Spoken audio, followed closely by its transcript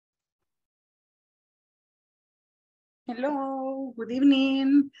Hello, good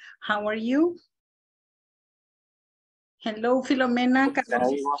evening. How are you? Hello, Filomena.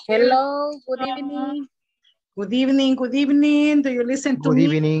 Hello, good evening. Good evening, good evening. Do you listen to Good me?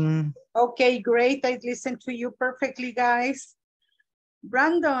 evening. Okay, great. I listen to you perfectly, guys.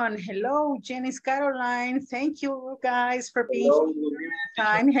 Brandon, hello. Janice Caroline, thank you guys for being here.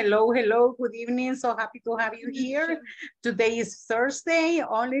 Time. Hello, hello, good evening. So happy to have you here. Today is Thursday,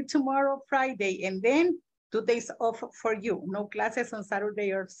 only tomorrow, Friday, and then 2 days off for you. No classes on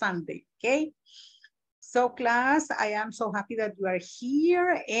Saturday or Sunday, okay? So class, I am so happy that you are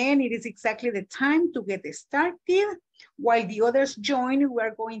here and it is exactly the time to get started. While the others join, we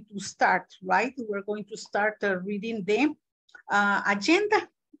are going to start, right? We're going to start reading the agenda.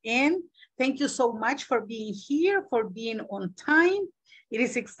 And thank you so much for being here, for being on time. It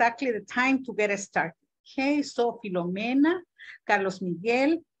is exactly the time to get started. Okay, so Filomena, Carlos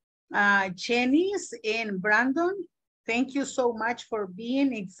Miguel, Janice, and Brandon, thank you so much for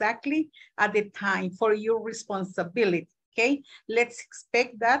being exactly at the time for your responsibility, okay? Let's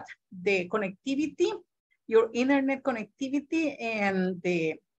expect that the connectivity, your internet connectivity and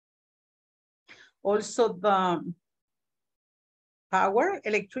also the power,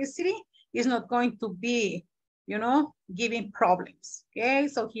 electricity is not going to be, giving problems, okay?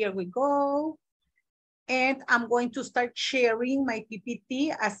 So here we go. And I'm going to start sharing my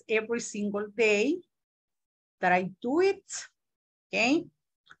PPT as every single day that I do it, okay?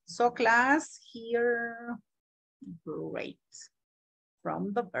 So class here, great.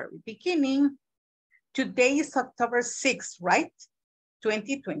 From the very beginning, today is October 6th, right?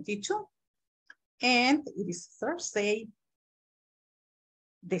 2022. And it is Thursday,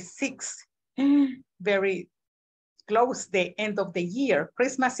 the 6th, very close, the end of the year.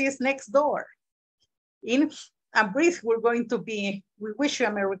 Christmas is next door. In a brief, we're going to be, we wish you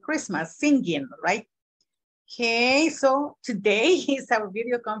a Merry Christmas, singing, right? Okay, so today is our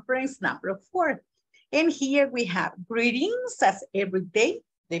video conference number 4. And here we have greetings as every day.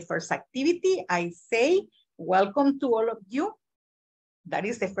 The first activity, I say, welcome to all of you. That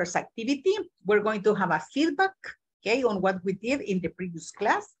is the first activity. We're going to have a feedback, okay, on what we did in the previous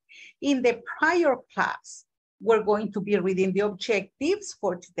class. In the prior class, we're going to be reading the objectives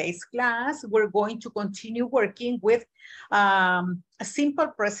for today's class. We're going to continue working with a simple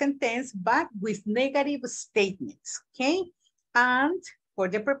present tense, but with negative statements, okay? And for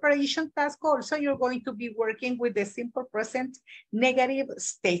the preparation task also, you're going to be working with the simple present negative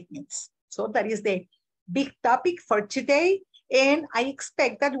statements. So that is the big topic for today. And I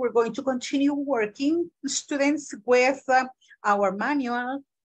expect that we're going to continue working, students, with our manual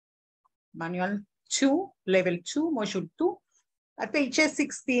 2, level 2, module 2, at pages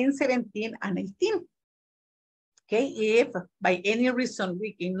 16, 17, and 18. Okay, if by any reason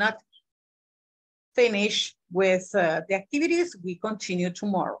we cannot finish with the activities, we continue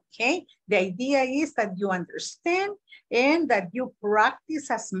tomorrow, okay? The idea is that you understand and that you practice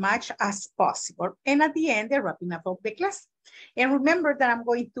as much as possible. And at the end, the wrapping up of the class. And remember that I'm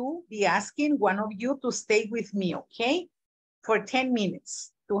going to be asking one of you to stay with me, okay? For 10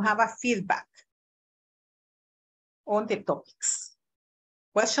 minutes to have a feedback on the topics.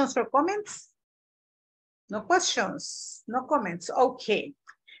 Questions or comments? No questions, no comments. Okay.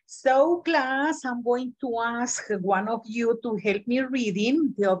 So class, I'm going to ask one of you to help me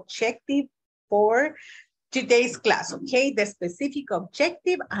reading the objective for today's class, okay? The specific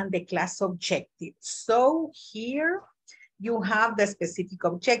objective and the class objective. So here you have the specific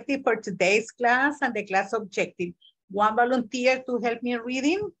objective for today's class and the class objective. One volunteer to help me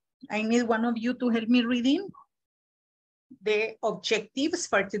reading. I need one of you to help me reading the objectives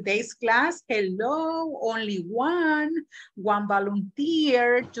for today's class. Hello, only one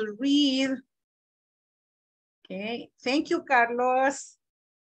volunteer to read. Okay, thank you, Carlos.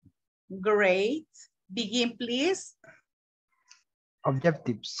 Great. Begin, please.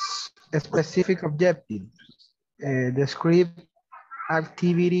 Objectives. Specific objectives. Describe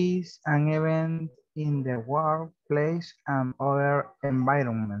activities and events in the workplace and other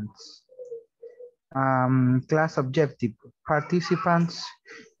environments. Class objective. Participants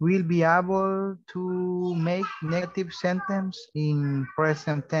will be able to make negative sentence in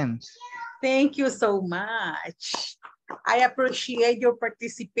present tense. Thank you so much. I appreciate your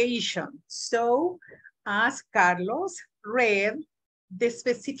participation. So, as Carlos read, the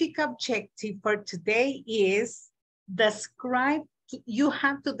specific objective for today is describe, you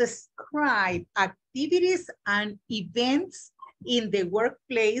have to describe activities and events in the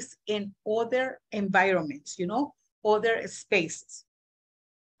workplace and other environments, other spaces.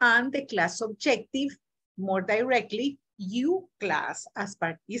 And the class objective, more directly, you class as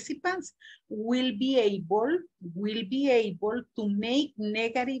participants will be able to make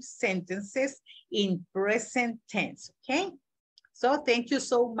negative sentences in present tense, okay? So thank you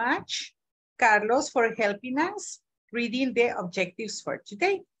so much, Carlos, for helping us reading the objectives for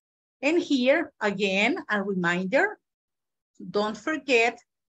today. And here, again, a reminder, don't forget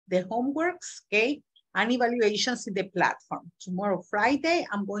the homeworks, okay? And evaluations in the platform. Tomorrow, Friday,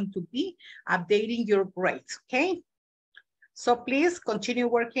 I'm going to be updating your grades, okay? So please continue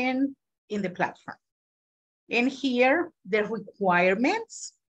working in the platform. And here, the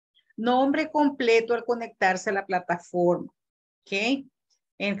requirements. Nombre completo al conectarse a la plataforma, okay?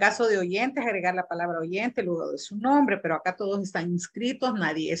 En caso de oyentes, agregar la palabra oyente luego de su nombre, pero acá todos están inscritos,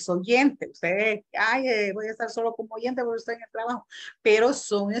 nadie es oyente. Ustedes, voy a estar solo como oyente porque estoy en el trabajo, pero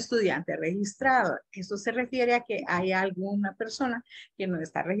son estudiantes registrados. Eso se refiere a que hay alguna persona que no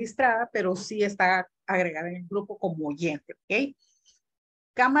está registrada, pero sí está agregada en el grupo como oyente, ¿ok?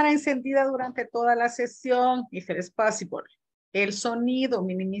 Cámara encendida durante toda la sesión, if it is possible. El sonido,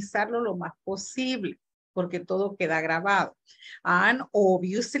 minimizarlo lo más posible, porque todo queda grabado. And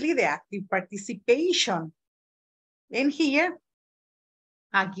obviously the active participation. And here,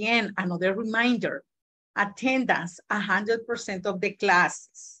 again, another reminder, attendance 100% of the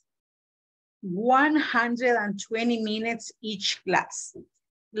classes, 120 minutes each class.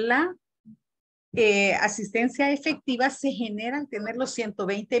 La asistencia efectiva se genera al tener los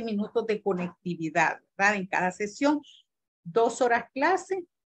 120 minutos de conectividad, ¿verdad? En cada sesión, 2 horas clase,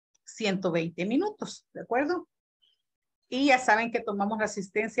 120 minutos, ¿de acuerdo? Y ya saben que tomamos la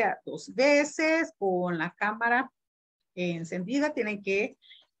asistencia 2 veces con la cámara encendida. Tienen que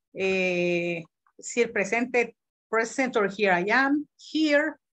decir presente, present or here I am,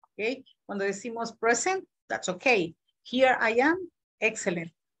 here, okay. Cuando decimos present, that's okay. Here I am,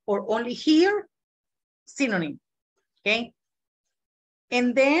 excellent. Or only here, synonym, okay.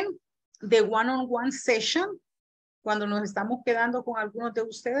 And then the one-on-one session, cuando nos estamos quedando con algunos de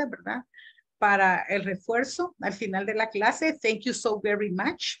ustedes, ¿verdad? Para el refuerzo al final de la clase. Thank you so very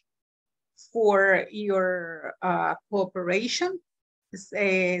much for your cooperation,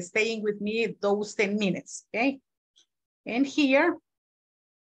 staying with me those 10 minutes, okay? And here,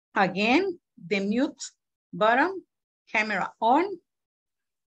 again, the mute button, camera on.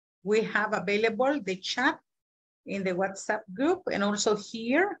 We have available the chat in the WhatsApp group and also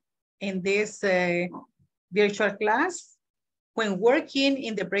here in this virtual class. When working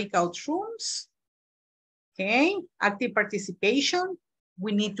in the breakout rooms, okay, active participation,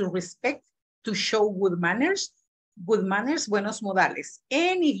 we need to respect, to show good manners, buenos modales.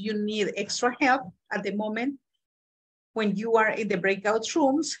 And if you need extra help at the moment, when you are in the breakout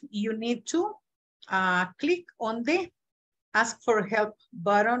rooms, you need to click on the ask for help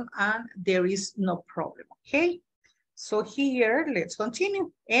button and there is no problem, okay? So here, let's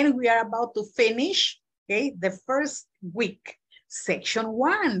continue. And we are about to finish, okay, the first week. Section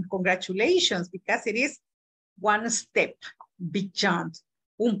 1, congratulations, because it is one step beyond,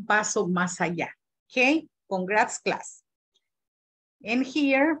 un paso más allá, okay? Congrats, class. And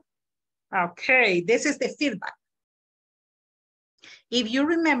here, okay, this is the feedback. If you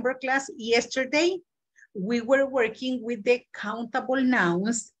remember, class, yesterday, we were working with the countable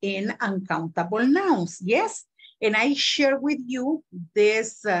nouns and uncountable nouns, yes? And I share with you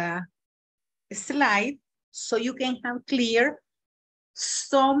this slide so you can have clear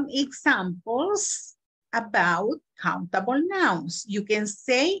some examples about countable nouns. You can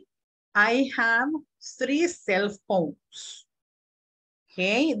say, I have 3 cell phones.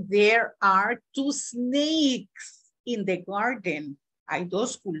 Okay, there are 2 snakes in the garden. Hay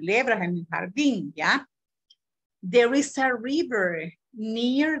 2 culebras en el jardín, ¿ya? There is a river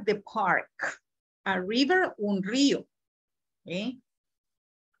near the park. A river, un río. Okay?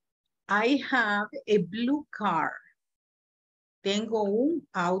 I have a blue car. Tengo un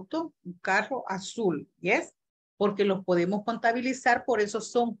auto, un carro azul, ¿yes? Porque los podemos contabilizar, por eso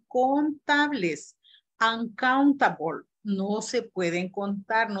son contables. Uncountable, no se pueden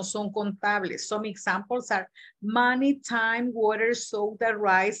contar, no son contables. Some examples are money, time, water, soda,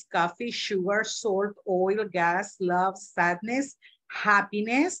 rice, coffee, sugar, salt, oil, gas, love, sadness,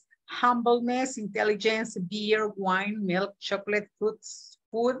 happiness, humbleness, intelligence, beer, wine, milk, chocolate, fruits,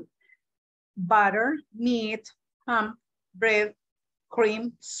 food, butter, meat, ham, bread,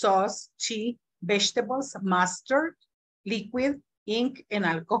 cream, sauce, cheese, vegetables, mustard, liquid, ink, and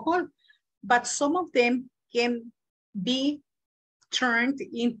alcohol. But some of them can be turned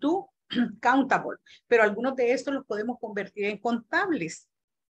into countable. Pero algunos de estos los podemos convertir en contables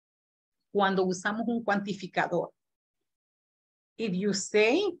cuando usamos un cuantificador. If you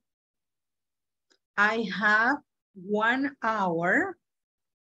say, I have 1 hour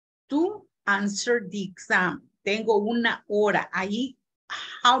to answer the exam. Tengo una hora. Ahí,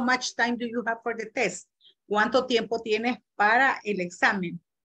 how much time do you have for the test? ¿Cuánto tiempo tienes para el examen?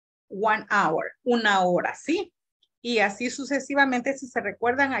 1 hour, una hora, ¿sí? Y así sucesivamente, si se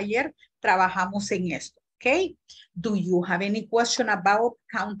recuerdan, ayer trabajamos en esto, ¿ok? Do you have any question about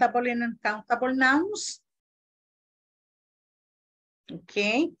countable and uncountable nouns?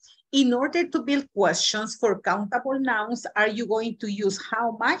 Okay. In order to build questions for countable nouns, are you going to use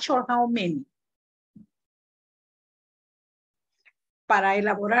how much or how many? Para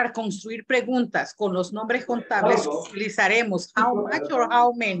elaborar, construir preguntas con los nombres contables, utilizaremos how much or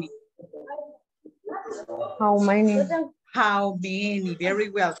how many? How many? How many, very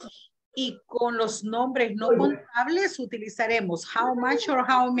well. Y con los nombres no contables, utilizaremos how much or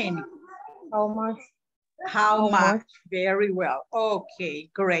how many? How much? How much? Very well.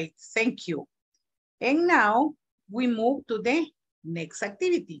 Okay, great. Thank you. And now we move to the next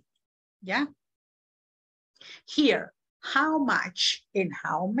activity. Yeah. Here, how much and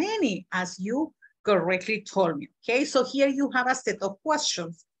how many, as you correctly told me. Okay, so here you have a set of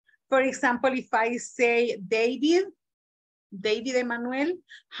questions. For example, if I say, David Emmanuel,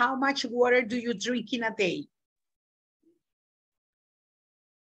 how much water do you drink in a day?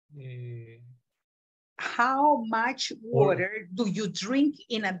 How much water do you drink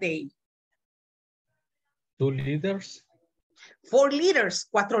in a day? 2 liters. 4 liters,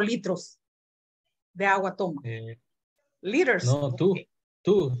 4 litros de agua toma. Liters. No, okay.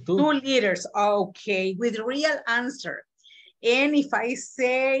 2 liters, okay, with real answer. And if I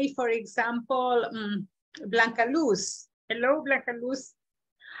say, for example, Blanca Luz, hello, Blanca Luz,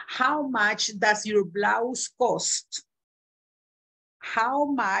 how much does your blouse cost? How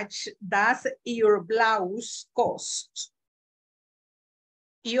much does your blouse cost?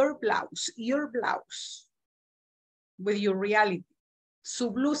 Your blouse, with your reality.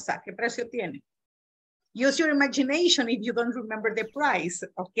 Su blusa, ¿qué precio tiene? Use your imagination if you don't remember the price,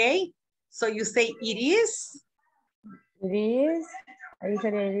 okay? So you say it is. It is. I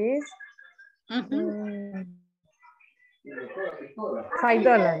said it is. Mm-hmm.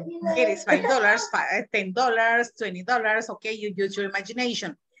 $5. It is $5, $10, $20, okay? You use your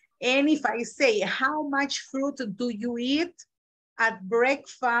imagination. And if I say, how much fruit do you eat at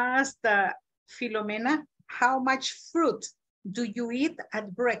breakfast, Filomena? How much fruit do you eat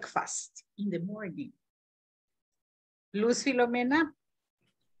at breakfast in the morning? Luz Filomena?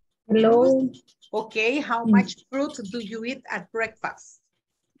 Hello. Luz? Okay, how much fruit do you eat at breakfast?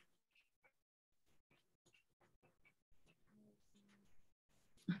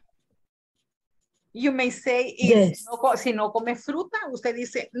 You may say, Yes. si no come fruta, usted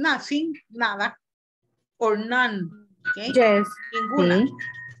dice nothing, nada, or none. Okay? Yes. Ninguna.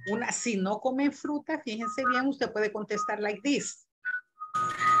 Sí. Si no comen fruta, fíjense bien, usted puede contestar like this.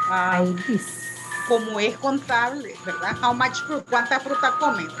 Como es contable, ¿verdad? How much fruit, ¿cuánta fruta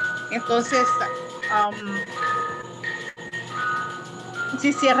comen? Entonces,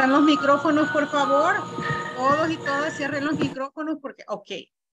 si cierran los micrófonos, por favor, todos y todas cierren los micrófonos porque, ok,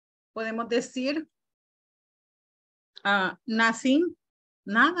 podemos decir nothing,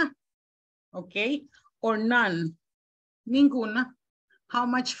 nada, ok, or none, ninguna. How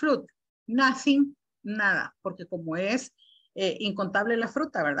much fruit? Nothing, nada, porque como es incontable la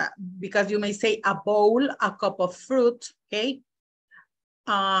fruta, ¿verdad? Because you may say a bowl, a cup of fruit, okay?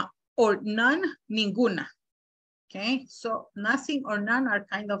 Or none, ninguna. Okay, so nothing or none are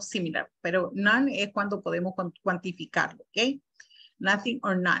kind of similar, pero none es cuando podemos cuantificarlo, okay? Nothing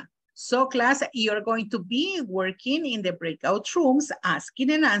or none. So class, you're going to be working in the breakout rooms,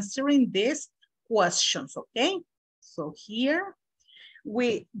 asking and answering these questions, okay? So here,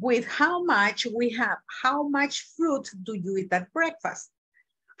 with how much we have, how much fruit do you eat at breakfast?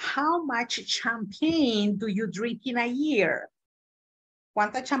 How much champagne do you drink in a year?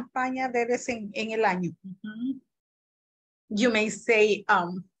 ¿Cuánta champaña bebes en el año? You may say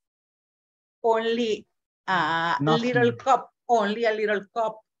only a little cup, only a little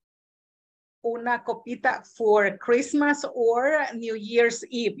cup. Una copita for Christmas or New Year's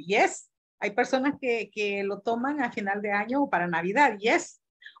Eve, yes. Hay personas que lo toman a final de año o para Navidad, yes.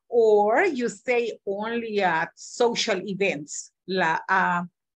 Or you say only at social events.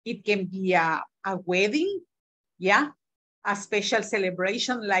 It can be a wedding, yeah. A special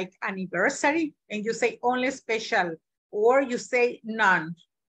celebration like anniversary, and you say only special, or you say none,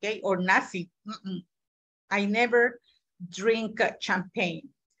 okay, or nothing. I never drink champagne.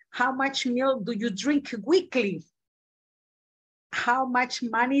 How much milk do you drink weekly? How much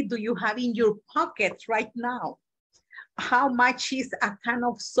money do you have in your pocket right now? How much is a can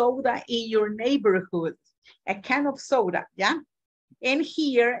of soda in your neighborhood? A can of soda, yeah? And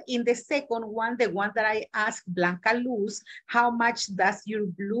here in the second one, the one that I asked Blanca Luz, how much does your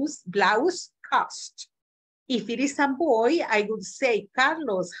blouse cost? If it is a boy, I would say,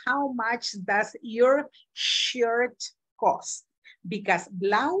 Carlos, how much does your shirt cost? Because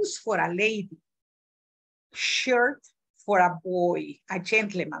blouse for a lady, shirt for a boy, a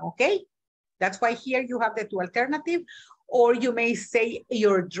gentleman, okay? That's why here you have the two alternatives, or you may say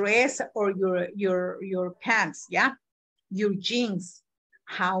your dress or your pants, yeah? Your jeans.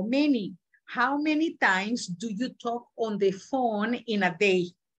 How many? How many times do you talk on the phone in a day?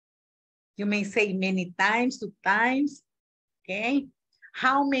 You may say many times, 2 times, okay?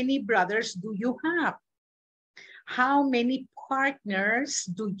 How many brothers do you have? How many partners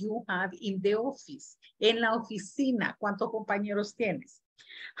do you have in the office? En la oficina, ¿cuántos compañeros tienes?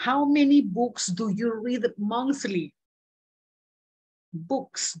 How many books do you read monthly?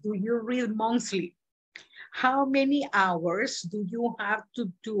 Books do you read monthly? How many hours do you have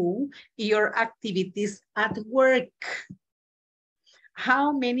to do your activities at work?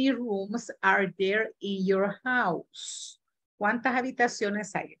 How many rooms are there in your house? ¿Cuántas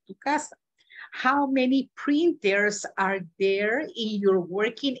habitaciones hay en tu casa? How many printers are there in your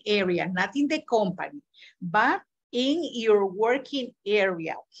working area? Not in the company, but in your working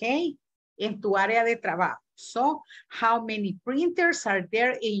area, okay? En tu área de trabajo. So, how many printers are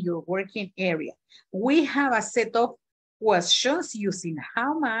there in your working area? We have a set of questions using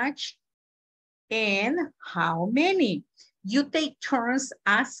how much and how many. You take turns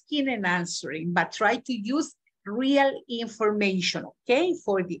asking and answering, but try to use real information, okay,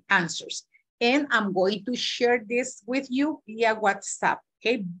 for the answers. And I'm going to share this with you via WhatsApp,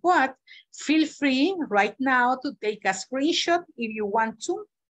 okay? But feel free right now to take a screenshot if you want to,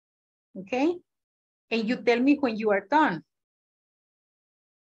 okay? And you tell me when you are done.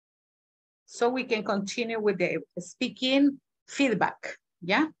 So we can continue with the speaking feedback,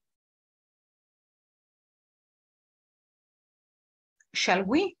 yeah? Shall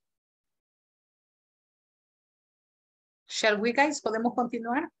we? Shall we, guys? ¿Podemos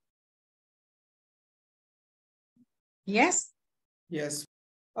continuar? Yes? Yes.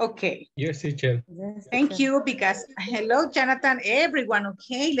 Okay. Yes, teacher. Yes, Thank teacher. you, because hello, Jonathan, everyone.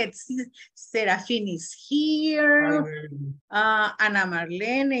 Okay, let's see. Serafin is here. Ana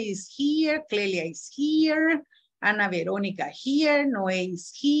Marlene is here. Clelia is here. Ana Verónica here. Noé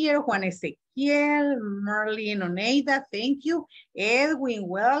is here. Juan Ezequiel. Marlene Oneida, thank you. Edwin,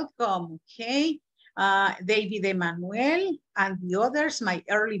 welcome. Okay. David Emmanuel and the others, my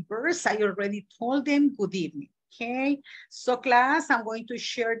early birds, I already told them good evening. Okay, so class, I'm going to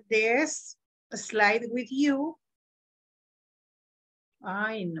share this slide with you.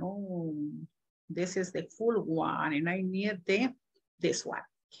 I know this is the full one and I need this one,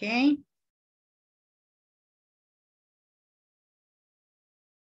 okay?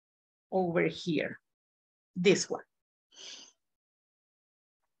 Over here, this one.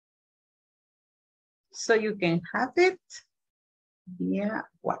 So you can have it via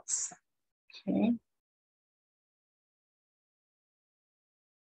WhatsApp, okay?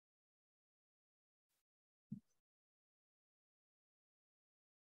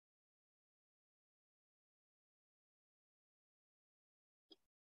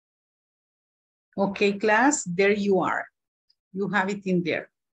 Okay, class, there you are. You have it in there.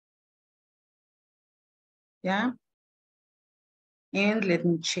 Yeah. And let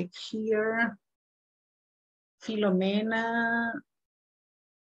me check here. Filomena.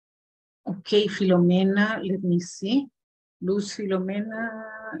 Okay, Filomena, let me see. Luz Filomena,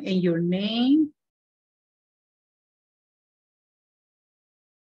 and your name.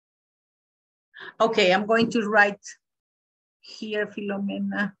 Okay, I'm going to write here,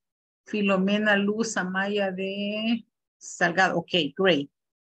 Filomena. Filomena Luz Amaya de Salgado. Okay, great.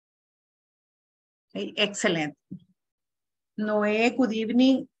 Okay, excellent. Noé, good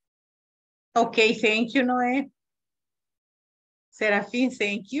evening. Okay, thank you, Noé. Serafin,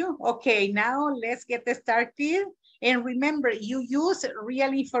 thank you. Okay, now let's get started. And remember, you use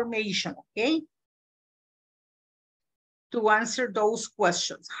real information, okay? To answer those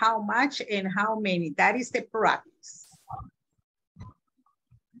questions. How much and how many? That is the practice.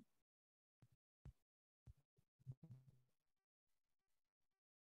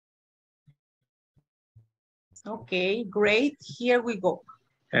 Okay, great. Here we go.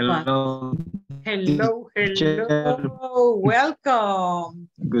 Hello. Hello, Teacher. hello. Welcome.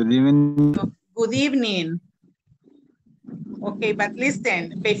 Good evening. Good evening. Okay, but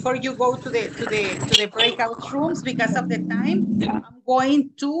listen, before you go to the breakout rooms, because of the time, I'm going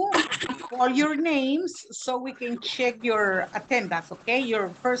to call your names so we can check your attendance, okay? Your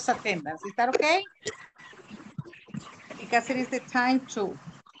first attendance. Is that okay? because it is the time to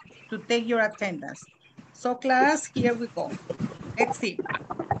take your attendance. So class, here we go. Let's see.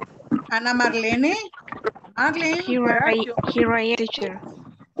 Ana Marlene. Marlene, where are you? Here I am, teacher.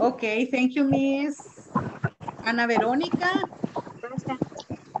 Okay, thank you, Miss. Ana Verónica.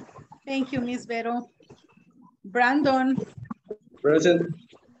 Thank you, Miss Vero. Brandon. Present.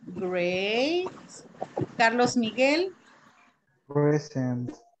 Great. Carlos Miguel.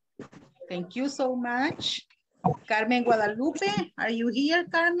 Present. Thank you so much. Carmen Guadalupe, are you here,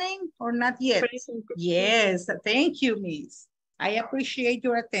 Carmen, or not yet? Present. Yes, thank you, Miss. I appreciate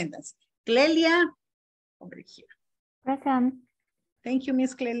your attendance. Clelia, over here. Present. Thank you,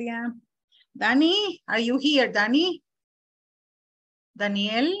 Miss Clelia. Danny, are you here, Danny?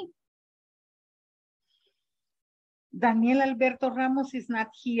 Daniel? Daniel Alberto Ramos is not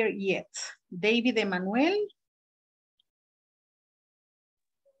here yet. David Emanuel?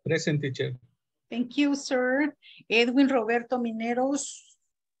 Present, teacher. Thank you, sir. Edwin Roberto Mineros?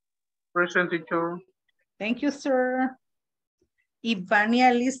 Present, teacher. Thank you, sir.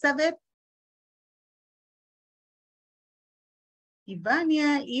 Ivania Elizabeth?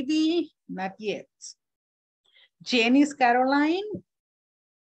 Ivania, Ivy, not yet. Janice Caroline?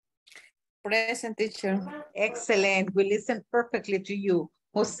 Present, teacher. Excellent, we listen perfectly to you.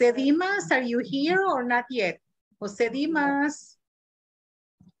 Jose Dimas, are you here or not yet? Jose Dimas?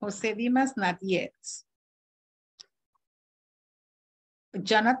 Jose Dimas, not yet.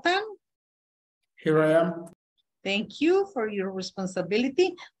 Jonathan? Here I am. Thank you for your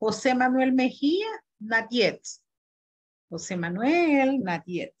responsibility. Jose Manuel Mejia, not yet. Jose Manuel, not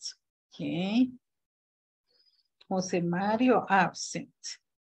yet. Okay. Jose Mario, absent.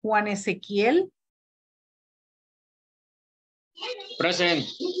 Juan Ezequiel? Present.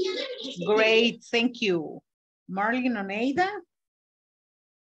 Great, thank you. Marlene Oneida?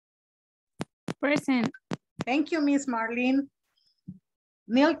 Present. Thank you, Miss Marlene.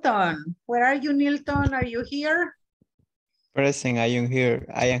 Nilton, where are you, Nilton? Are you here? Present, I am here.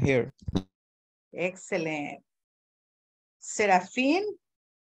 I am here. Excellent. Serafin?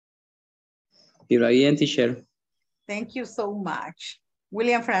 Here I am, teacher. Thank you so much.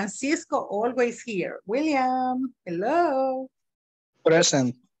 William Francisco, always here. William, hello.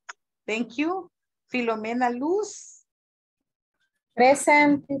 Present. Thank you. Filomena Luz,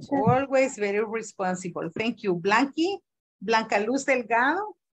 Present, teacher. always very responsible. Thank you. Blanqui, Blanca Luz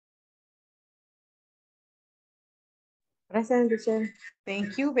Delgado. Present, teacher.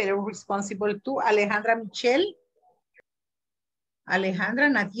 Thank you, very responsible too. Alejandra Michelle.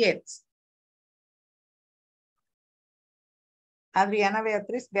 Alejandra, not yet. Adriana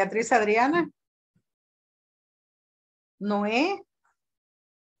Beatriz, Beatriz Adriana. Noé.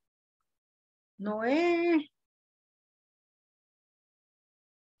 Noé.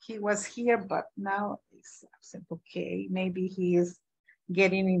 He was here, but now he's absent. Okay, maybe he is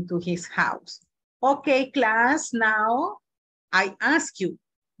getting into his house. Okay, class, now I ask you,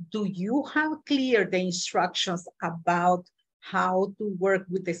 do you have clear the instructions about how to work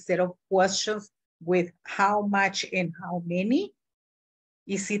with a set of questions with how much and how many?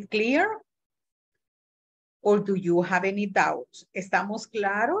 Is it clear? Or do you have any doubts? ¿Estamos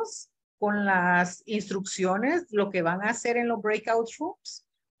claros con las instrucciones, lo que van a hacer en los breakout rooms?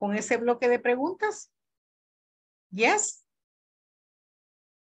 ¿Con ese bloque de preguntas? Yes?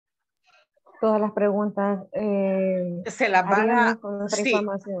 Todas las preguntas Se las van a... haríamos con nuestra Sí,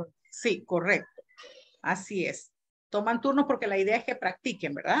 información. sí, correcto. Así es. Toman turnos porque la idea es que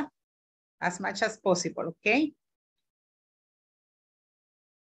practiquen, ¿verdad? As much as possible, ¿ok?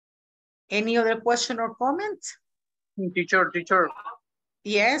 Any other question or comment? Teacher.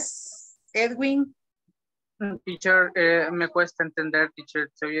 Yes, Edwin. Teacher, me cuesta entender, teacher,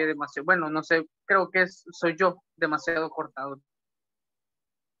 se oye demasiado, bueno, no sé, creo que soy yo demasiado cortado.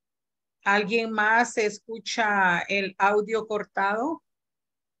 ¿Alguien más escucha el audio cortado?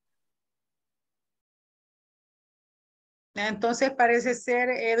 Entonces parece ser,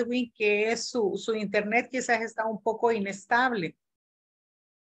 Edwin, que su internet quizás está un poco inestable.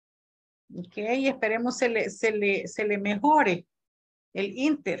 Ok, esperemos se le mejore el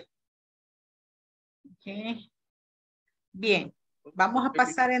inter. Ok. Bien, vamos a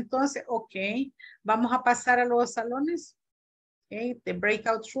pasar entonces, ok, vamos a pasar a los salones. Ok, the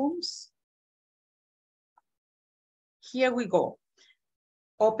breakout rooms. Here we go.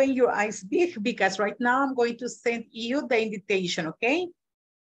 Open your eyes big because right now I'm going to send you the invitation, okay?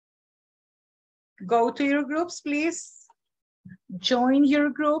 Go to your groups, please. Join your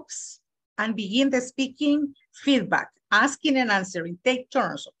groups and begin the speaking feedback, asking and answering. Take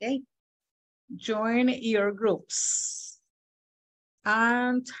turns, okay? Join your groups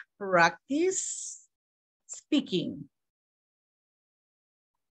and practice speaking.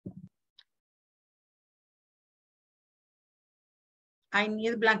 I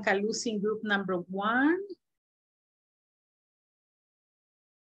need Blanca Lucy in group number 1.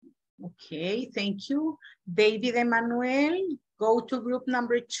 Okay, thank you. David Emmanuel, go to group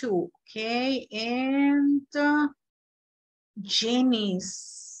number 2. Okay, and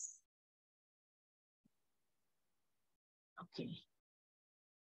Janice. Okay.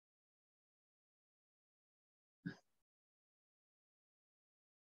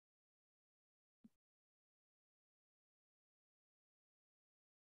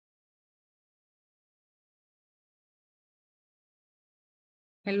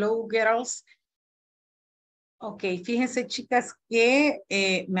 Hello, girls. Ok, fíjense, chicas, que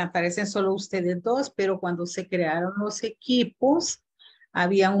me aparecen solo ustedes dos, pero cuando se crearon los equipos,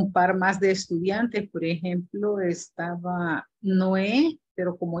 había un par más de estudiantes. Por ejemplo, estaba Noé,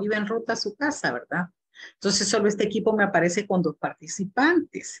 pero como iba en ruta a su casa, ¿verdad? Entonces, solo este equipo me aparece con 2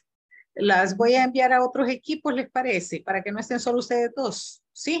 participantes. Las voy a enviar a otros equipos, ¿les parece? Para que no estén solo ustedes dos,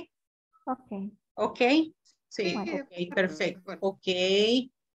 ¿sí? Ok. Ok, sí, ok, perfecto. Ok.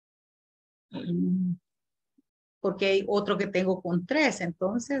 Porque hay otro que tengo con 3,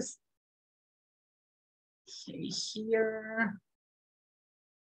 entonces. Here.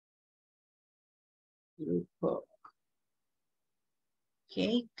 Grupo.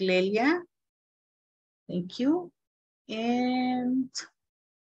 Ok, Clelia. Thank you. And.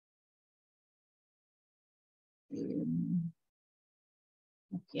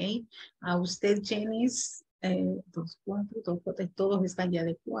 Ok, a usted, Janice, 2, 4, 2, 4, todos están ya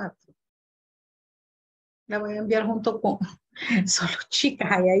de 4. La voy a enviar junto con, solo chicas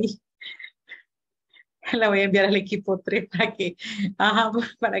hay ahí. La voy a enviar al equipo 3 para que,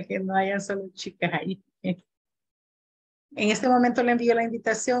 para que no haya solo chicas ahí. En este momento le envío la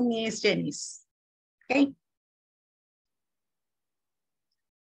invitación, Miss Janice. Ok.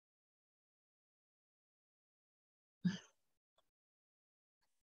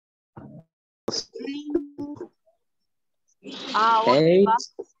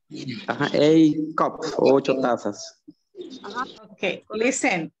 Eight, 8 cups, 8 tazas. Okay,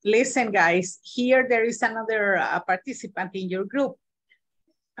 listen, guys. Here there is another participant in your group.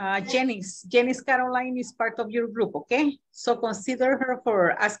 Janice Caroline is part of your group, okay? So consider her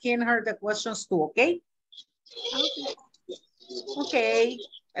for asking her the questions too, okay? Okay.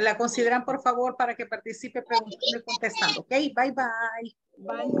 La consideran, por favor, para que participe preguntando y contestando, ok? Bye, bye.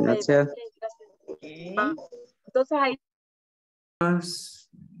 Gracias. Okay. Entonces ahí.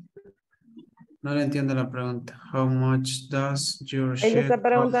 No le entiendo la pregunta. How much does your Él está shirt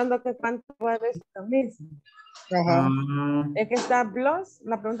preguntando que cuánto vale su camisa. Es que está blues,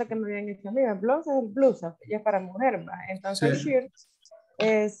 la pregunta que me habían hecho a mí, blues es el blusa, y es para mujer, ¿va? Entonces Sí. shirt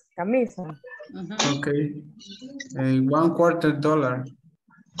es camisa. Ok. $1/4.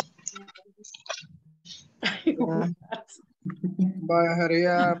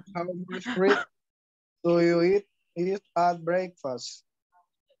 Bajaría, how much fruit do you eat at breakfast?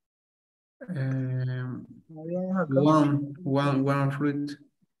 One fruit.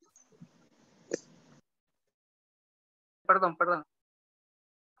 Perdón.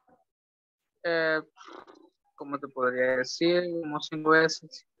 ¿Cómo te podría decir? Como 5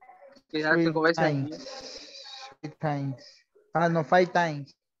 veces. Quizás 5 veces al día. 3 times. No, 5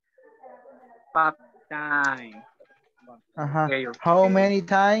 times. 5 times. Okay. How many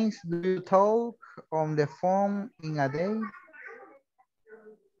times do you talk on the phone in a day?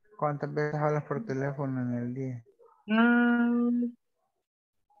 ¿Cuántas veces hablas por teléfono en el día? No.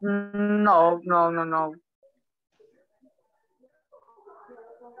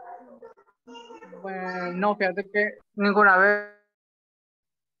 Bueno, no, fíjate que ninguna vez.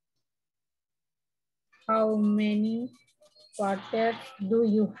 How many quarters do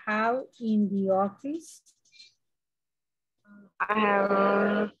you have in the office? I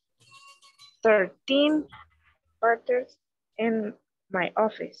have 13 quarters in my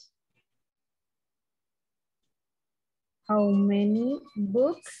office. How many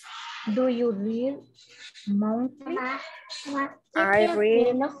books do you read monthly? I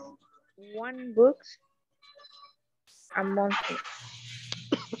read 1 book a month.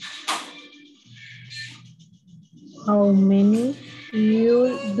 How many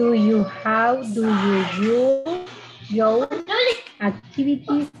do you have? Do you use your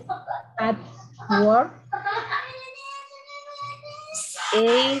activities at work?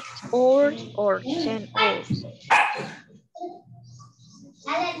 8 hours or 10 hours.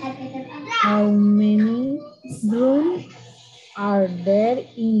 How many rooms are there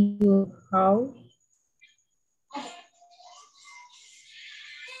in your house?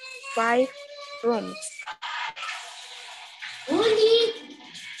 5 rooms.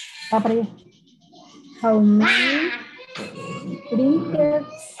 How many printers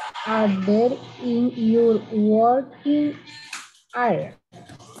are there in your working area?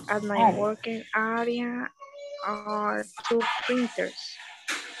 At my working area are 2 printers.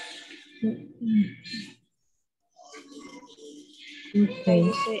 Okay.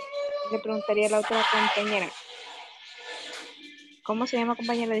 Le preguntaría a la otra compañera. ¿Cómo se llama,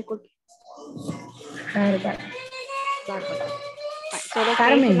 compañera? Disculpe. Bárbara. Solo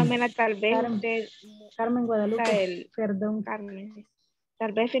Carmen. que Filomena, tal vez Carmen. usted... Carmen Guadalupe, el, perdón. Carmen.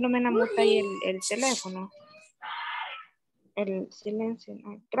 Tal vez Filomena muta ahí el teléfono. El silencio.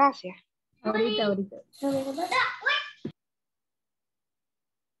 Gracias. Ahorita.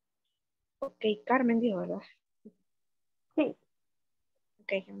 Ok, Carmen dijo, ¿verdad? Sí.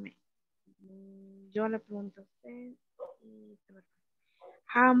 Ok, Carmen. Yo le pregunto a usted.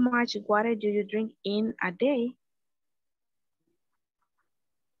 How much water do you drink in a day?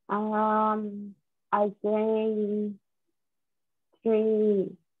 I drink 3,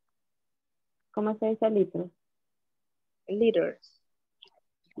 ¿cómo se dice litros? Liters.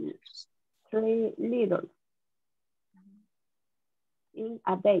 3 liters in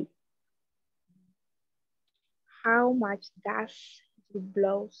a day. How much does your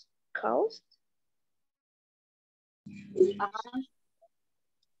blouse cost?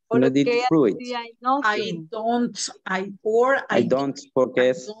 No eat fruit. I don't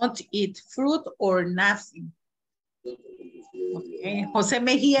eat fruit or nothing. Okay. Jose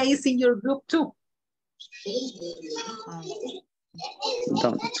Mejia is in your group too.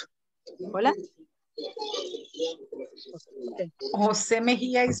 Don't. Hola. Jose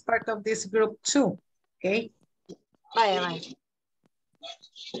Mejia is part of this group too. Okay. Vaya.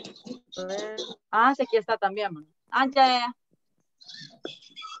 Ah, sí, aquí está también. Ya.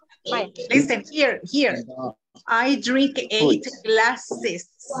 Vaya. Listen, here. I drink 8 glasses.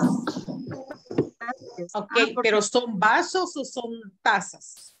 Ok, pero ¿son vasos o son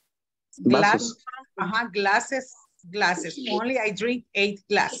tazas? Vasos. Glasses. Only I drink 8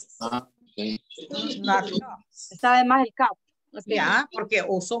 glasses. Not cups. Está además el cup. Okay. Ya, porque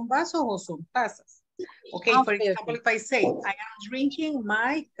o son vasos o son tazas. Okay, for example, if I say, I am drinking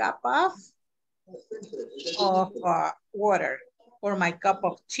my cup of water, or my cup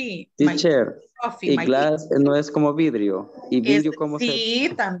of tea, Teacher, my coffee, y my glass no es como vidrio. ¿Y vidrio cómo se...?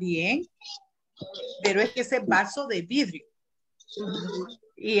 Sí, también. Pero es que ese vaso de vidrio.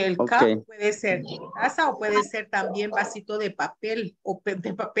 Y el cup puede ser taza o puede ser también vasito de papel o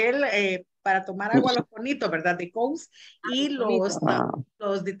de papel para tomar agua los bonitos, ¿verdad? De cones y los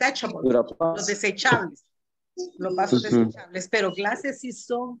detachables, los desechables, los vasos desechables. Pero glasses sí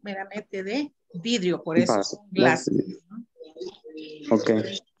son meramente de vidrio, por eso son glasses.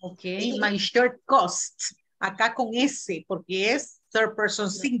 Ok, my shirt costs. Acá con S, porque es third person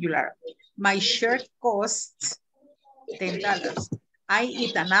singular. My shirt costs $10. I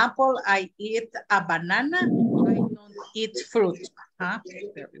eat an apple, I eat a banana, I don't eat fruit.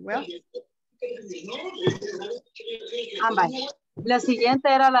 Very well. La siguiente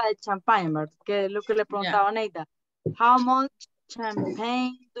era la de champagne, ¿verdad? Que es lo que le preguntaba a Neida. How much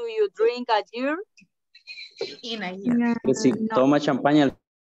champagne do you drink a year? In a year. Que si toma champaña.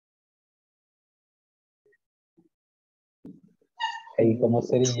 ¿Y cómo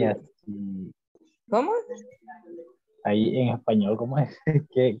sería? ¿Cómo? Ahí en español, ¿cómo es?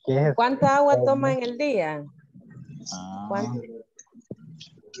 ¿Qué es? ¿Cuánta agua toma en el día?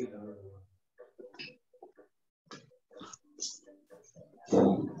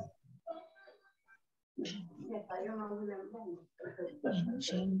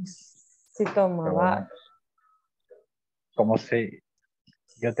 Si tomaba. ¿Cómo se?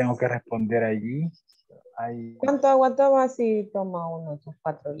 Yo tengo que responder allí. ¿Cuánto agua toma? Si toma unos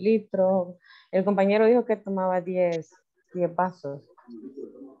 4 litros. El compañero dijo que tomaba 10 vasos.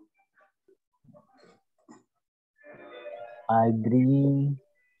 I drink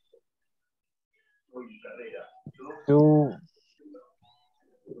 2.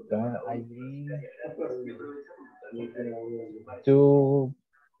 I drink 2.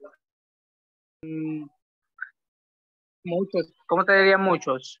 Muchos. ¿Cómo te diría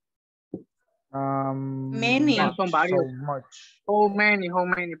muchos? Many. Son varios. So much. How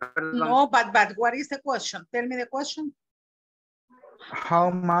many, perdón. No, but what is the question? Tell me the question. How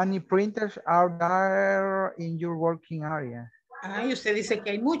many printers are there in your working area? Y usted dice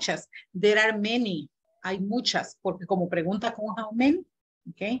que hay muchas. There are many. Hay muchas, porque como pregunta con how many,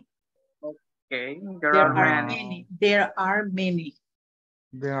 okay? Okay, There are many. There are many.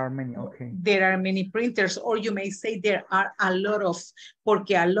 There are many, okay. There are many printers, or you may say there are a lot of,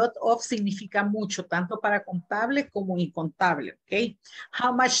 porque a lot of significa mucho, tanto para contable como incontable, okay?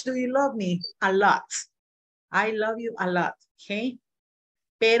 How much do you love me? A lot. I love you a lot. Okay.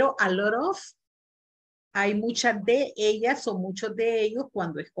 Pero a lot of, hay muchas de ellas o muchos de ellos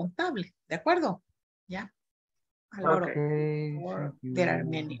cuando es contable. ¿De acuerdo? Ya. A lot of. Or there are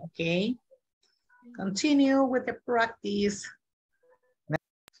many. Okay. Continue with the practice.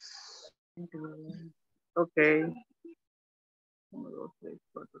 Okay.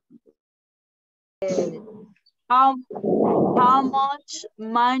 How much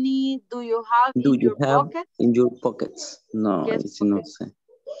money do you have Do in you your have pocket? in your pockets? No, Yes, it's no sé.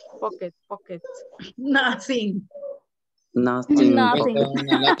 Pocket. Nothing. Nothing. Nothing.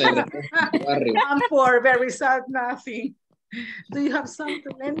 I'm poor, very sad, nothing. Do you have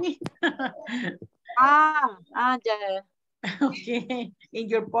something, Lenny? Yeah. Okay, in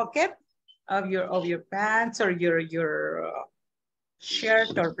your pocket of your pants or your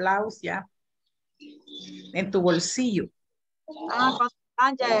shirt or blouse, yeah. En tu bolsillo. Yeah.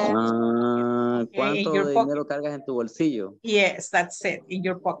 Okay, ¿Cuánto de dinero cargas en tu bolsillo? Yes, that's it, in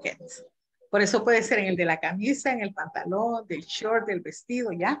your pocket. Por eso puede ser en el de la camisa, en el pantalón, del short, del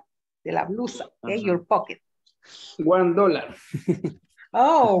vestido, ¿ya? De la blusa, okay, your pocket. $1.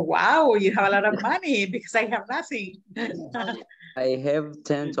 Oh, wow, you have a lot of money because I have nothing. I have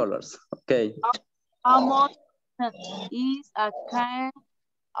 $10. Okay. How much is a can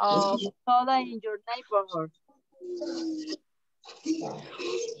of soda in your neighborhood?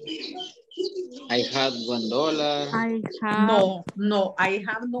 I had $1. I have. No, I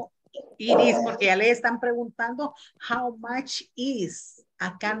have no. It is, porque ya le están preguntando how much is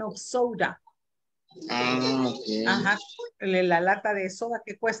a can of soda. Okay. Ajá, la lata de soda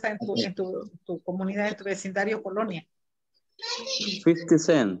que cuesta en tu comunidad, en tu vecindario, colonia. 50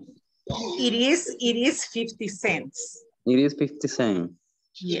 cents. It is 50 cents. It is 50 cents.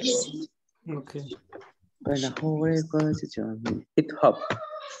 Yes. Okay. Hip hop.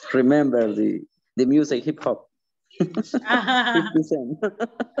 Remember the music hip hop. 50 cents.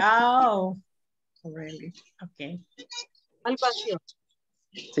 Oh, really? Okay. Algo así.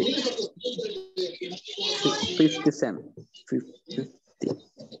 Sí. 50 cents. 50.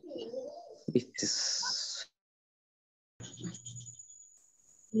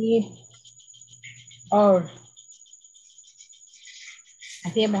 Y or.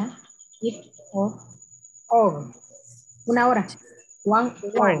 Así es, ¿verdad? It or. Una hora. One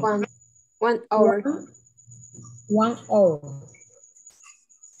hour. One hour. One hour.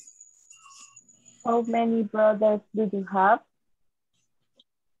 How many brothers do you have?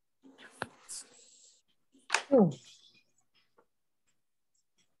 Two.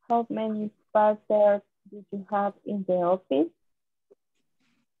 How many partners do you have in the office?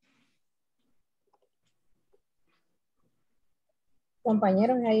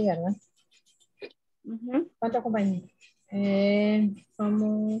 Compañeros ahí, ¿verdad? ¿Cuántos compañeros?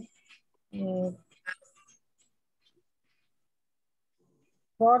 Somos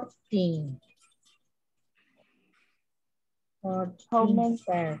 14. How many?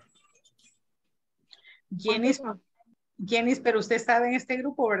 Jenny, pero usted estaba en este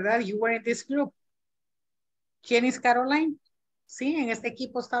grupo, ¿verdad? You were in this group. Jenny Caroline. Sí, en este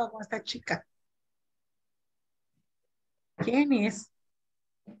equipo estaba con esta chica. Jenny.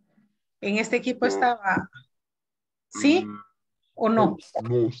 En este equipo estaba. ¿Sí? ¿O no?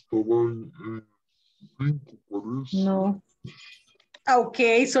 No, estaba en 5, parece. No. Ok,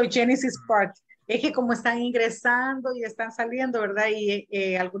 so Jenny's is part. Es que como están ingresando y están saliendo, ¿verdad?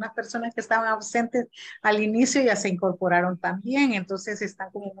 Y algunas personas que estaban ausentes al inicio ya se incorporaron también, entonces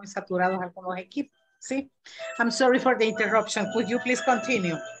están como muy saturados algunos equipos, ¿sí? I'm sorry for the interruption. Could you please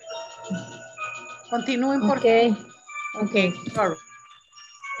continue? Continúen por Okay. Okay, sorry.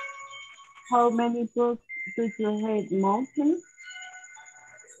 How many books do you read monthly?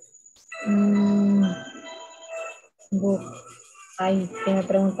 Ay, ¿qué me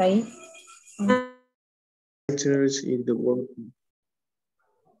pregunta ahí? In the world.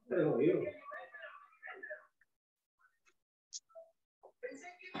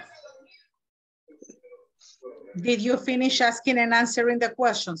 Did you finish asking and answering the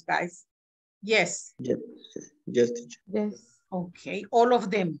questions, guys? Yes. Yes, teacher. Yes. Okay, all of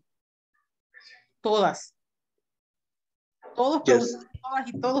them. Todas. Todos Yes. preguntaron todas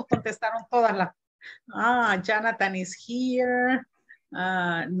y todos contestaron todas las. Jonathan is here.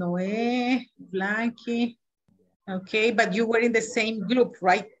 Noé, Blanky. Okay, but you were in the same group,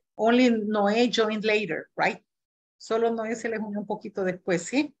 right? Only Noé joined later, right? Solo Noé se les unió un poquito después,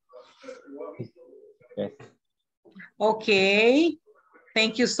 ¿sí? Yes. Okay,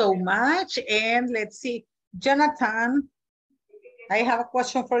 thank you so much. And let's see, Jonathan, I have a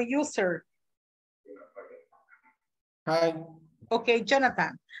question for you, sir. Hi. Okay,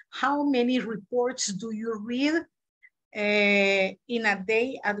 Jonathan, how many reports do you read In a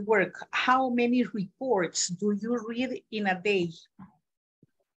day at work, how many reports do you read in a day?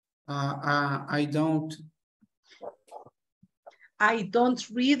 I don't. I don't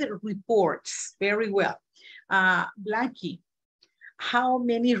read reports. Very well. Blanky, how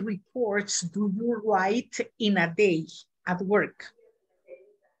many reports do you write in a day at work?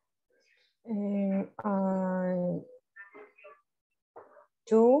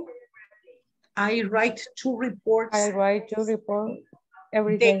 Two. I write 2 reports. I write 2 reports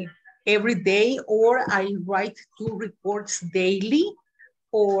every day. Every day, or I write 2 reports daily,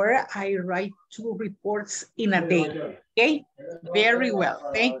 or I write 2 reports in a day. Okay, very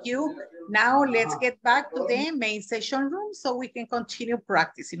well. Thank you. Now let's get back to the main session room so we can continue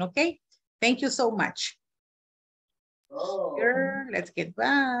practicing. Okay, thank you so much. Here, let's get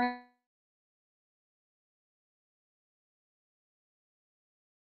back.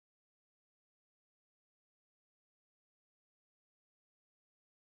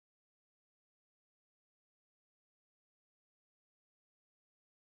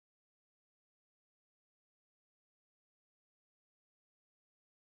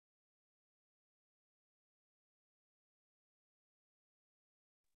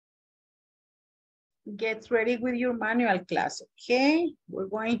 Get ready with your manual class, okay? We're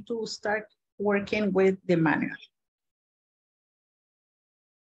going to start working with the manual.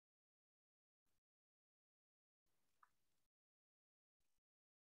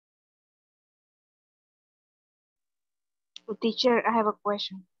 Teacher, I have a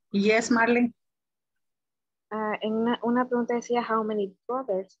question. Yes, Marlene. En una pregunta decía, how many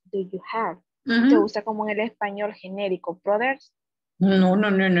brothers do you have? Mm-hmm. Se usa como en el español genérico, brothers. No.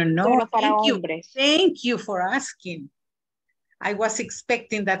 Solo para hombres. Thank you for asking. I was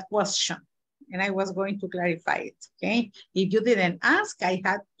expecting that question and I was going to clarify it, okay? If you didn't ask, I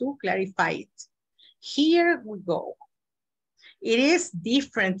had to clarify it. Here we go. It is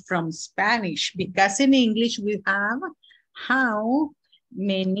different from Spanish because in English we have how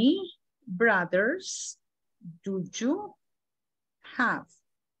many brothers do you have?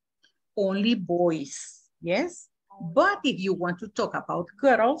 Only boys, yes? But if you want to talk about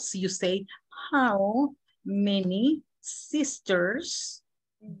girls, you say, how many sisters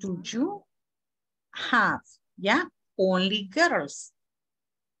do you have? Yeah, only girls,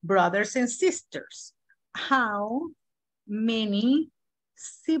 brothers and sisters. How many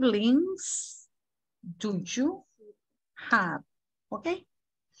siblings do you have? Okay,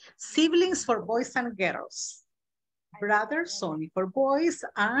 siblings for boys and girls. Brothers only for boys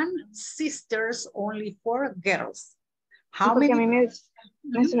and sisters only for girls. How many? A mí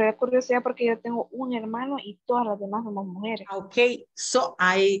me suele curiosidad porque yo tengo un hermano y todas las demás somos mujeres. Okay, so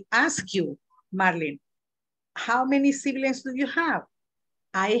I ask you, Marlene, how many siblings do you have?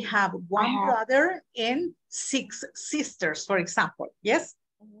 I have one brother and 6 sisters, for example, yes?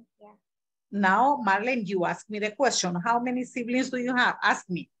 Yeah. Now, Marlene, you ask me the question, how many siblings do you have? Ask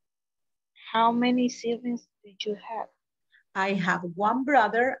me. How many siblings do you have? I have one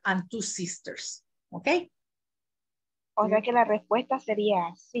brother and 2 sisters, okay? O sea que la respuesta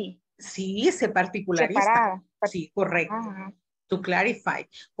sería sí. Sí, se particulariza. Separada. Sí, correcto. To clarify,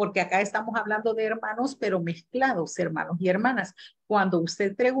 porque acá estamos hablando de hermanos, pero mezclados, hermanos y hermanas. Cuando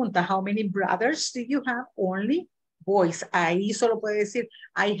usted pregunta, how many brothers do you have? Only boys. Ahí solo puede decir,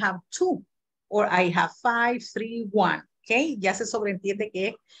 I have 2, or I have 5, 3, 1. Okay, ya se sobreentiende que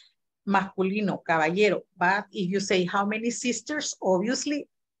es masculino, caballero. But if you say, how many sisters? Obviously,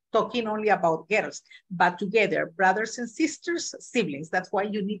 talking only about girls, but together, brothers and sisters, siblings. That's why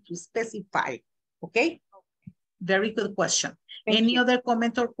you need to specify, okay? Very good question. Any other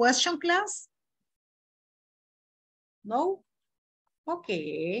comment or question, class? No?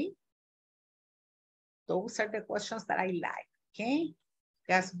 Okay. Those are the questions that I like, okay?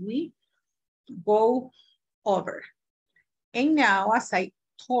 As we go over. And now, as I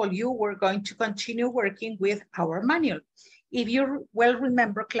told you, we're going to continue working with our manual. If you well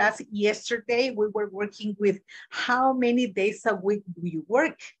remember, class, yesterday we were working with how many days a week do you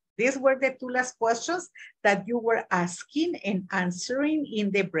work? These were the 2 last questions that you were asking and answering in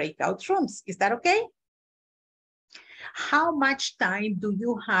the breakout rooms. Is that okay? How much time do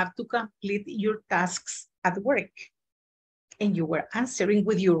you have to complete your tasks at work? And you were answering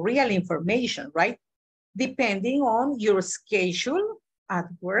with your real information, right? Depending on your schedule at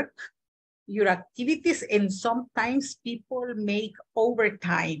work, your activities, and sometimes people make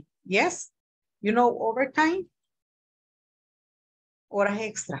overtime. Yes? You know overtime? Horas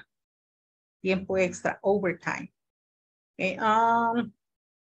extra. Tiempo extra, overtime. Okay.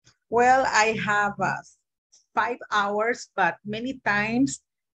 Well, I have 5 hours, but many times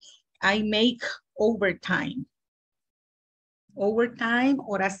I make overtime. Overtime,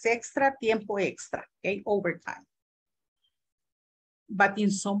 horas extra, tiempo extra, okay, overtime. But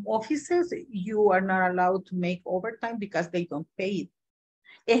in some offices, you are not allowed to make overtime because they don't pay it.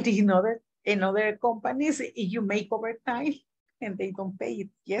 And in other companies, you make overtime and they don't pay it,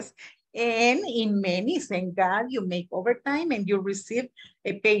 yes. And in many, thank God, you make overtime and you receive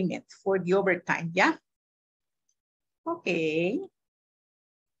a payment for the overtime, yeah? Okay.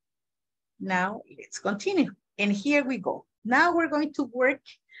 Now let's continue. And here we go. Now we're going to work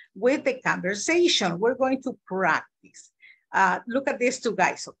with the conversation. We're going to practice. Look at these two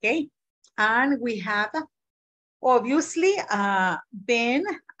guys, okay? And we have, obviously, Ben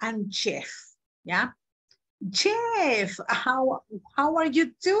and Jeff, yeah? Jeff, how are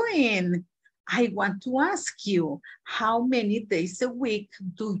you doing? I want to ask you, how many days a week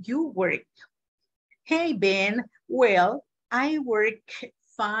do you work? Hey, Ben, well, I work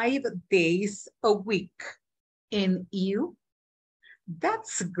 5 days a week. And you?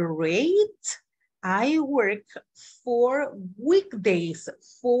 That's great. I work 4 weekdays,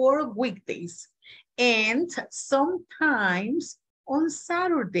 and sometimes on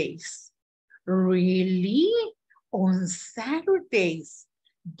Saturdays. Really? On Saturdays?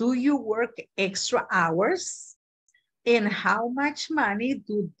 Do you work extra hours? And how much money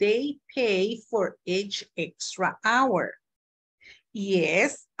do they pay for each extra hour?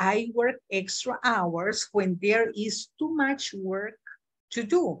 Yes, I work extra hours when there is too much work to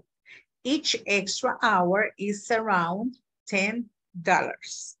do. Each extra hour is around $10.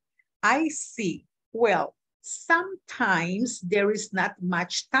 I see. Well, sometimes there is not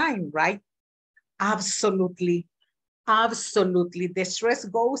much time, right? Absolutely. Absolutely. The stress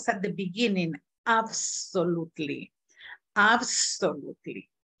goes at the beginning. Absolutely. Absolutely.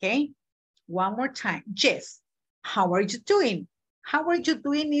 Okay. One more time. Jess, how are you doing? How are you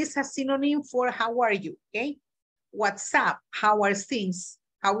doing is a synonym for how are you, okay? What's up? How are things?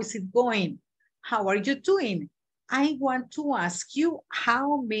 How is it going? How are you doing? I want to ask you,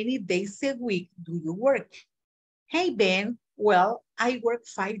 how many days a week do you work? Hey, Ben, well, I work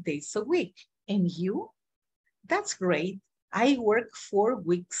 5 days a week. And you? That's great. I work 4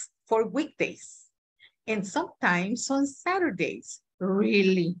 weekdays. And sometimes on Saturdays.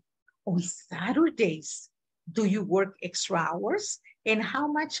 Really? On Saturdays? Do you work extra hours? And how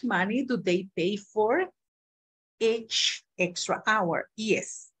much money do they pay for each extra hour?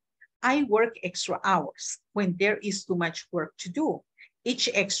 Yes, I work extra hours when there is too much work to do. Each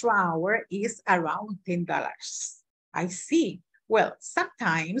extra hour is around $10. I see. Well,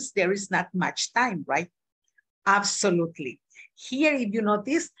 sometimes there is not much time, right? Absolutely. Here, if you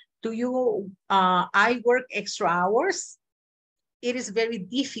notice, I work extra hours? It is very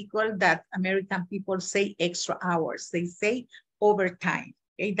difficult that American people say extra hours. They say overtime.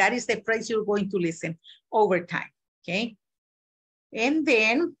 Okay, that is the phrase you're going to listen, overtime. Okay, and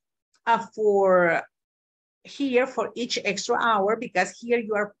then for each extra hour, because here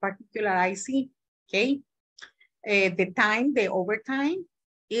you are particularizing, okay, the overtime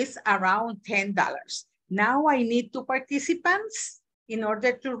is around $10. Now I need 2 participants in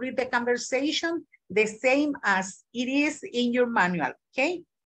order to read the conversation, the same as it is in your manual, okay?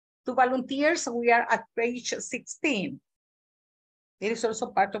 2 volunteers, we are at page 16. It is also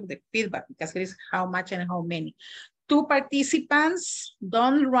part of the feedback because it is how much and how many. 2 participants,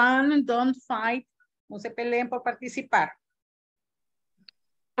 don't run, don't fight, no se peleen por participar.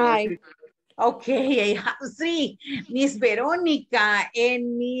 Aye. Okay, I have 3. Miss Veronica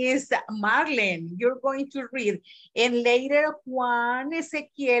and Miss Marlene, you're going to read. And later, Juan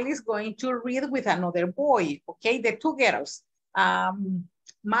Ezequiel is going to read with another boy. Okay, the 2 girls.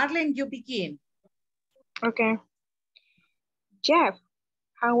 Marlene, you begin. Okay. Jeff,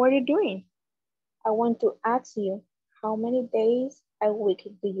 how are you doing? I want to ask you, how many days a week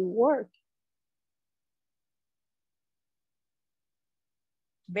do you work?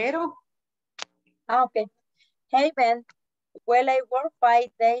 Vero? Okay. Hey, Ben. Well, I work 5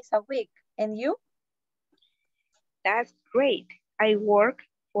 days a week. And you? That's great. I work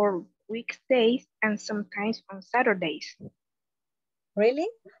 4 weekdays and sometimes on Saturdays. Really?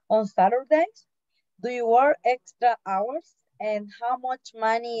 On Saturdays? Do you work extra hours? And how much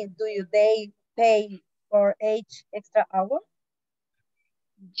money do they pay for each extra hour?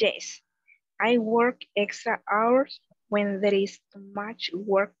 Yes, I work extra hours when there is too much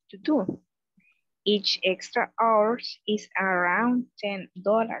work to do. Each extra hour is around $10.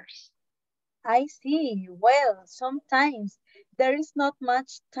 I see. Well, sometimes there is not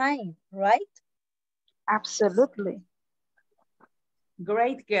much time, right? Absolutely.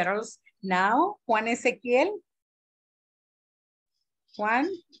 Great, girls. Now, Juan Ezequiel. Juan?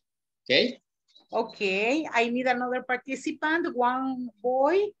 Okay. Okay, I need another participant. One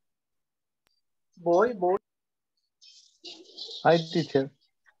boy. Boy. Hi, teacher.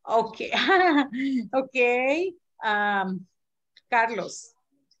 Okay. Okay. Carlos.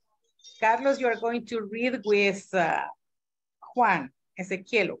 Carlos, you are going to read with Juan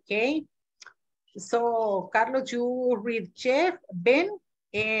Ezequiel, okay? So, Carlos, you read Jeff, Ben,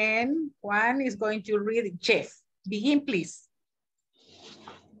 and Juan is going to read Jeff. Begin, please.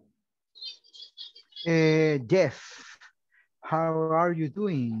 Jeff, how are you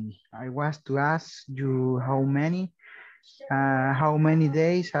doing? I was to ask you how many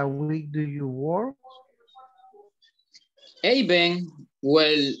days a week do you work? Hey, Ben.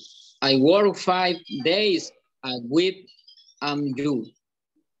 Well, I work 5 days a week. You?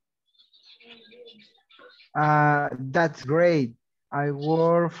 That's great. I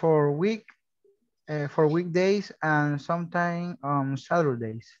work for weekdays and sometimes on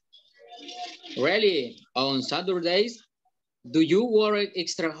Saturdays. Really? On Saturdays? Do you work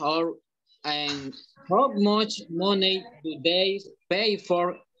extra hard? And how much money do they pay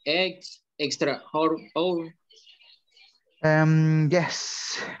for extra hard hour?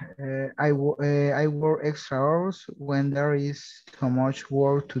 Yes, I work extra hours when there is so much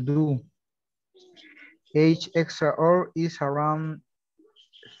work to do. Each extra hour is around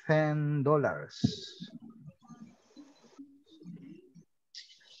 $10.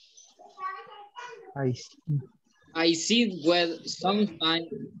 I see. I see. Well, sometimes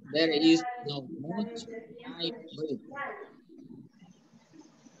there is not much time break.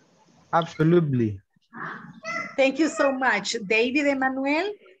 Absolutely. Thank you so much. David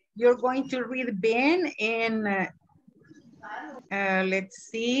Emmanuel, you're going to read Ben and let's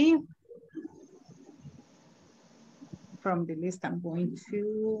see. From the list, I'm going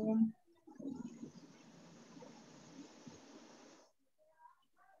to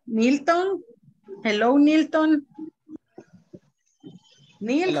Nilton. Hello, Nilton.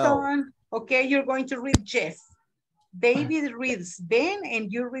 Nilton. Hello. Okay, you're going to read Jeff. David reads Ben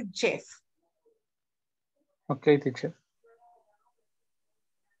and you read Jeff. Okay, teacher.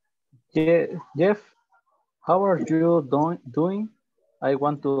 Jeff, how are you doing? I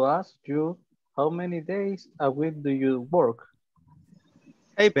want to ask you, how many days a week do you work?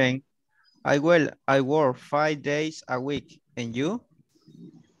 Hey, Ben. I work 5 days a week. And you?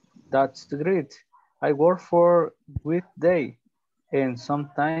 That's great. I work for weekday and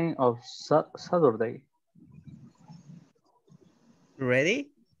sometime of Saturday. Ready?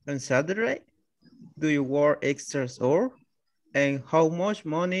 On Saturday? Do you work extra hours? And how much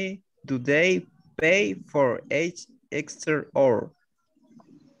money do they pay for each extra hour?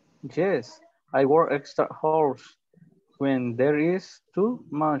 Yes, I work extra hours when there is too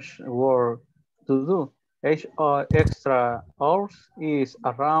much work to do. Each extra hours is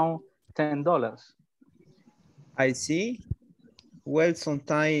around $10. I see. Well,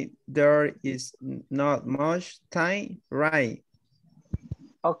 sometimes there is not much time, right?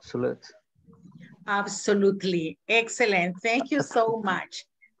 Excellent. Absolutely. Excellent. Thank you so much.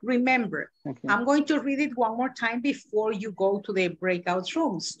 Remember, I'm going to read it one more time before you go to the breakout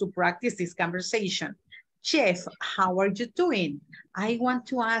rooms to practice this conversation. Jeff, how are you doing? I want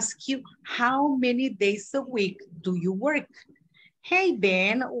to ask you, how many days a week do you work? Hey,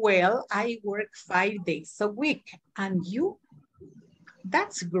 Ben, well, I work 5 days a week. And you?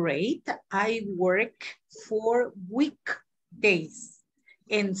 That's great. I work 4 weekdays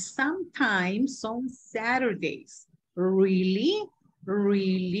and sometimes on Saturdays. Really?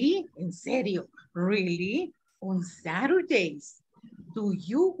 Really? En serio? Really? On Saturdays? Do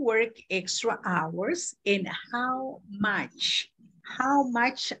you work extra hours and how much? How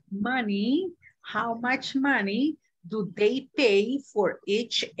much money do they pay for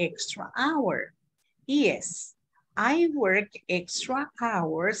each extra hour? Yes, I work extra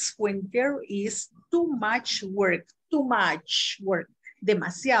hours when there is too much work,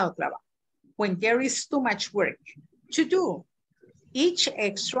 demasiado trabajo. When there is too much work to do. Each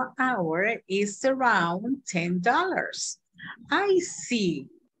extra hour is around $10. I see.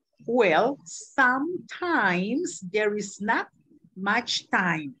 Well, sometimes there is not much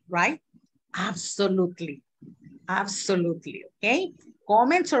time, right? Absolutely. Absolutely. Okay.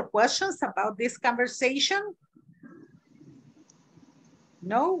 Comments or questions about this conversation?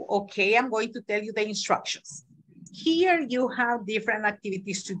 No? Okay, I'm going to tell you the instructions. Here you have different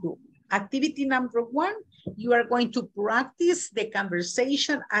activities to do. Activity number 1, you are going to practice the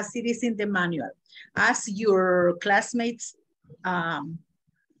conversation as it is in the manual, as your classmates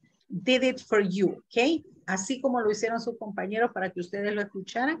did it for you, okay? Así como lo hicieron sus compañeros para que ustedes lo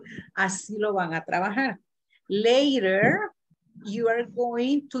escucharan, así lo van a trabajar. Later, you are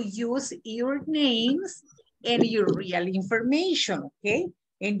going to use your names and your real information, okay?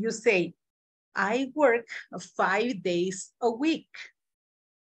 And you say, I work 5 days a week.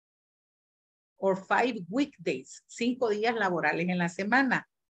 Or 5 weekdays, 5 días laborales en la semana.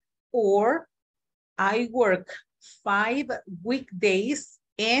 Or I work 5 weekdays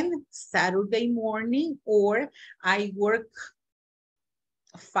and Saturday morning, or I work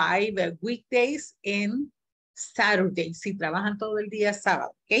 5 weekdays and Saturday. Si trabajan todo el día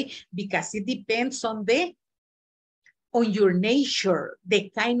sábado, okay? Because it depends on your nature, the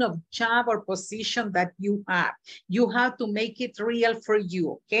kind of job or position that you have. You have to make it real for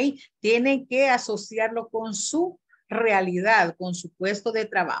you, okay? Tienen que asociarlo con su realidad, con su puesto de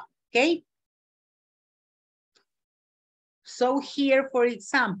trabajo, okay? So here, for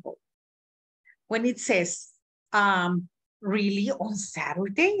example, when it says, really on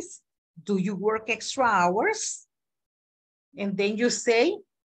Saturdays, do you work extra hours? And then you say,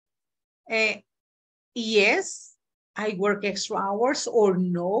 yes, I work extra hours, or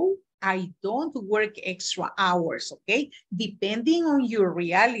no, I don't work extra hours, okay? Depending on your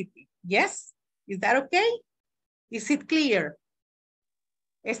reality. Yes? Is that okay? Is it clear?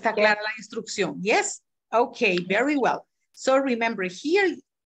 ¿Está clara la instrucción? Yes? Okay, very well. So remember here,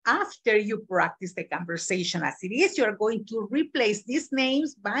 after you practice the conversation as it is, you're going to replace these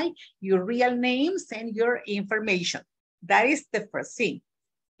names by your real names and your information. That is the first thing.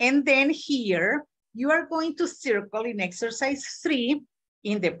 And then here, you are going to circle in exercise 3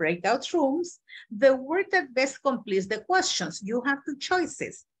 in the breakout rooms, the word that best completes the questions. You have 2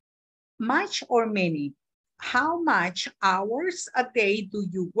 choices, much or many. How much hours a day do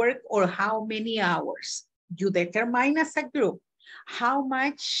you work, or how many hours? You determine as a group. How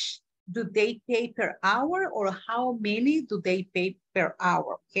much do they pay per hour, or how many do they pay per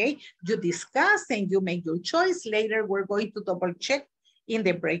hour, okay? You discuss and you make your choice. Later, we're going to double check in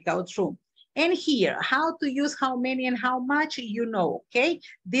the breakout room. And here, how to use how many and how much, you know, okay?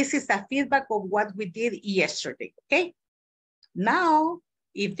 This is a feedback of what we did yesterday, okay? Now,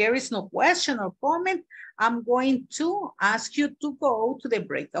 if there is no question or comment, I'm going to ask you to go to the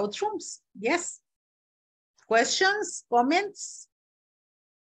breakout rooms. Yes? Questions, comments?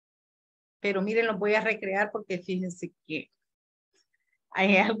 Pero miren, los voy a recrear porque fíjense que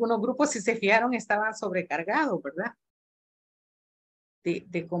hay algunos grupos, si se fijaron, estaban sobrecargados, ¿verdad?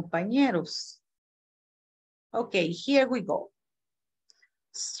 De compañeros. Okay, here we go.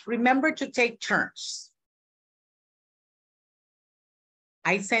 Remember to take turns.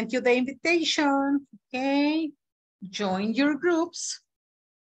 I sent you the invitation, okay? Join your groups.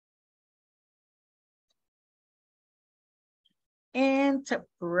 And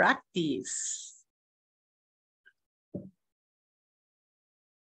practice.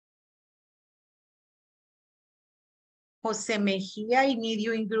 Jose Mejia, I need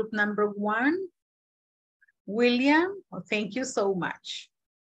you in group number 1. William, oh, thank you so much.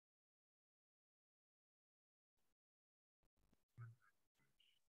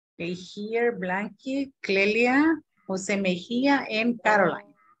 Okay, here, Blanqui, Clelia, Jose Mejia, and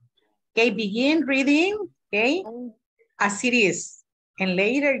Caroline. Okay, begin reading, okay, as it is. And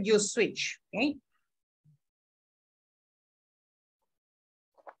later you switch, okay?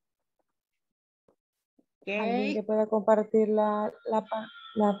 Alguien que pueda compartir la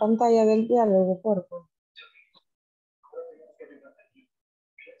pantalla del diálogo, por favor.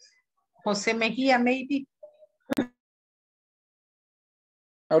 José Mejía, maybe.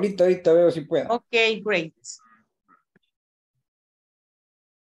 Ahorita veo si puedo. Ok, great.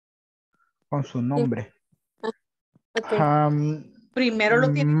 Con su nombre. Okay. Primero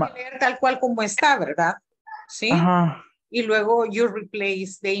lo tienen que leer tal cual como está, ¿verdad? Sí. Ajá. Y luego you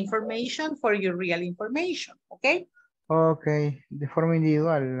replace the information for your real information, ¿ok? Ok, de forma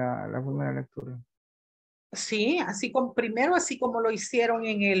individual la primera lectura. Sí, así como primero, así como lo hicieron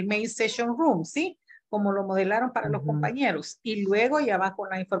en el main session room, ¿sí? Como lo modelaron para los compañeros. Y luego ya va con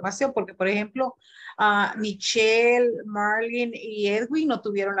la información, porque por ejemplo, Michelle, Marlene y Edwin no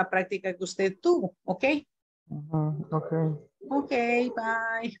tuvieron la práctica que usted tuvo, ¿ok? Ok. Ok,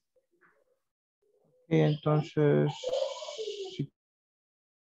 bye. Y entonces...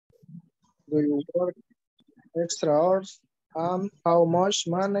 Do you work extra hours? How much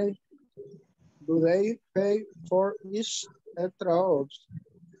money do they pay for each extra hours?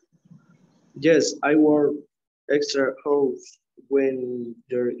 Yes, I work extra hours when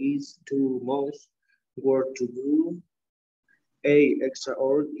there is too much work to do. A extra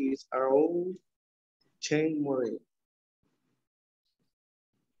hour is around 10 money.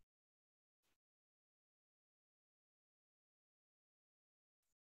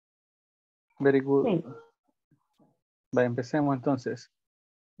 Very good. Va, empecemos entonces.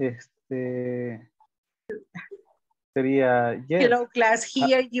 Sería yes. Hello, class.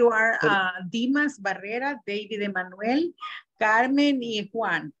 Here you are Dimas Barrera, David Emanuel, Carmen y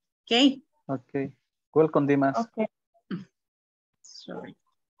Juan. Okay. Okay. Welcome, Dimas. Okay. Sorry.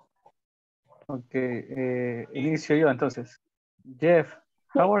 Okay. Inicio yo entonces. Jeff,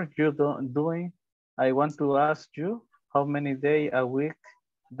 how are you doing? I want to ask you, how many days a week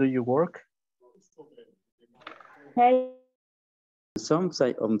do you work? Hey. Some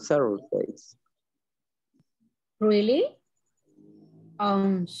say on Saturdays. Really?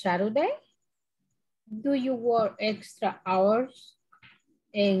 On Saturday? Do you work extra hours?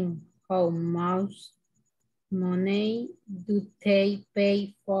 And how much money do they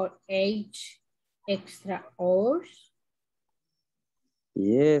pay for each extra hours?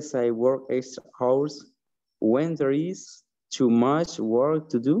 Yes, I work extra hours when there is too much work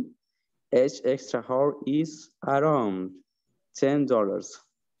to do. Each extra hour is around $10.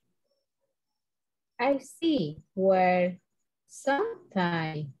 I see, where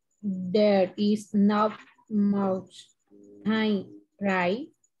sometimes there is not much time, right?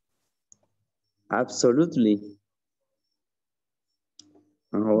 Absolutely.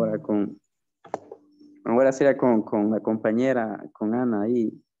 Ahora será con la compañera, con Ana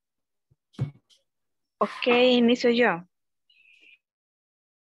ahí. Ok, inicio yo.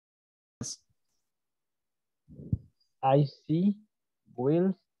 I see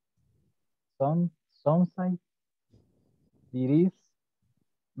wheels, sometimes there is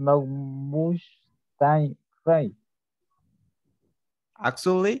not much time, right?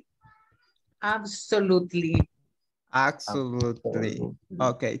 Actually? Absolutely. Absolutely.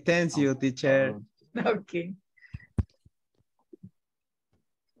 Okay, thank you, teacher. Okay.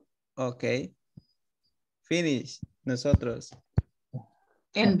 Okay. Finish. Nosotros.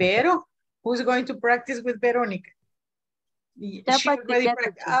 And Vero? Who's going to practice with Veronica? She already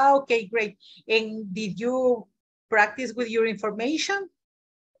practiced. Okay, great. And did you practice with your information?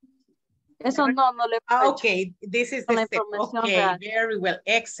 Eso no le okay, this is the step. Okay, real. Very well.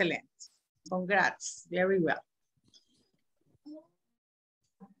 Excellent. Congrats. Very well.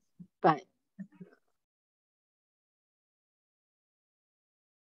 Bye.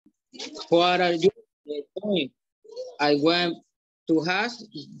 What are you doing? I want to ask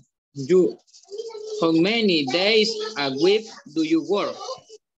you, how many days a week do you work?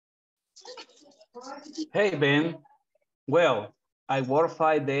 Hey, Ben. Well, I work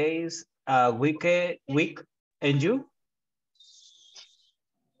 5 days a week, and you?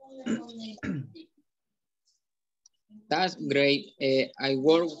 That's great. I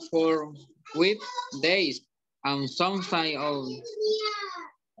work for weekdays and sometimes on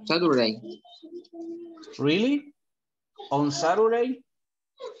Saturday. Really? On Saturday?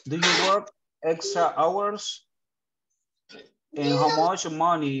 Do you work extra hours? And how much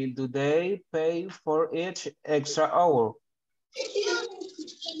money do they pay for each extra hour?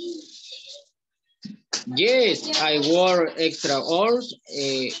 Yes, I work extra hours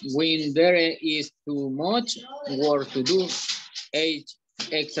when there is too much work to do. Each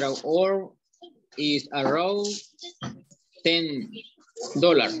extra hour is around $10.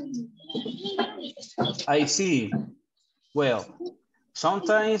 I see. Well,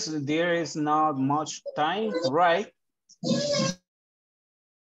 sometimes there is not much time, right?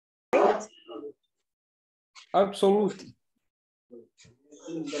 Absolutely.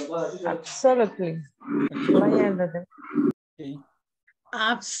 Absolutely. Okay. Absolutely.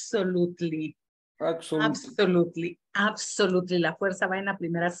 Absolutely. Absolutely. Absolutely. La fuerza va en la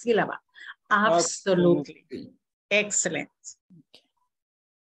primera sílaba. Absolutely. Excellent.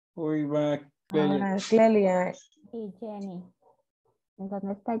 Hoy va Ahora, Clelia. Y Jenny.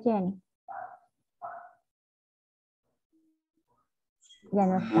 ¿Dónde está Jenny? Ya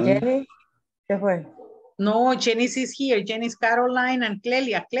no está. Jenny, ¿qué fue? No, Jenny is here. Jenny's Caroline and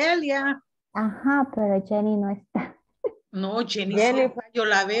Clelia. Clelia. Ajá, pero Jenny no está. No, Jenny, sí, yo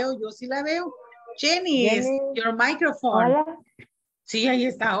la veo, yo sí la veo. Jenny, is your microphone. Hola. Sí, ahí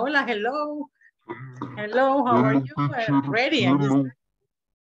está. Hola, hello. Hello, how are you? Ready?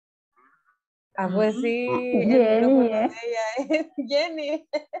 Ah, pues sí. Jenny, Ella es Jenny.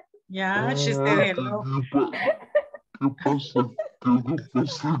 Yeah, she said hello. ¿Qué pasa? ¿Qué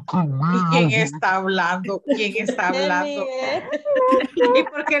pasa conmigo? ¿Y quién está hablando? ¿Quién está hablando? ¿Y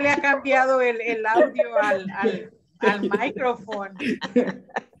por qué le ha cambiado el audio al micrófono?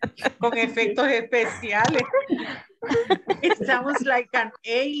 Con efectos especiales. It sounds like an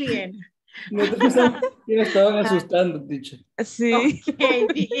alien. Me estaban asustando, teacher. Sí. Okay,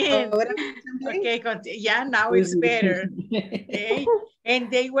 begin. Okay, yeah, now it's better. Okay. And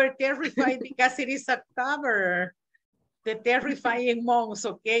they were terrified because it is October. The terrifying months,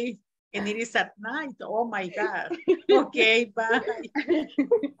 okay? And it is at night. Oh my God. Okay, bye.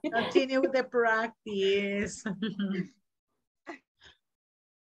 Continue with the practice.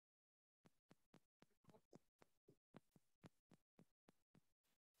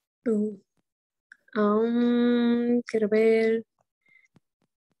 Quiero ver.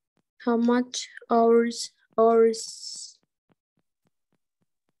 How much hours?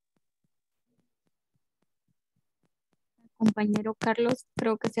 Compañero Carlos,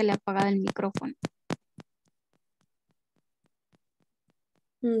 creo que se le ha apagado el micrófono.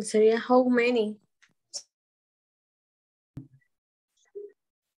 Sería how many.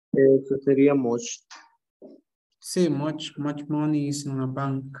 Eso sería much. Sí, much money is in a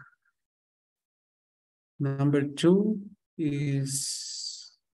bank. Number 2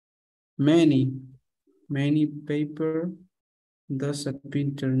 is many paper does a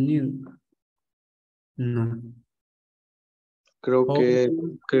printer need. No. Creo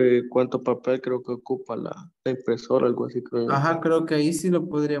que cuánto papel creo que ocupa la impresora, algo así creo. Ajá, creo que ahí sí lo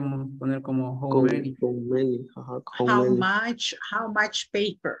podríamos poner como how many. Ajá, How much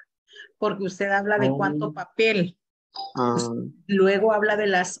paper. Porque usted habla de cuánto papel. Luego habla de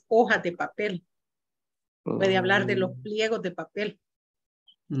las hojas de papel. Puede hablar de los pliegos de papel.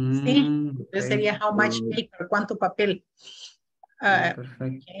 Sí. Entonces sería how much paper, cuánto papel.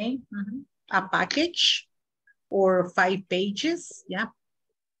 Perfecto. Okay. A package or 5 pages. Yeah.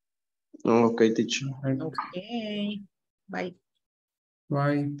 Okay, teacher. Okay. Bye.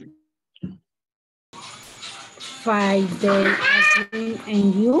 Bye. 5 days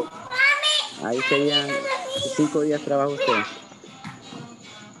and you. Ahí serían 5 días trabajo usted.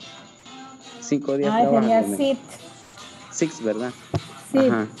 5 días trabajo. Sería sit. 6, ¿verdad?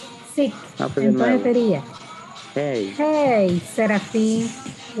 Sit. Ajá. Sit. Pues Entonces sería. Hey. Hey, Serafín,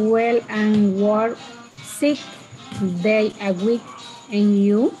 well and work 6 days a week and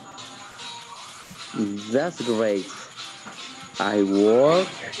you? That's great. I work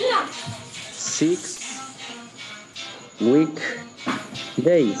 6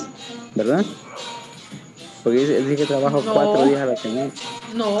 weekdays, ¿verdad? Porque dice que trabajo 4 días a la semana.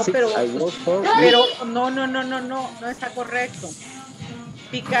 No, Six, pero no está correcto.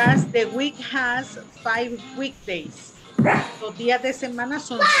 Because the week has 5 weekdays. Los días de semana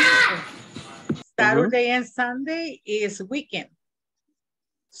son 5. Saturday and Sunday is weekend.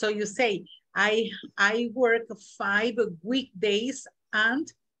 So you say, I work 5 weekdays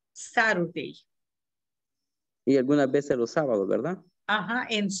and Saturday. Y algunas veces los sábados, ¿verdad? Ajá,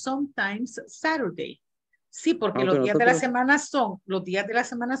 and sometimes Saturday. Sí, porque Aunque los días de la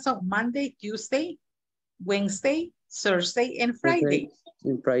semana son Monday, Tuesday, Wednesday, Thursday, and Friday.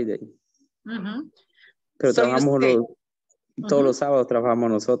 En Friday. Pero So trabajamos todos los sábados trabajamos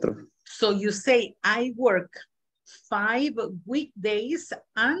nosotros. So you say, I work 5 weekdays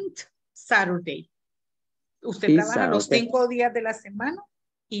and Saturday. Usted trabaja los 5 días de la semana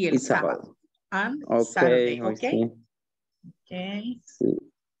y el sábado. And Saturday, okay? Okay. Sí.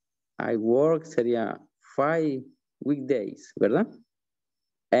 I work sería 5 weekdays, ¿verdad?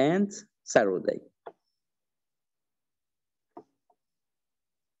 And Saturday.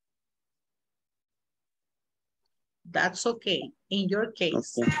 That's okay. In your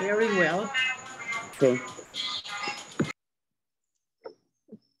case, very well. Okay.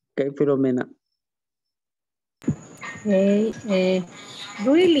 Okay, Filomena.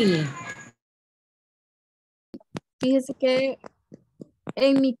 Really? Fíjese que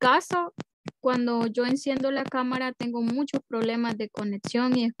en mi caso, cuando yo enciendo la cámara, tengo muchos problemas de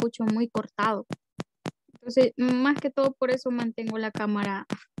conexión y escucho muy cortado. Entonces, más que todo por eso mantengo la cámara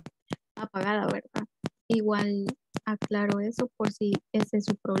apagada, ¿verdad? Igual aclaro eso por si ese es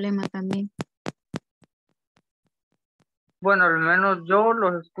su problema también. Bueno, al menos yo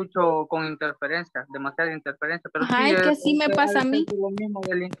los escucho con interferencia, demasiada interferencia, pero Ajá, sí es que así me pasa a mí. Lo mismo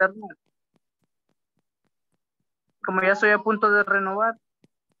del internet. Como ya estoy a punto de renovar.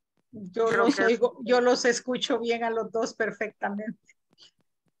 Yo los escucho bien a los dos perfectamente.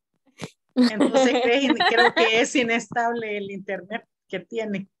 Entonces creo que es inestable el internet que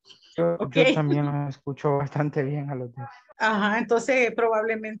tiene. Yo también los escucho bastante bien a los dos. Ajá, entonces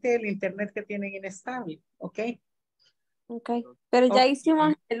probablemente el internet que tienen inestable, ¿ok? Ok, pero ya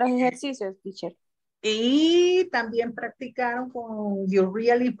hicimos los ejercicios, teacher. Y también practicaron con your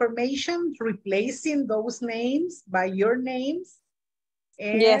real information, replacing those names by your names.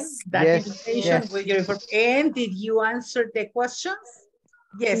 And that information with your information. And did you answer the questions?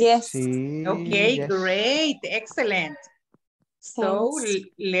 Yes. Sí, okay, great, excellent. So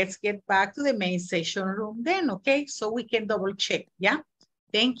let's get back to the main session room then, okay? So we can double check, yeah?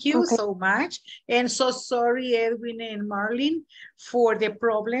 Thank you Okay. so much. And so sorry, Edwin and Marlene, for the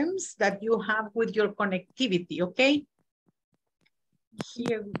problems that you have with your connectivity, okay?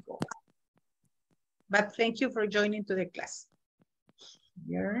 Here we go. But thank you for joining to the class.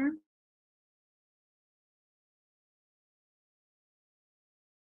 Here.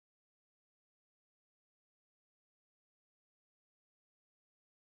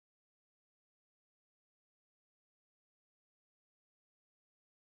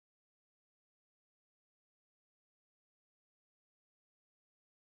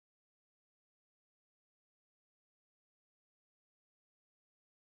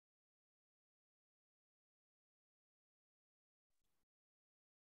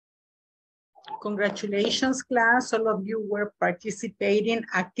 Congratulations, class. All of you were participating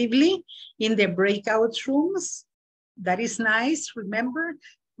actively in the breakout rooms. That is nice. Remember,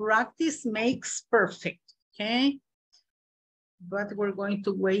 practice makes perfect, okay? But we're going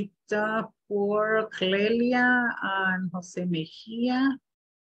to wait for Clelia and Jose Mejia.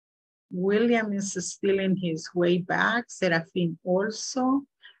 William is still in his way back. Serafin also.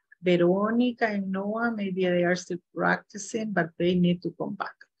 Veronica and Noah, maybe they are still practicing, but they need to come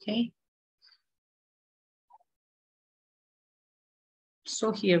back, okay?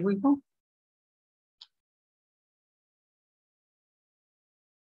 So here we go.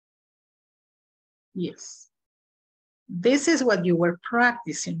 Yes. This is what you were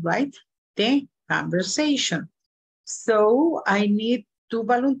practicing, right? The conversation. So I need 2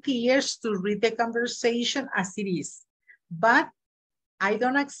 volunteers to read the conversation as it is. But I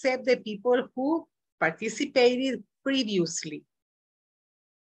don't accept the people who participated previously.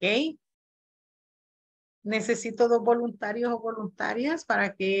 Okay? Necesito 2 voluntarios o voluntarias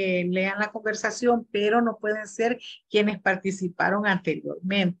para que lean la conversación, pero no pueden ser quienes participaron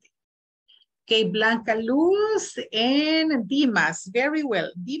anteriormente. Okay, Blanca Luz and Dimas. Very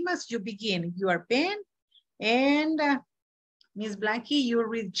well. Dimas, you begin. Your pen. And Miss Blanqui, you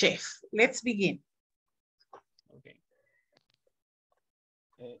read Jeff. Let's begin. Okay.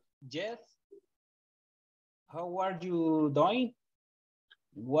 Jeff, how are you doing?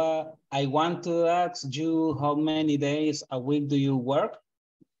 Well, I want to ask you how many days a week do you work?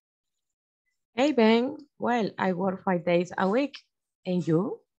 Hey, Ben. Well, I work 5 days a week. And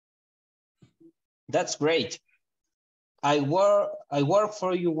you? That's great. I work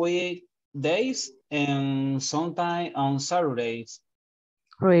for you weekdays and sometimes on Saturdays.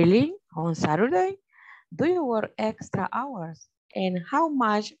 Really? On Saturday? Do you work extra hours? And how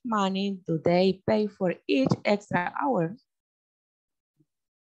much money do they pay for each extra hour?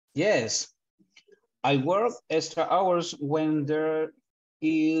 Yes, I work extra hours when there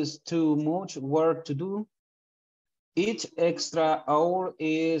is too much work to do. Each extra hour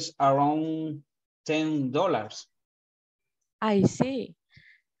is around $10. I see.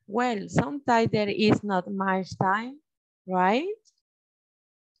 Well, sometimes there is not much time, right?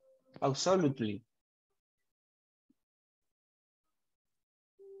 Absolutely.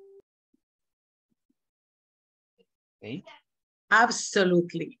 Okay.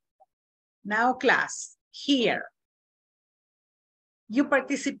 Absolutely. Now, class, here. You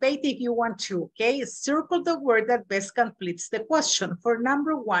participate if you want to, okay? Circle the word that best completes the question. For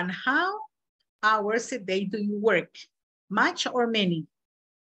number 1, how hours a day do you work? Much or many?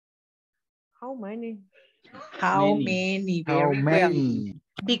 How many? How many? Very How many?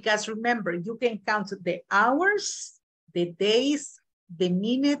 well. Because remember, you can count the hours, the days, the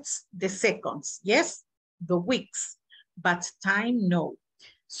minutes, the seconds. Yes, the weeks, but time, no.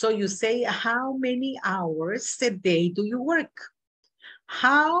 So you say, how many hours a day do you work?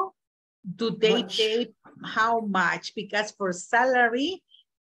 How do they pay? How much? Because for salary,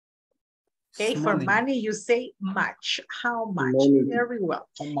 okay, for money, you say much. How much? Very well.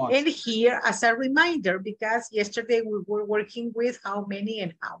 And here, as a reminder, because yesterday we were working with how many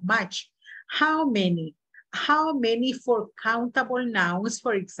and how much. How many? How many for countable nouns,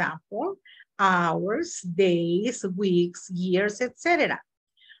 for example, hours, days, weeks, years, etc.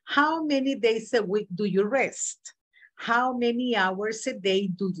 How many days a week do you rest? How many hours a day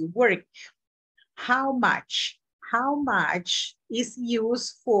do you work? How much? How much is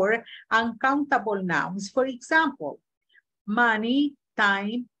used for uncountable nouns? For example, money,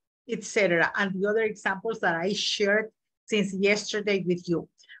 time, etc. And the other examples that I shared since yesterday with you.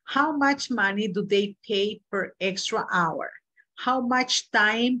 How much money do they pay per extra hour? How much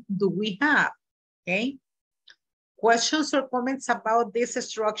time do we have? Okay. Questions or comments about these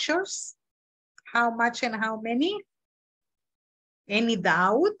structures? How much and how many? Any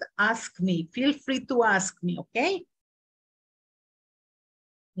doubt? Ask me. Feel free to ask me, okay?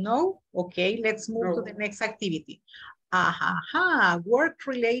 No? Okay, let's move to the next activity.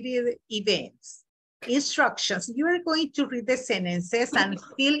 Work-related events. Instructions. You are going to read the sentences and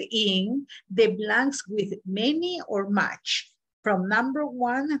fill in the blanks with many or much. From number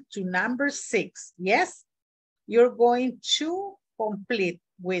 1 to number 6. Yes? You're going to complete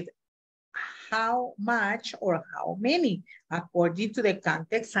with how much or how many according to the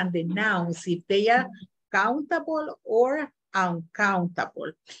context and the nouns, if they are countable or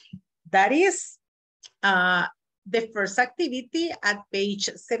uncountable. That is the first activity at page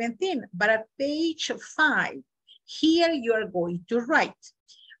 17. But at page 5, here you are going to write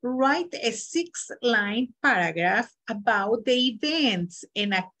a 6-line paragraph about the events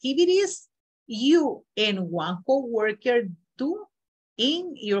and activities you and one coworker do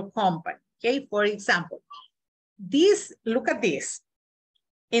in your company. Okay, for example, look at this.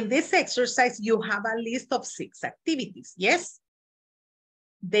 In this exercise, you have a list of 6 activities, yes?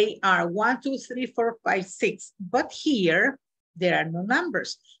 They are 1, 2, 3, 4, 5, 6. But here, there are no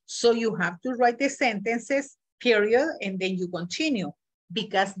numbers. So you have to write the sentences, period, and then you continue.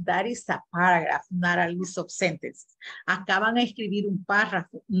 Because that is a paragraph, not a list of sentences. Acá van a escribir un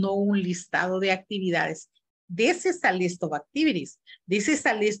párrafo, no un listado de actividades. This is a list of activities. This is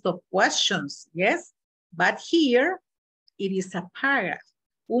a list of questions, yes? But here, it is a paragraph.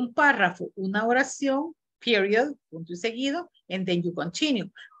 Un párrafo, una oración, period, punto y seguido, and then you continue.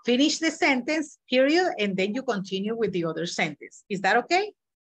 Finish the sentence, period, and then you continue with the other sentence. Is that okay?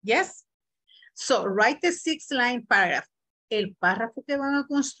 Yes? So, write the 6-line paragraph. El párrafo que van a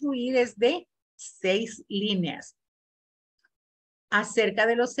construir es de 6 líneas. Acerca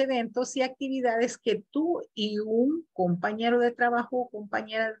de los eventos y actividades que tú y un compañero de trabajo o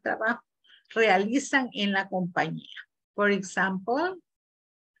compañera de trabajo realizan en la compañía. For example,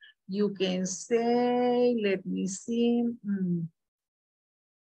 you can say, let me see.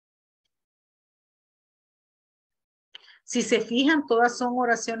 Si se fijan, todas son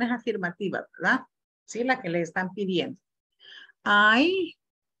oraciones afirmativas, ¿verdad? Sí, la que le están pidiendo. I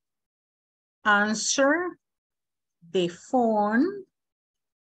answer the phone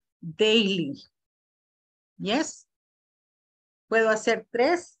daily. Yes. Puedo hacer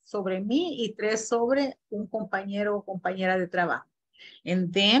 3 sobre mí y 3 sobre un compañero o compañera de trabajo.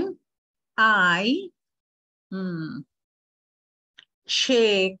 And then I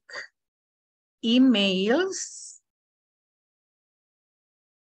check emails.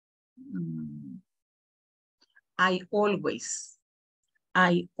 I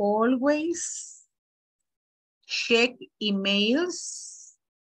always check emails.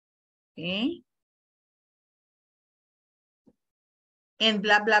 Okay. And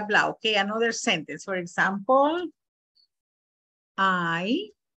blah, blah, blah. Okay, another sentence. For example,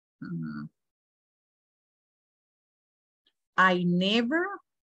 I never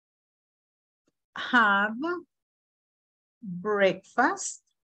have breakfast.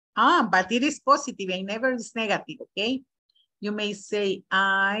 But it is positive. I never is negative, okay? You may say,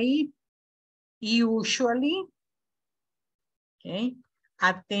 I usually, okay,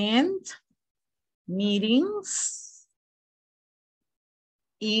 attend meetings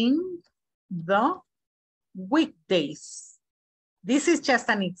in the weekdays. This is just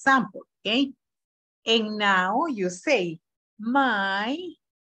an example, okay? And now you say, my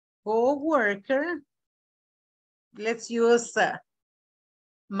coworker, let's use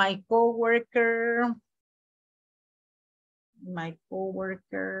my coworker,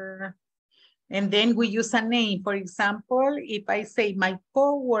 and then we use a name. For example, if I say my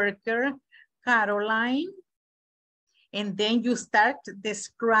coworker, Caroline, and then you start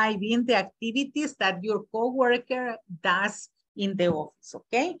describing the activities that your coworker does in the office,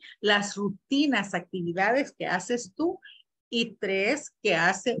 okay? Las rutinas, actividades que haces tú y 3 que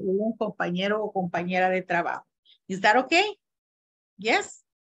hace un compañero o compañera de trabajo. Is that okay? Yes?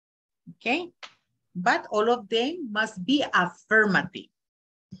 Okay. But all of them must be affirmative.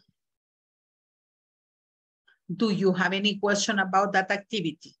 Do you have any question about that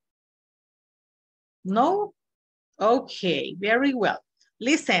activity? No? Okay, very well.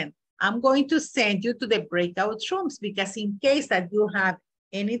 Listen, I'm going to send you to the breakout rooms because in case that you have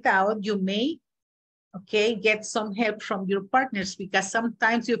any doubt, you may, okay, get some help from your partners because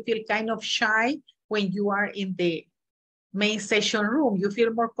sometimes you feel kind of shy when you are in the main session room. You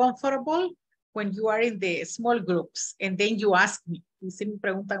feel more comfortable when you are in the small groups. And then you ask me. Y se me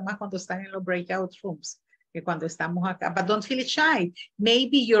preguntan más cuando están en los breakout rooms que cuando estamos acá. But don't feel shy.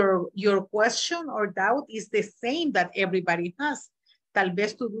 Maybe your question or doubt is the same that everybody has. Tal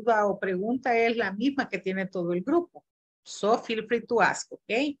vez tu duda o pregunta es la misma que tiene todo el grupo. So feel free to ask,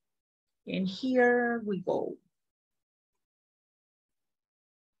 okay? And here we go.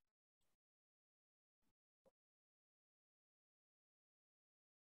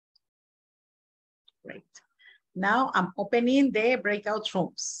 Now I'm opening the breakout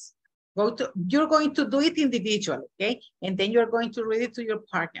rooms. You're going to do it individually, okay? And then you're going to read it to your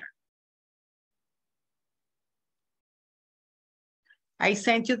partner. I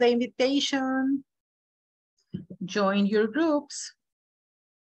sent you the invitation. Join your groups.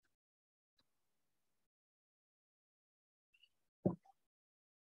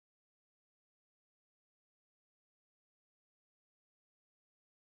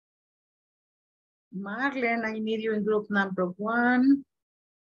 Marlene, I need you in group number 1.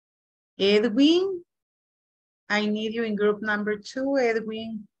 Edwin, I need you in group number 2,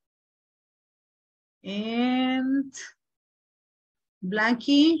 Edwin. And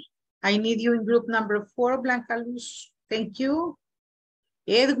Blanky, I need you in group number 4, Blanca Luz. Thank you.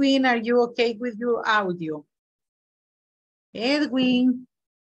 Edwin, are you okay with your audio? Edwin.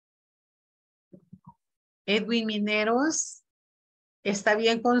 Edwin Mineros. ¿Está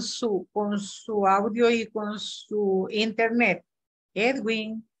bien con su audio y con su internet?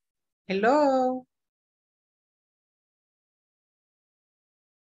 Edwin, hello.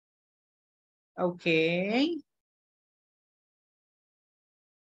 Okay.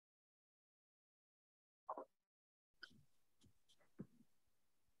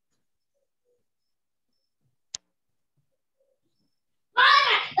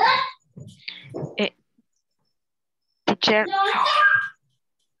 Teacher.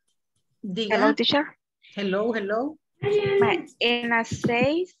 Diga. Hello, teacher. Hello, hello. En las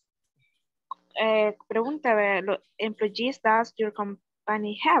 6, pregunta, employees does your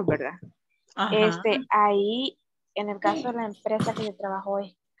company have, ¿verdad? Ajá. Ahí, en el caso de la empresa que yo trabajo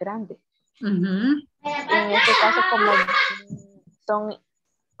es grande. Uh-huh. En este caso, como son,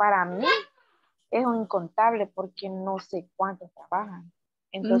 para mí, es un incontable porque no sé cuántos trabajan.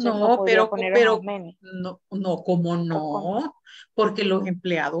 Entonces no podría poner how many. No, ¿cómo no? Porque los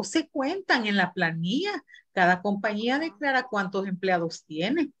empleados se cuentan en la planilla. Cada compañía declara cuántos empleados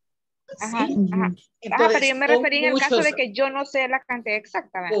tiene. Ajá, ¿sí? ajá. Entonces, Pero yo me refería en el caso de que yo no sé la cantidad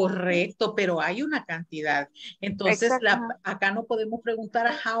exacta, ¿verdad? Correcto, pero hay una cantidad. Entonces, acá no podemos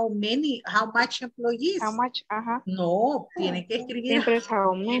preguntar how much employees. How much, ajá. No, tiene que escribir siempre es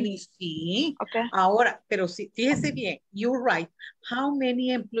how many. Sí. Okay. Ahora, pero sí, fíjese bien, you're right. How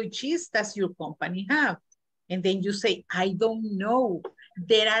many employees does your company have? And then you say, I don't know.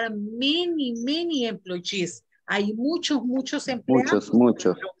 There are many employees. Hay muchos empleados.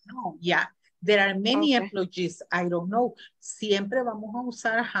 Muchos. No, yeah. There are many employees. I don't know. Siempre vamos a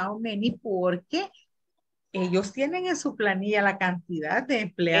usar how many porque ellos tienen en su planilla la cantidad de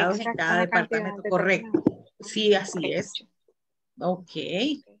empleados en cada departamento. Correcto. Sí, así es. Ok.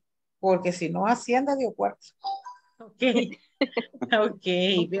 Porque si no, Hacienda dio cuarto. Ok. Ok,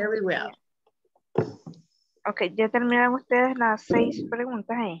 very well. Ok, ya terminaron ustedes las 6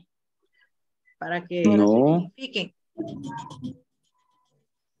 preguntas ahí. Para que verifiquen.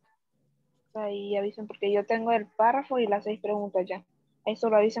 Ahí avisen porque yo tengo el párrafo y las 6 preguntas ya. Eso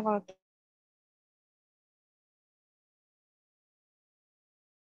lo avisan cuando...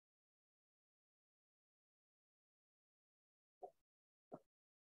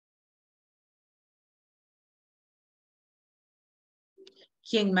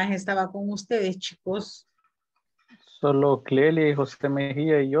 ¿Quién más estaba con ustedes, chicos? Solo Clelia, José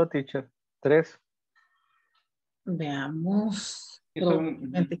Mejía y yo, teacher. 3. Veamos.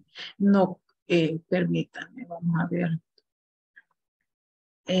 No, permítanme, vamos a ver.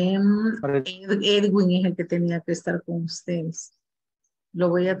 Edwin es el que tenía que estar con ustedes. Lo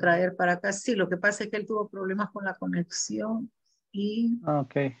voy a traer para acá. Sí, lo que pasa es que él tuvo problemas con la conexión y...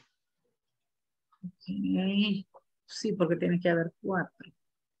 Ok. Okay. Sí, porque tiene que haber 4.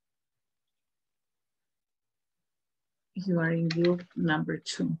 You are in group number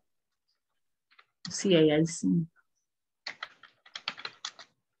 2. Sí, ahí hay 5.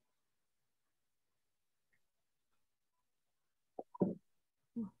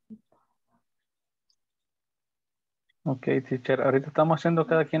 Ok, teacher. Ahorita estamos haciendo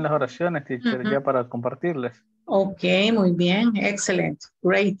cada quien las oraciones, teacher, ya para compartirles. Ok, muy bien. Excellent.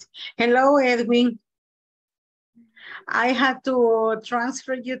 Great. Hello, Edwin. I had to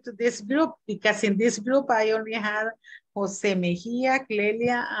transfer you to this group because in this group I only had Jose Mejia,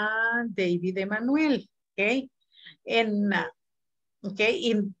 Clelia, and David Emanuel. Okay. And okay,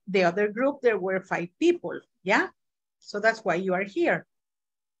 in the other group there were 5 people. Yeah. So that's why you are here.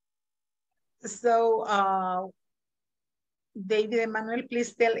 So David Emanuel,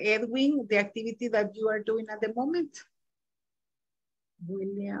 please tell Edwin the activity that you are doing at the moment.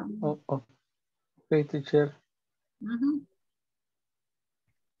 William. Okay, teacher.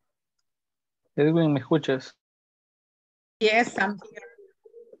 Edwin, ¿me escuchas? Yes, I'm here.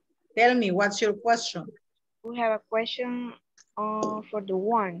 Tell me, what's your question? We have a question for the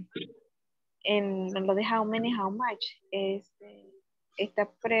one. En lo de how many, how much.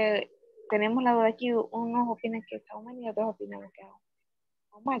 Tenemos la duda aquí, unos opinan que es how many y otros opinan que es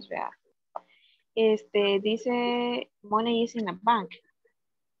how much, ¿verdad? Dice money is in a bank.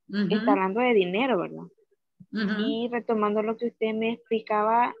 Está hablando de dinero, ¿verdad? Y retomando lo que usted me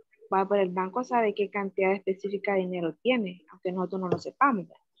explicaba, va por el banco, sabe qué cantidad específica de dinero tiene, aunque nosotros no lo sepamos,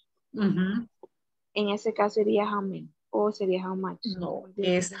 ¿verdad? En ese caso sería how many o sería how much. No,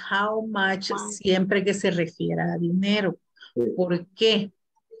 es how much siempre que se refiera a dinero. ¿Por qué?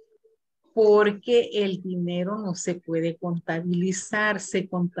 Porque el dinero no se puede contabilizar, se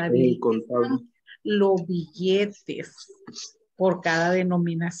contabilizan los billetes por cada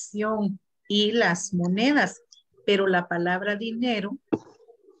denominación y las monedas, pero la palabra dinero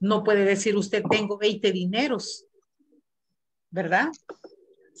no puede decir usted tengo 20 dineros, ¿verdad?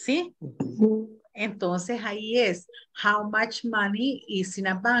 ¿Sí? Entonces ahí es, how much money is in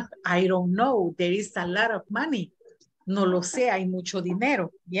a bank? I don't know, there is a lot of money. No lo sé, hay mucho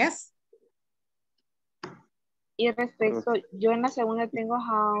dinero, ¿yes? Y respecto, yo en la segunda tengo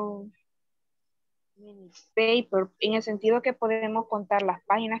how many paper, en el sentido que podemos contar las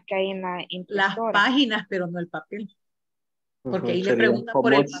páginas que hay en la impresora. Las páginas, pero no el papel. Porque ahí le preguntan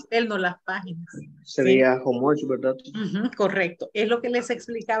por el papel, no las páginas. Sería ¿sí? how much, ¿verdad? Correcto. Es lo que les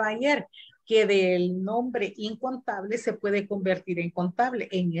explicaba ayer, que del nombre incontable se puede convertir en contable.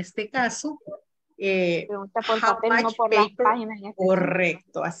 En este caso, pregunta por papel, no por las páginas. En este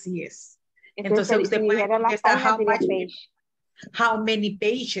correcto, así es. Entonces si usted puede contestar how many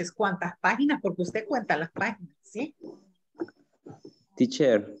pages, cuántas páginas, porque usted cuenta las páginas, ¿sí?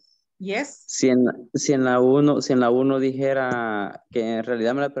 Teacher. Yes. Si en la 1 dijera que en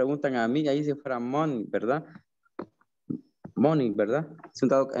realidad me la preguntan a mí, ahí si fuera money, ¿verdad? Money, ¿verdad?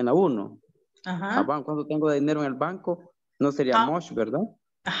 Sentado en la 1. Ajá. ¿Cuánto tengo de dinero en el banco? No sería much, ¿verdad?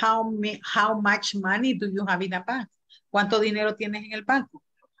 How much money do you have in a bank? ¿Cuánto dinero tienes en el banco?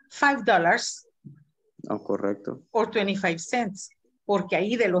 $5. Oh, correcto. O 25 cents. Porque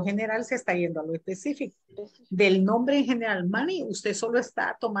ahí de lo general se está yendo a lo específico. Del nombre en general, money, usted solo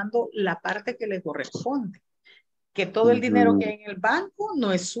está tomando la parte que le corresponde. Que todo el dinero que hay en el banco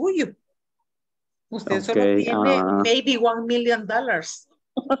no es suyo. Usted solo tiene maybe $1 million.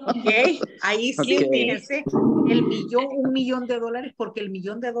 Ok, ahí sí, fíjense, $1 millón, porque $1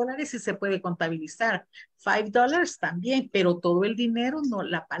 millón sí se puede contabilizar. $5 también, pero todo el dinero, no,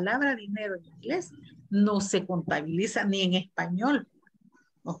 la palabra dinero en inglés no se contabiliza ni en español.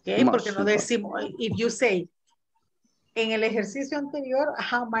 Ok, porque no decimos, if you say, en el ejercicio anterior,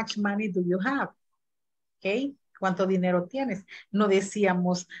 how much money do you have? Ok, ¿cuánto dinero tienes? No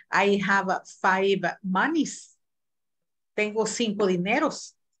decíamos, I have 5 monies. Tengo 5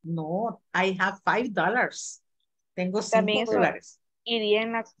 dineros. No, I have $5. Tengo $5. Iría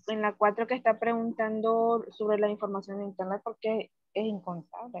en la 4 que está preguntando sobre la información de internet porque es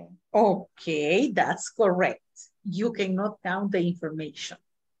incontable. Okay, that's correct. You cannot count the information.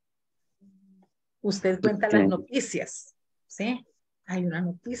 Usted cuenta las noticias, ¿sí? Hay una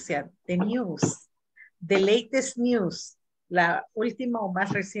noticia, the news, the latest news, la última o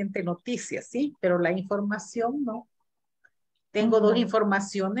más reciente noticia, ¿sí? Pero la información no. Tengo 2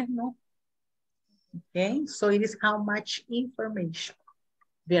 informaciones, ¿no? Okay, so it is how much information.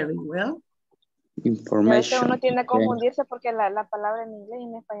 Very well. Information. Uno tiende a confundirse porque la palabra en inglés y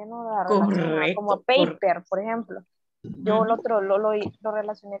en español no la relaciona. Como paper, por ejemplo. Yo el otro lo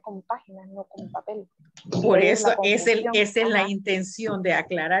relacioné con páginas, no con papel. Por eso esa es la intención de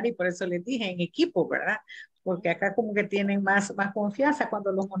aclarar y por eso les dije en equipo, ¿verdad? Porque acá como que tienen más confianza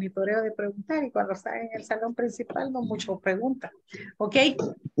cuando los monitoreo de preguntar y cuando están en el salón principal no mucho preguntan. ¿Ok?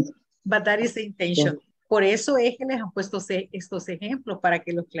 But that is the intention. Por eso es que les han puesto estos ejemplos para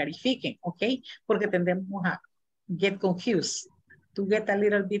que los clarifiquen, ¿ok? Porque tendemos a get confused, to get a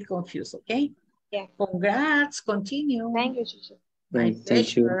little bit confused, ¿ok? Yeah. Congrats, continue. Thank you, teacher. My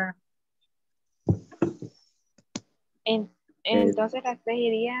pleasure. Entonces la 3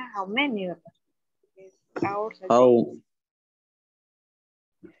 iría how many, ¿verdad?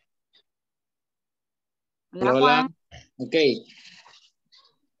 Hola. Ok.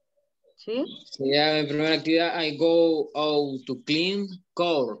 ¿Sí? Sería mi primera actividad. I go out to clean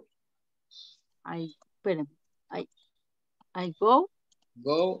car. I go.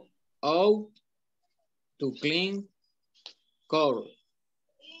 Go out to clean car.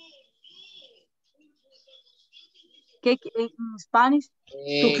 ¿Qué en Spanish?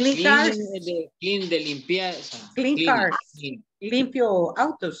 To clean cars. Clean de limpieza. Clean cars. Limpio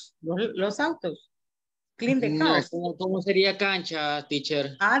autos, los autos. Clean the cars. No, ¿cómo sería cancha,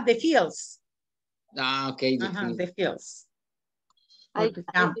 teacher? The fields. Okay, the Ajá, field. the fields. Or Ay, the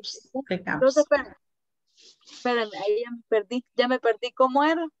camps. The entonces, camps. espérame, ahí ya me perdí. ¿Cómo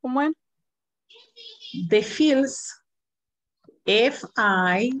era? ¿Cómo era? The fields. F-I-E-L-D-S.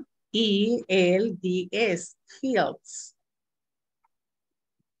 Fields.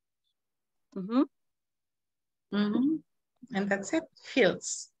 And that's it.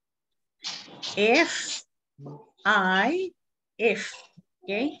 Fields. F-I-F.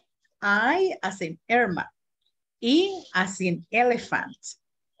 Okay. I as in Irma. E as in elephant.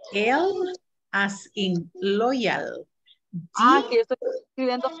 L as in loyal. D, que yo estoy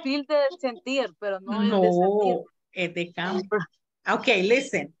escribiendo field de sentir, pero no es de sentir. no, es de campo. Okay,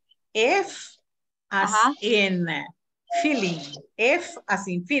 listen. F as in feeling. F as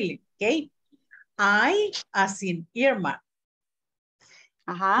in feeling, okay? I as in Irma.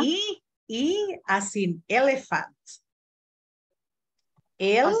 E as in elephant.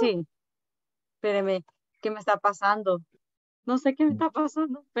 L. Así. Espéreme, ¿qué me está pasando? No sé qué me está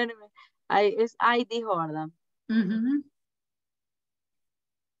pasando. Espéreme. Es I dijo, ¿verdad?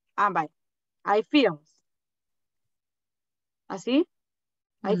 Vaya. I feels. ¿Así?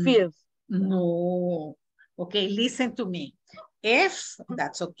 I feels. No. Okay, listen to me. F,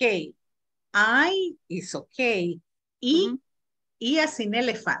 that's okay. I is okay. E, E as in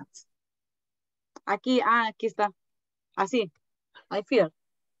elephant. Aquí está. Así. I feel.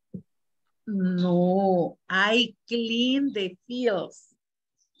 No, I clean the fields.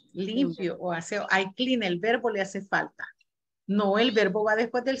 Limpio o aseo. I clean, el verbo le hace falta. No, el verbo va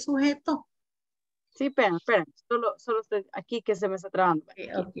después del sujeto. Sí, espera. Solo estoy aquí que se me está trabando.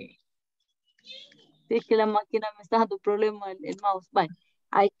 Ok. Sí, que la máquina me está dando problema el mouse. Bye.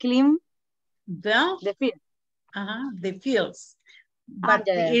 I clean the field. The fields. But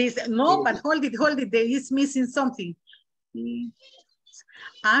it is, no, but hold it. There is missing something.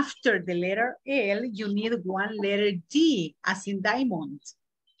 After the letter L, you need one letter D as in diamond.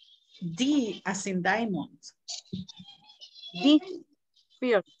 D as in diamond. D,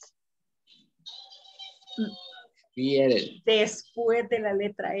 fields. Después de la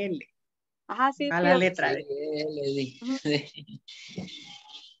letra L. Ajá, sí. A la letra D.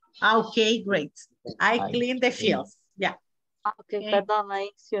 Okay, great. I clean the fields. Yeah. Okay, perdón,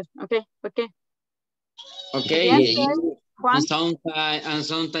 ahí. Okay. Okay, and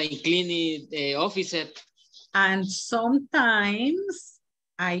sometimes clean the office. And sometimes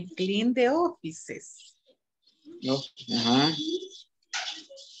I clean the offices. No.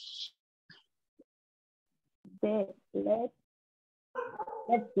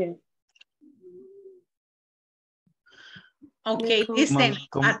 Okay, listen,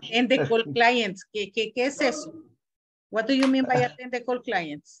 attend the call clients. ¿Qué es eso? What do you mean by attend the call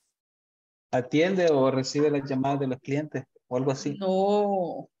clients? Atiende o recibe las llamadas de los clientes o algo así.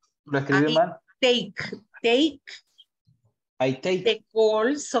 No. ¿Lo escribí mal? I take the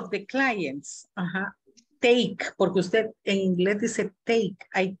calls of the clients. Take, porque usted en inglés dice take.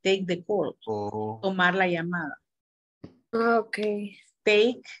 I take the call. Tomar la llamada. Ok.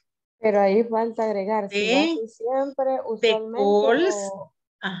 Take. Pero ahí falta agregar. Si siempre, usualmente.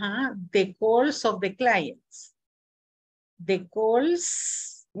 The calls of the clients. The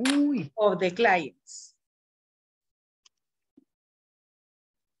calls of the clients.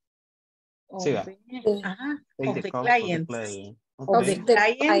 Of the clients. Of the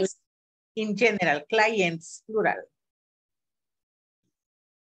clients in general. Clients, plural.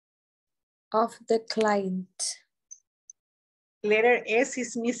 Of the client. Letter S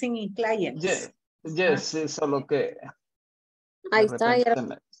is missing in clients. Yes, solo que ahí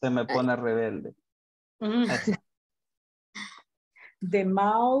está. Se me pone rebelde. The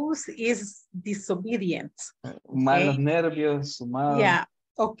mouse is disobedient. Malos nervios, sumados. Yeah,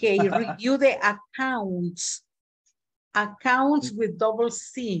 okay. Review the accounts. Accounts with double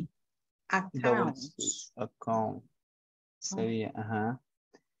C. Accounts. Account. Sería,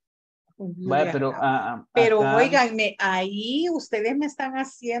 Vaya, pero óiganme, ahí ustedes me están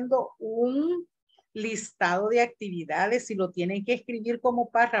haciendo un listado de actividades y lo tienen que escribir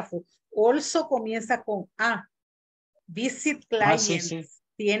como párrafo. Also comienza con A. Visit clients. Sí.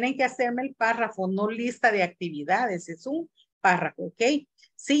 Tienen que hacerme el párrafo, no lista de actividades. Es un párrafo, ¿ok?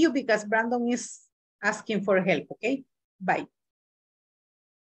 See you because Brandon is asking for help, ¿ok? Bye.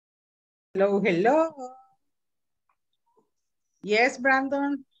 Hello. Yes,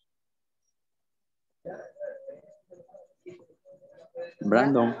 Brandon.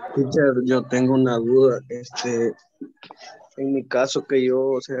 Brandon, teacher, yo tengo una duda. En mi caso que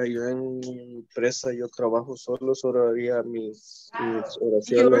yo en mi empresa, yo trabajo solo haría mis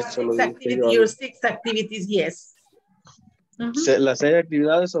oraciones. Your 6 activities, yes. Las 6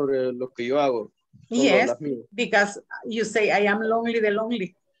 actividades sobre lo que yo hago. Yes, because you say, I am lonely, the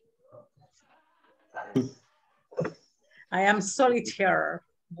lonely. I am solitary,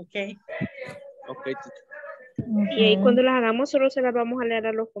 okay? Okay. Y ahí cuando las hagamos solo se las vamos a leer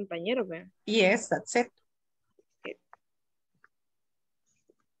a los compañeros, ¿verdad? Yes, that's it.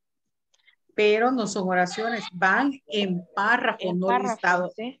 Pero no son oraciones, van en párrafo, En no párrafo,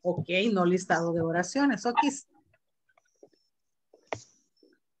 listado. sí. Ok, no listado de oraciones. Ok.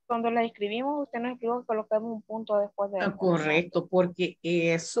 Cuando las escribimos, usted nos explicó que colocamos un punto después de... Correcto, porque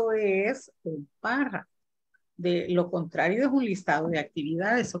eso es un párrafo. De lo contrario es un listado de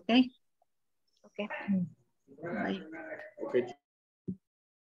actividades, ¿ok? Ok. Right. Okay.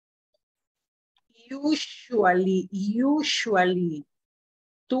 Usually.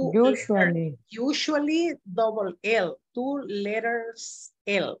 Usually double L, 2 letters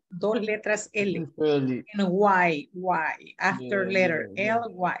L, 2 letras L. Usually. And Y, after letter L,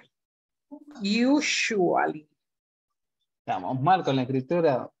 Y. Usually. Estamos mal con la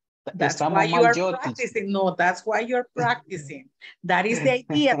escritura. That's why you are practicing. No, that's why you're practicing. That is the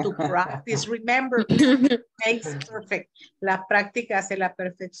idea, to practice. Remember, makes perfect. La práctica hace la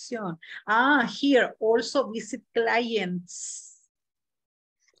perfección. Here, also visit clients.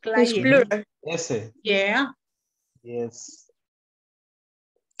 Clients. Ese. Yeah. Yes.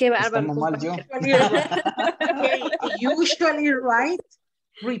 Qué bárbaro. Estamos mal yo. Okay, usually write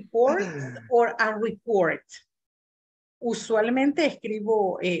report or a report. Usualmente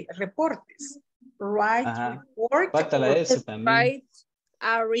escribo reportes. Write report. Falta la S también. Write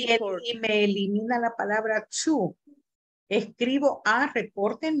a report. Y me elimina la palabra to. Escribo a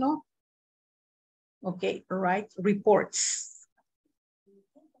reporte, no. Ok, write reports.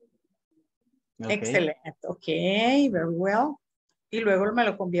 Okay. Excelente. Ok, very well. Y luego me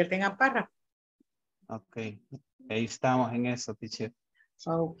lo convierten a párrafo. Ok. Ahí estamos en eso, teacher.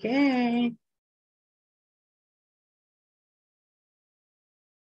 Ok.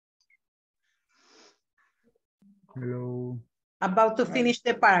 Hello. About to finish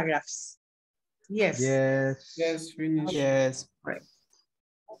the paragraphs. Yes. Yes. Yes, finish. Yes. Right.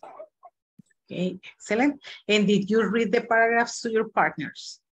 Okay, excellent. And did you read the paragraphs to your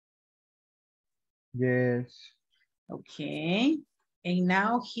partners? Yes. Okay. And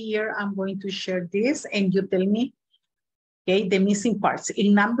now here I'm going to share this and you tell me, okay, the missing parts.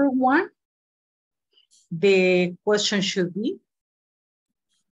 In number 1, the question should be?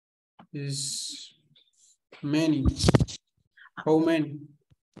 Is many. How many?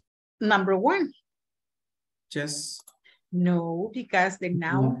 Number 1. Just. No, because the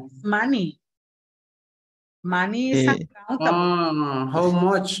noun is money. Money is uncountable. How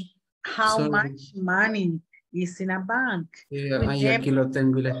much? How much money is in a bank? Ahí aquí lo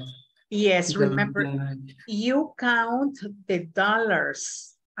tengo. Yes, remember, you count the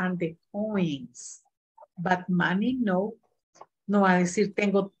dollars and the coins, but money, no. No va a decir,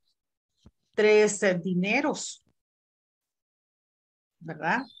 tengo 3 dineros,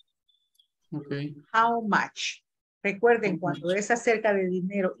 ¿verdad? Okay. How much? Recuerden, cuando es acerca de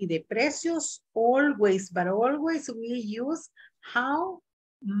dinero y de precios, always, but always we use how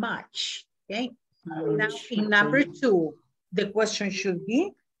much, okay? Now, in number 2, the question should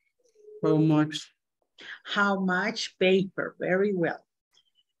be? How much? How much paper? Very well.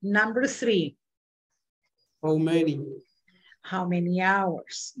 Number 3. How many? How many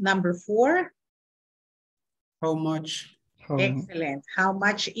hours? Number 4. How much? Excellent. How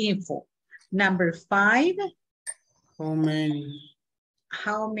much info? Number 5. How many?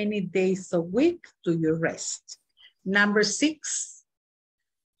 How many days a week do you rest? Number 6.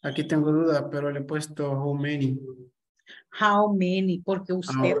 Aquí tengo duda, pero le he puesto how many. How many? Porque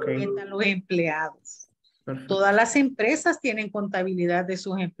usted cuenta los empleados. Perfecto. Todas las empresas tienen contabilidad de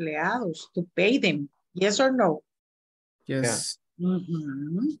sus empleados. To pay them. Yes or no? Yes.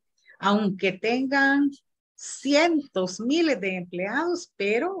 Aunque tengan cientos, miles de empleados,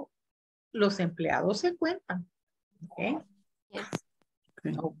 pero los empleados se cuentan. Okay. Yes.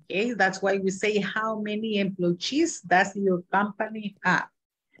 Okay, that's why we say how many employees does your company have.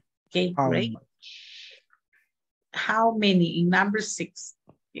 Okay, great. How many in number 6?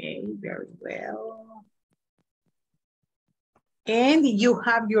 Okay, very well. And you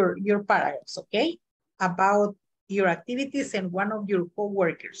have your paragraphs, okay, about your activities and one of your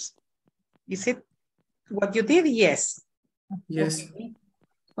co-workers. Is it what you did? Yes. Yes.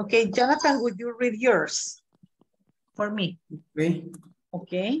 Okay, Jonathan, would you read yours for me? Okay.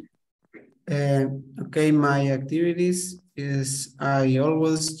 Okay. Okay, my activities is I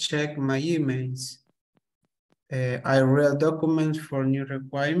always check my emails. I read documents for new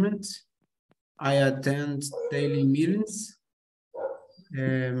requirements. I attend daily meetings.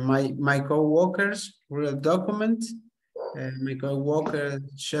 My co-workers real document. My co-workers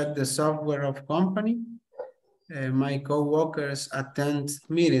check the software of company. My co-workers attend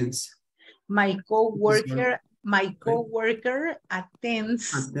meetings. My co-worker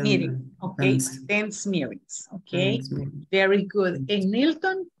attends meetings. Okay, attends meetings. Okay, very good. And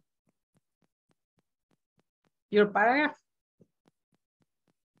Milton, your paragraph.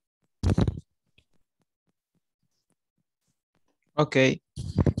 Okay.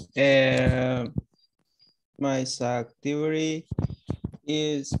 My activity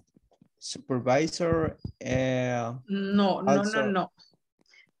is supervisor. No.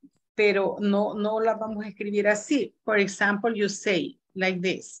 Pero no la vamos a escribir así. For example, you say like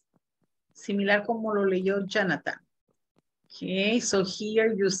this. Similar como lo leyó Jonathan. Okay, so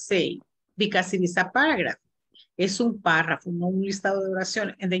here you say, because it is a paragraph. Es un párrafo, no un listado de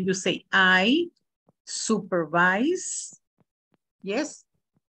oración. And then you say, I supervise. Yes.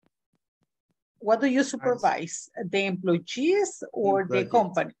 What do you supervise? The employees or the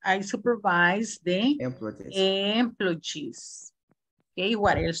company? I supervise the employees. Okay,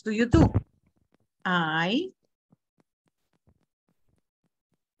 what else do you do? I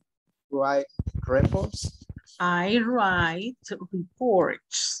write reports. I write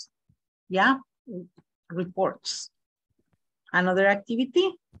reports. Yeah, reports. Another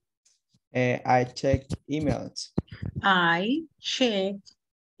activity? I check emails. I check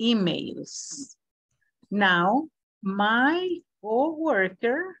emails. Now, my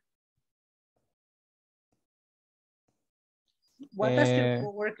coworker, what does your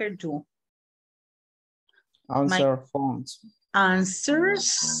coworker do? Answer phones.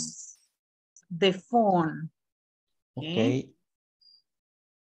 Answers the phone. Okay.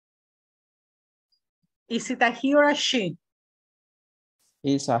 Is it a he or a she?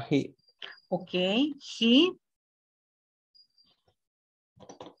 It's a he. Okay, he.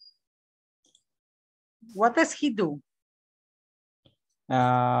 What does he do?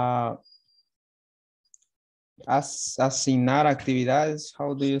 Asignar actividades.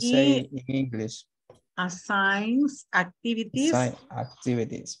 How do you say in English? Assigns activities. Assign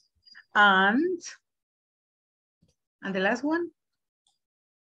activities. And the last one?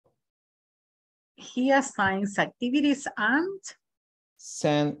 He assigns activities and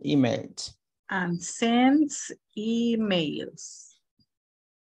send emails. And sends emails.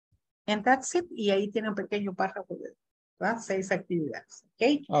 And that's it. Y ahí tiene un pequeño párrafo de 6 actividades.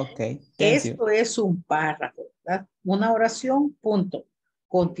 Okay. Okay. Esto es un párrafo, ¿verdad? Una oración, punto.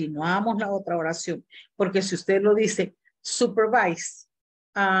 Continuamos la otra oración. Porque si usted lo dice, supervise,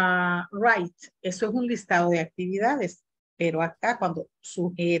 write, eso es un listado de actividades. Pero acá cuando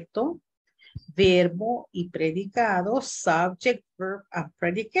sujeto, verbo y predicado, subject, verb, and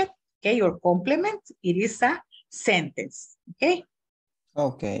predicate, okay, or complement, it is a sentence. Okay.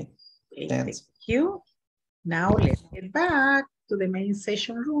 Okay. Thank you. Now let's get back to the main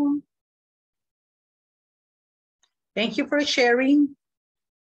session room. Thank you for sharing.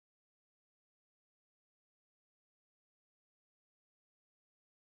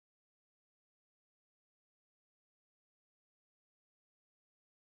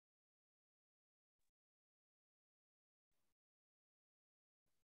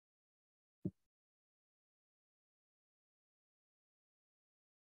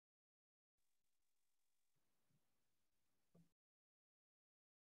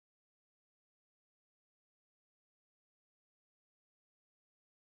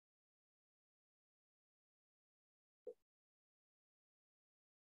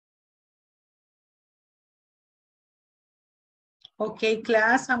 Okay,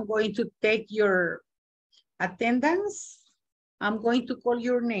 class, I'm going to take your attendance. I'm going to call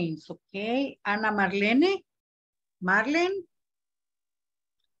your names, okay? Ana Marlene. Marlene.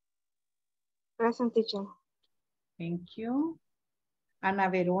 Present, teacher. Thank you. Ana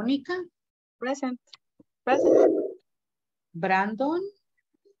Verónica. Present. Present. Brandon.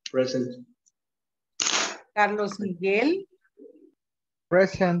 Present. Carlos Miguel.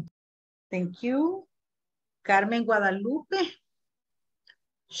 Present. Thank you. Carmen Guadalupe.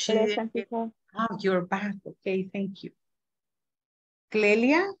 Present, teacher. Oh, you're back. Okay, thank you.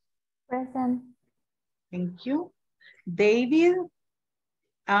 Clelia. Present. Thank you. David.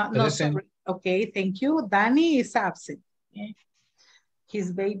 No, sorry. Okay, thank you. Danny is absent. Okay.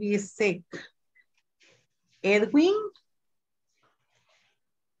 His baby is sick. Edwin.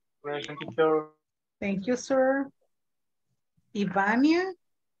 Present, teacher. Thank you, sir. Ivania.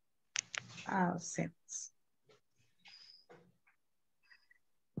 Absent.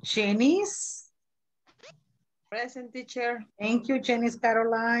 Janice. Present, teacher. Thank you, Janice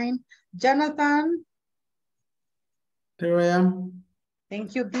Caroline. Jonathan. Here I am.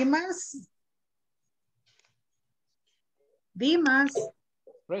 Thank you, Dimas. Dimas.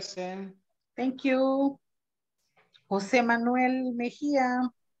 Present. Thank you. Jose Manuel Mejía.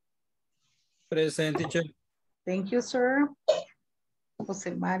 Present, teacher. Thank you, sir. Jose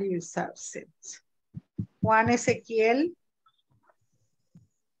Mario is absent. Juan Ezequiel.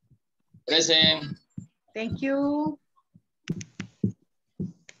 Present. Thank you.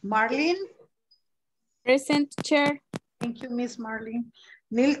 Marlene. Present, teacher. Thank you, Miss Marlene.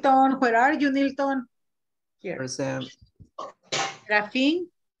 Nilton, where are you, Nilton? Here. Present. Serafín.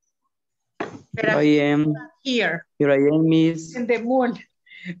 I am. Here. Here I am, Miss. In the moon.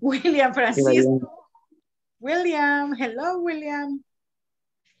 William Here I am. Francisco. William. Hello, William.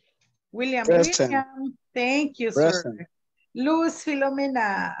 William. Present. William. Thank you, Present. sir. Luz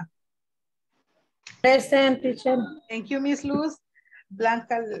Filomena. Present, teacher. Thank you, Miss Luz.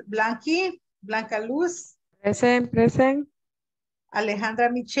 Blanca Luz. Present, present.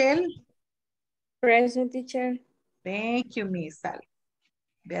 Alejandra Michelle. Present, teacher. Thank you, Miss Ale.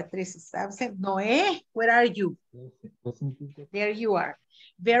 Beatriz is absent. Noé, where are you? There you are.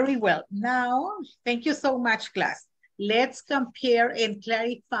 Very well. Now, thank you so much, class. Let's compare and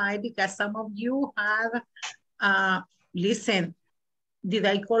clarify because some of you have, listen, did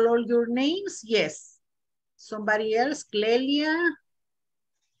I call all your names? Yes. Somebody else? Clelia?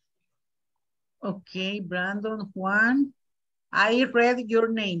 Okay, Brandon, Juan. I read your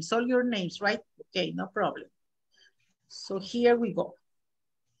names, all your names, right? Okay, no problem. So here we go.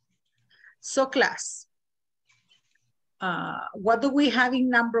 So class, what do we have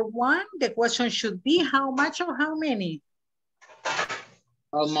in number 1? The question should be how much or how many?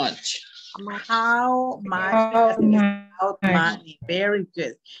 How much? How much? Because it is about money. Very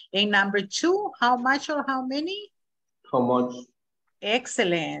good. In number 2, how much or how many? How much?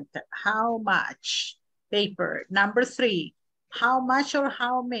 Excellent. How much? Paper. Number 3, how much or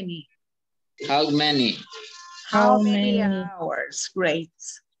how many? How many? How many hours? Great.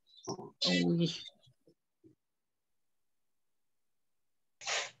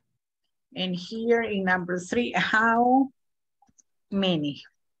 And here in number 3, how many?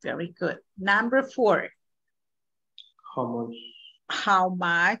 Very good. Number 4. How much? How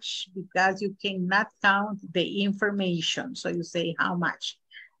much? Because you cannot count the information. So you say how much.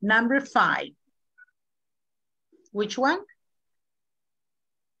 Number 5. Which one?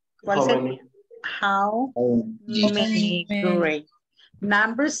 How many? How many? Great.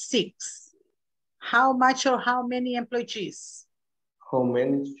 Number 6. How much or how many employees? How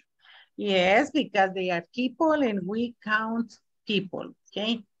many? Yes, because they are people and we count people,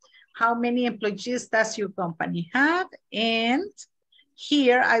 okay? How many employees does your company have? And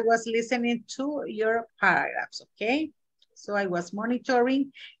here I was listening to your paragraphs, okay? So I was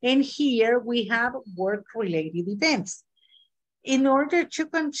monitoring, and here we have work-related events. In order to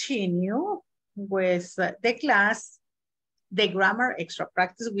continue with the class, the grammar extra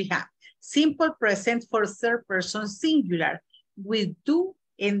practice we have simple present for third person singular with do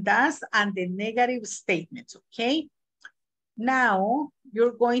and does and the negative statements, okay? Now,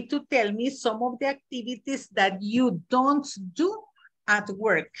 you're going to tell me some of the activities that you don't do at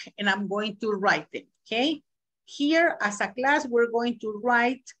work, and I'm going to write them, okay? Here, as a class, we're going to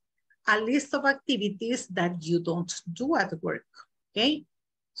write a list of activities that you don't do at work, okay?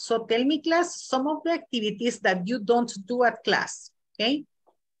 So tell me, class, some of the activities that you don't do at class, okay?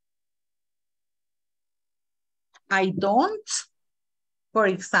 I don't, for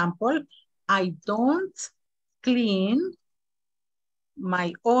example, I don't clean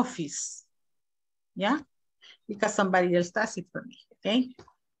my office, yeah? Because somebody else does it for me, okay?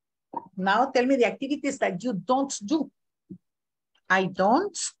 Now tell me the activities that you don't do. I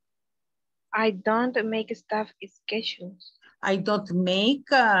don't make staff schedules. I don't make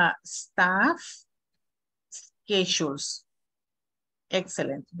staff schedules.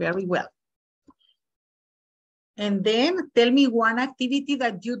 Excellent, very well. And then tell me one activity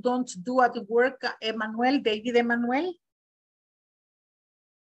that you don't do at work, Emmanuel, David Emmanuel.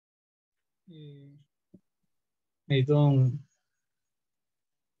 I don't.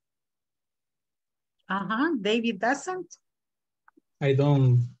 David doesn't. I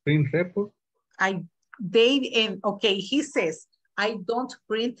don't print report. Okay, he says, I don't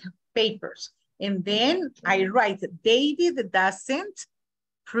print papers. And then I write, David doesn't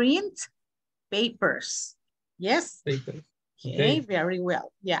print papers. Yes? Papers. Okay, very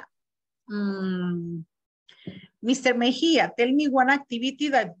well, yeah. Mr. Mejia, tell me one activity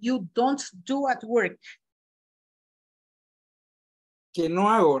that you don't do at work. Que no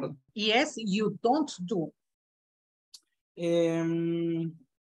hago, ¿verdad? Yes, you don't do.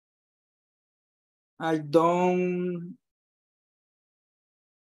 I don't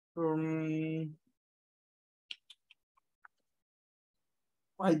I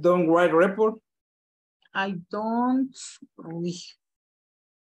don't write report. I don't.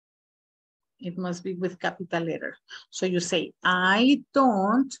 It must be with capital letter. So you say, I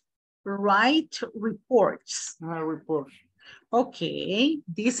don't write reports. Report. Okay,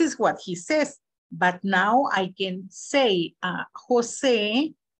 this is what he says. But now I can say,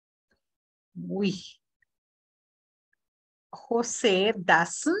 Jose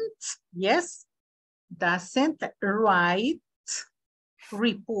doesn't, yes, doesn't write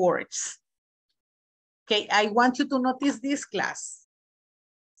reports. Okay, I want you to notice this, class.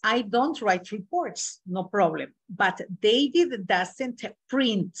 I don't write reports, no problem. But David doesn't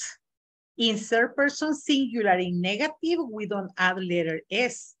print. In third person singular in negative, we don't add letter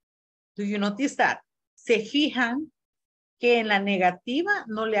S. Do you notice that? Se fijan que en la negativa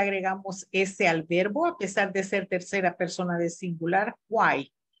no le agregamos S al verbo a pesar de ser tercera persona de singular.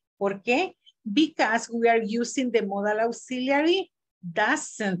 Why? ¿Por qué? Because we are using the modal auxiliary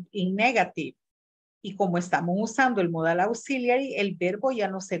doesn't in negative. Y como estamos usando el modal auxiliary, el verbo ya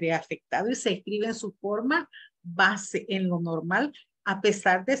no se ve afectado y se escribe en su forma base en lo normal, a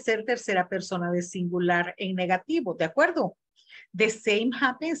pesar de ser tercera persona de singular en negativo, ¿de acuerdo? The same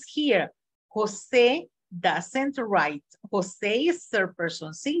happens here. José doesn't write. José is third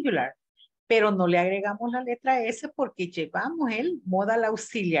person singular, pero no le agregamos la letra S porque llevamos el modal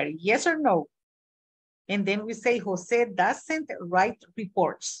auxiliary. Yes or no? And then we say José doesn't write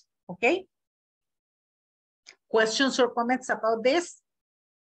reports. Okay? Questions or comments about this?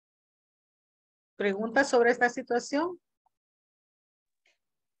 ¿Preguntas sobre esta situación?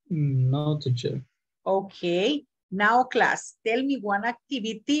 No, teacher. Okay. Now, class, tell me one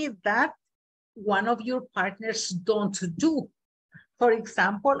activity that one of your partners don't do. For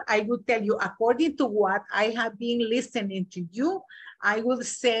example, I would tell you, according to what I have been listening to you, I would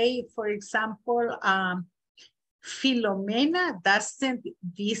say, for example, Filomena doesn't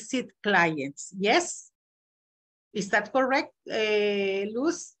visit clients. Yes? Is that correct,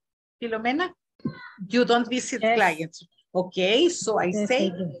 Luz? Filomena? You don't visit clients. Okay, so I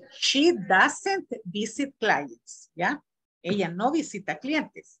say she doesn't visit clients. Yeah? Ella no visita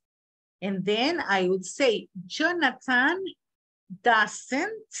clientes. And then I would say Jonathan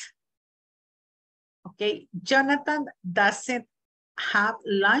doesn't, okay, Jonathan doesn't have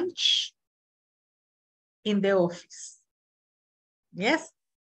lunch in the office. Yes?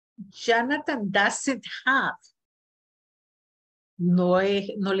 Jonathan doesn't have. No,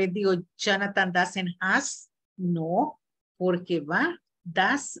 no le digo Jonathan doesn't has. No, porque va,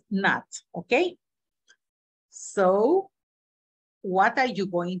 does not. Okay? So, what are you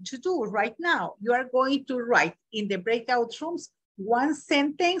going to do right now? You are going to write in the breakout rooms one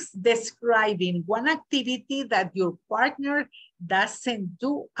sentence describing one activity that your partner doesn't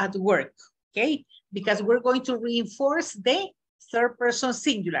do at work, okay? Because we're going to reinforce the third person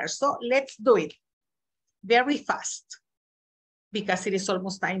singular. So let's do it very fast because it is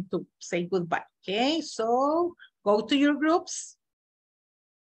almost time to say goodbye, okay? So go to your groups,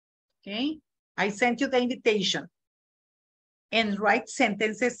 okay? I sent you the invitation. And write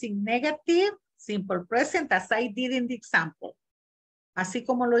sentences in negative, simple present, as I did in the example. Así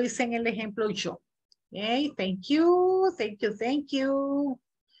como lo hice en el ejemplo yo. Okay, thank you, thank you, thank you.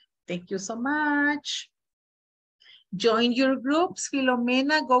 Thank you so much. Join your groups.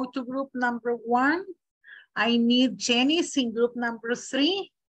 Filomena, go to group number 1. I need Janice in group number 3.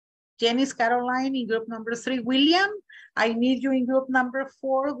 Janice Caroline in group number 3. William, I need you in group number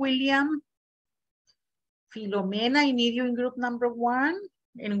 4. William. Filomena, I need you in group number 1.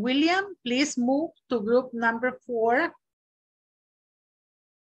 And William, please move to group number 4.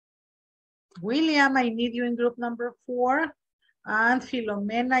 William, I need you in group number 4. And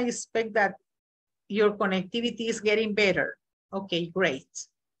Filomena, I expect that your connectivity is getting better. Okay, great.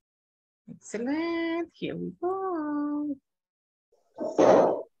 Excellent. Here we go.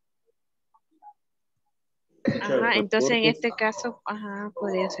 Ajá, entonces en este caso, ajá,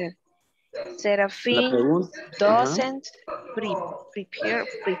 podría ser. Serafín doesn't prepare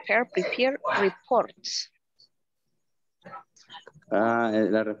reports.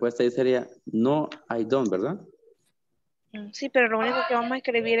 La respuesta ahí sería no, I don't, ¿verdad? Sí, pero lo único que vamos a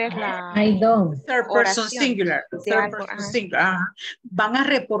escribir es la I don't. Third person singular. Third person singular. Van a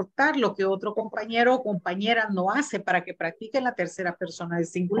reportar lo que otro compañero o compañera no hace para que practiquen la tercera persona de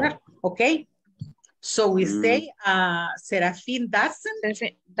singular. ¿Ok? So we say Serafín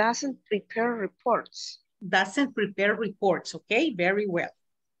doesn't prepare reports. Doesn't prepare reports. Okay, very well.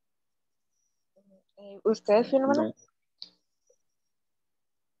 ¿Usted, Filomena?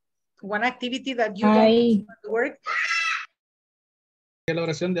 One activity that you don't do at work. aquí a la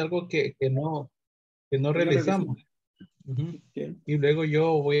oración de algo que no realizamos. Y luego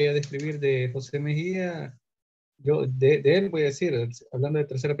yo voy a describir de José Mejía, yo de él voy a decir, hablando de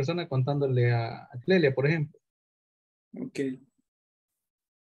tercera persona, contándole a Clelia, por ejemplo. Ok.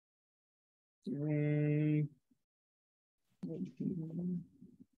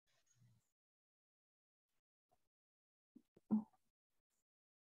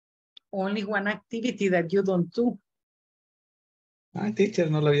 Only one activity that you don't do. Ah, teacher,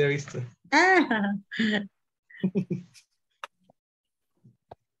 no lo había visto. Ah.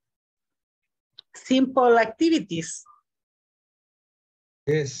 Simple activities.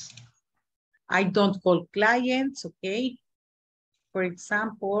 Yes. I don't call clients, okay? For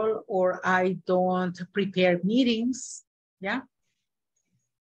example, or I don't prepare meetings, yeah?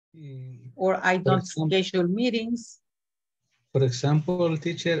 Or I don't schedule meetings. For example,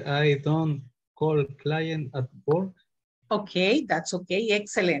 teacher, I don't call client at work. Okay, that's okay,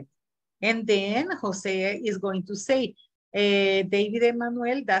 excellent. And then Jose is going to say, David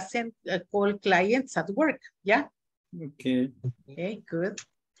Emmanuel doesn't call clients at work, yeah? Okay. Okay, good.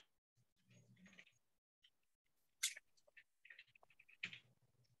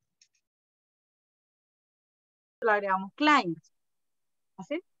 Lo agregamos clients.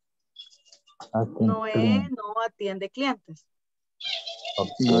 ¿Así? No atiende clientes.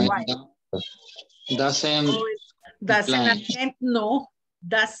 No, Right. doesn't Doesn't client. attend, no,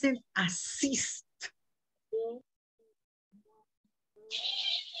 doesn't assist.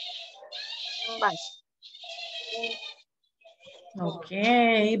 Bye.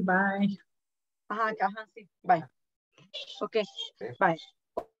 Okay, bye. Ajá, sí, bye. Ok, bye.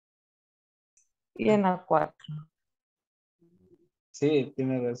 Y en la 4. Sí,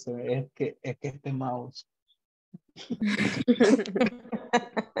 tiene razón. Es que este mouse.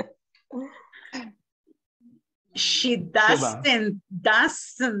 She doesn't,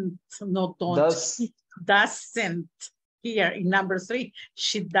 no, don't. Doesn't, here in number 3,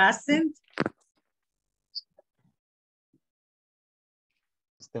 she doesn't.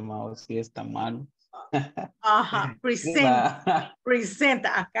 Este mouse sí está mal. Ajá, present,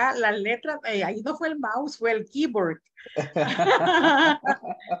 acá las letras, ahí no fue el mouse, fue el keyboard.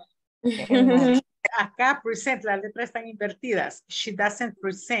 Acá present, las letras están invertidas. She doesn't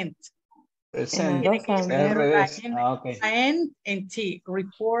present. Present. Tiene que ser la Okay. N and T,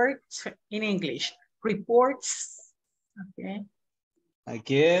 report in English. Reports, okay.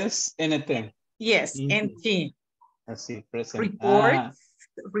 Aquí es NT. Yes, NT. Así, present. Reports,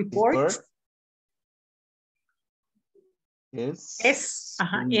 reports. Yes. Es,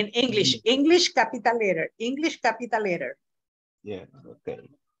 in English. English capital letter. English capital letter. Yeah, okay.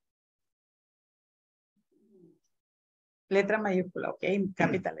 Letra mayúscula, okay,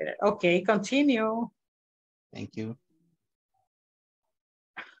 capital letter. Okay, continue. Thank you.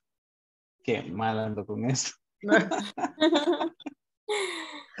 Qué mal ando con eso.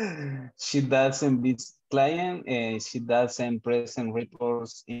 She doesn't beat client and she doesn't present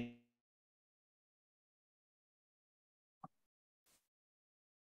reports in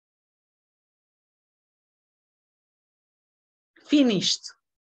Finished.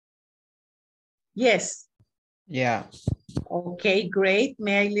 Yes. Yeah. Okay, great.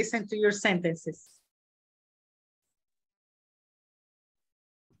 May I listen to your sentences?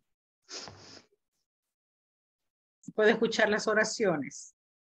 Puede escuchar las oraciones.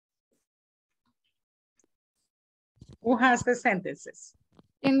 Who has the sentences?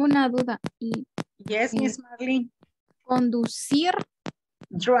 Tengo una duda. Y, yes, Miss Marlene. Conducir.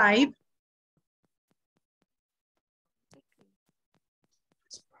 Drive.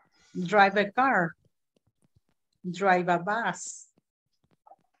 Drive a car. Drive a bus.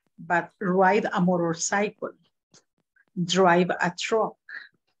 But ride a motorcycle. Drive a truck.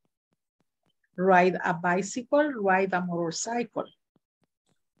 Ride a bicycle, ride a motorcycle.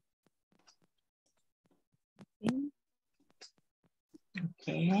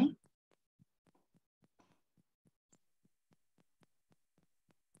 Okay.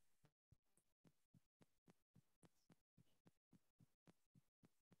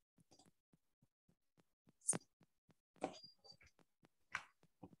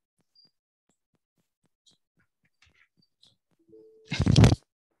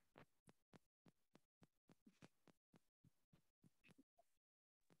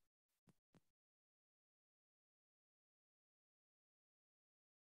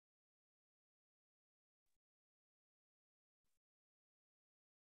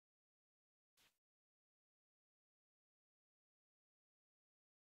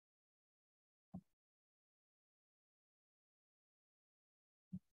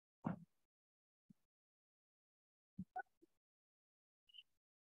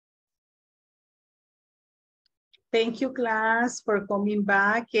 Thank you, class, for coming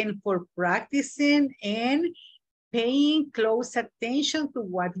back and for practicing and paying close attention to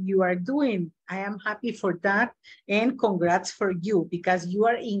what you are doing. I am happy for that and congrats for you because you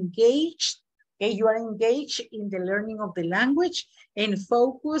are engaged. Okay, you are engaged in the learning of the language and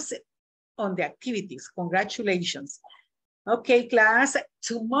focus on the activities. Congratulations. Okay, class,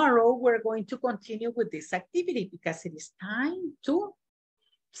 tomorrow we're going to continue with this activity because it is time to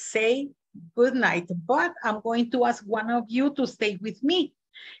say good night. But I'm going to ask one of you to stay with me.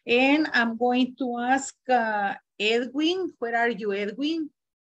 And I'm going to ask Edwin. Where are you, Edwin?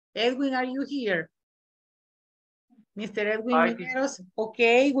 Edwin, are you here? Mr. Edwin Mineros.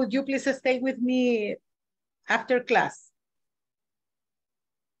 Okay, would you please stay with me after class?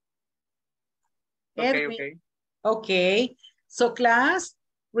 Okay, Edwin. okay. Okay, so class,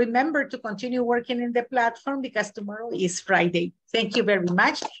 remember to continue working in the platform because tomorrow is Friday. Thank you very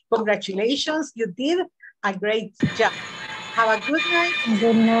much. Congratulations, you did a great job. Have a good night.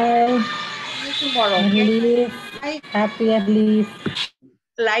 Good night. See you tomorrow. Okay? Bye. Happy sleep.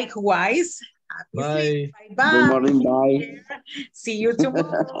 Likewise. Happy Bye. sleep. Bye-bye. Good morning, bye. See you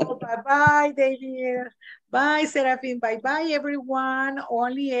tomorrow. Bye-bye, David. Bye, Seraphine. Bye-bye, everyone.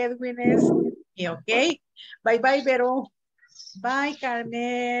 Only Edwin is with me, okay? Bye-bye, Vero. Bye,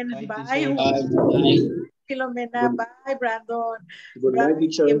 Carmen. Bye, Juan. Filomena. Bye, Brandon. Good night,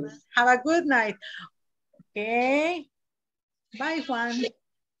 teacher. Have a good night. Okay. Bye, Juan.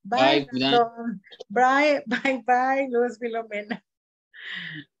 Bye, Brandon. Bye, bye, Luz Filomena.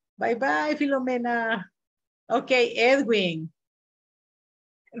 Bye, Filomena. Okay, Edwin.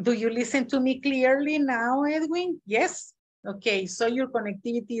 Do you listen to me clearly now, Edwin? Yes? Okay, so your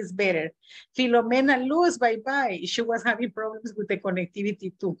connectivity is better. Filomena Luz, bye-bye. She was having problems with the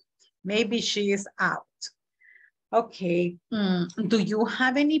connectivity too. Maybe she is out. Okay, do you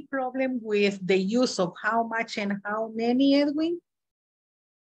have any problem with the use of how much and how many, Edwin?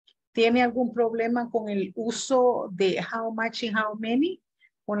 ¿Tiene algún problema con el uso de how much and how many?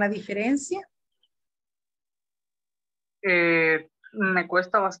 ¿Con la diferencia? Me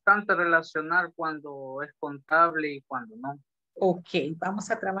cuesta bastante relacionar cuando es contable y cuando no. Ok,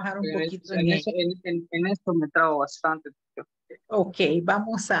 vamos a trabajar un poquito en esto me trago bastante. Ok,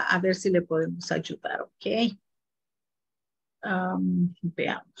 vamos a ver si le podemos ayudar, ok.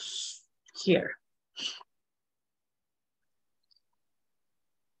 Veamos. Here.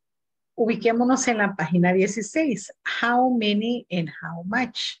 Ubiquémonos en la página 16. How many and how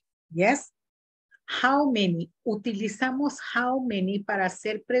much? Yes. How many. Utilizamos how many para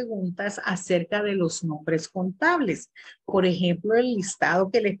hacer preguntas acerca de los nombres contables. Por ejemplo, el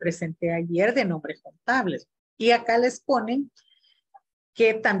listado que les presenté ayer de nombres contables. Y acá les ponen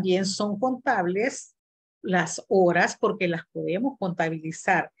que también son contables las horas porque las podemos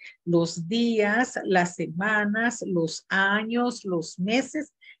contabilizar. Los días, las semanas, los años, los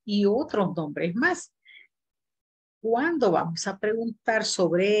meses y otros nombres más. Cuando vamos a preguntar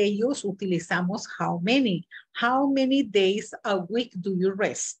sobre ellos, utilizamos how many. How many days a week do you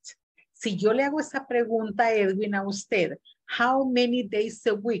rest? Si yo le hago esa pregunta, Edwin, a usted, how many days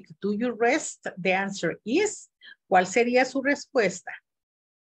a week do you rest? The answer is, ¿cuál sería su respuesta?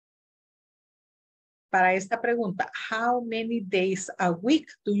 Para esta pregunta, how many days a week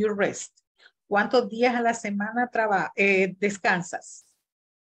do you rest? ¿Cuántos días a la semana descansas?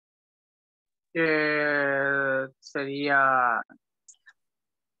 Sería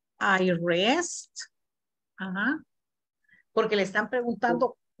I rest. Ajá. Porque le están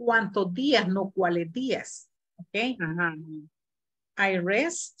preguntando cuántos días, no cuáles días. Ok. I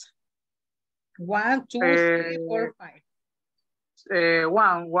rest. 1, 2, 3, 4, 5.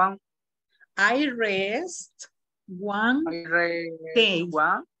 One. I rest one day.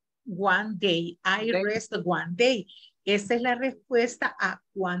 One day. I rest one day. Esa es la respuesta a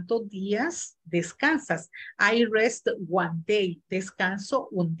cuántos días descansas. I rest one day. Descanso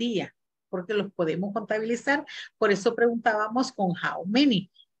un día. Porque los podemos contabilizar. Por eso preguntábamos con how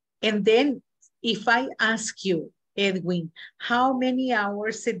many. And then, if I ask you, Edwin, how many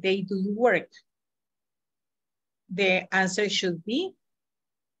hours a day do you work? The answer should be,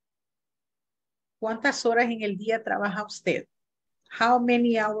 ¿cuántas horas en el día trabaja usted? How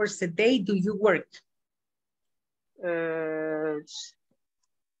many hours a day do you work? 8.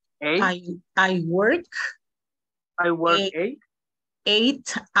 I work 8.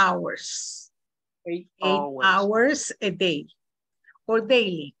 8 hours. 8 hours a day. Or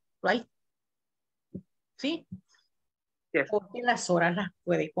daily, right? ¿Sí? Yes. Porque las horas las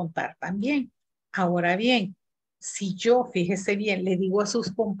puede contar también. Ahora bien, si yo, fíjese bien, le digo a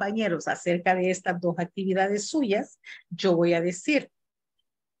sus compañeros acerca de estas dos actividades suyas, yo voy a decir,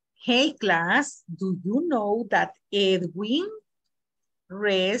 Hey class, do you know that Edwin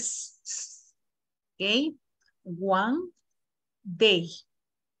rests, okay, one day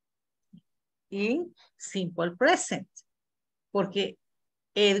in simple present? Porque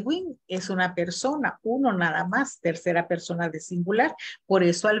Edwin es una persona, uno nada más, tercera persona de singular. Por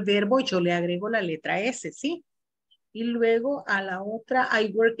eso al verbo yo le agrego la letra S, ¿sí? Y luego a la otra,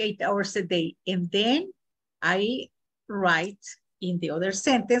 I work 8 hours a day. And then I write in the other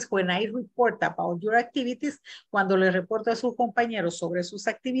sentence, when I report about your activities, cuando le reporto a sus compañeros sobre sus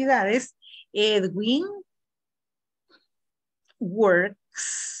actividades, Edwin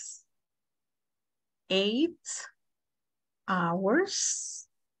works 8 hours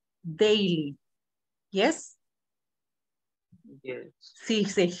daily. Yes? Yes. Si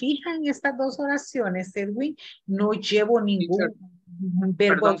se fijan estas dos oraciones, Edwin, no llevo ningún verbo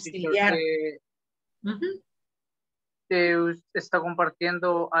Perdón, auxiliar. ¿Usted está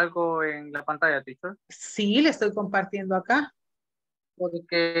compartiendo algo en la pantalla, teacher? Sí, le estoy compartiendo acá.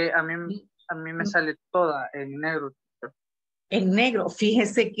 Porque a mí me sale toda en negro. Teacher. En negro,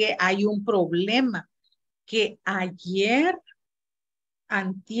 fíjese que hay un problema, que antier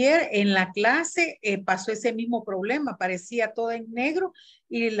en la clase pasó ese mismo problema, parecía todo en negro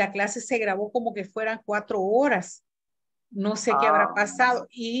y la clase se grabó como que fueran 4 horas. No sé qué habrá pasado.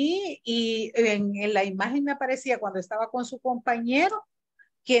 Y en la imagen me aparecía cuando estaba con su compañero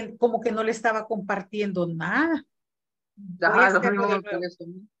que como que no le estaba compartiendo nada. Voy a hacerlo de nuevo.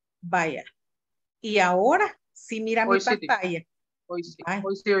 Vaya. Y ahora sí mira mi pantalla. Hoy sí, Ay,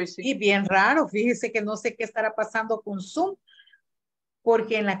 hoy sí. Y bien raro, fíjese que no sé qué estará pasando con Zoom,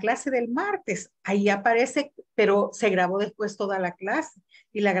 porque en la clase del martes, ahí aparece, pero se grabó después toda la clase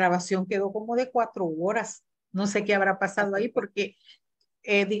y la grabación quedó como de 4 horas. No sé qué habrá pasado ahí porque,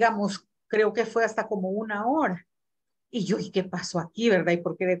 digamos, creo que fue hasta como 1 hora. Y yo, ¿y qué pasó aquí, verdad? ¿Y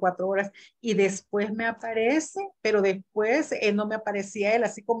por qué de 4 horas? Y después me aparece, pero después no me aparecía él,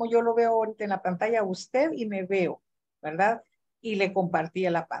 así como yo lo veo ahorita en la pantalla a usted y me veo, ¿verdad? Y le compartía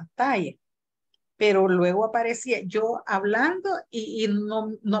la pantalla. Pero luego aparecía yo hablando y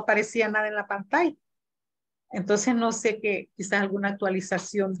no aparecía nada en la pantalla. Entonces no sé qué, quizás alguna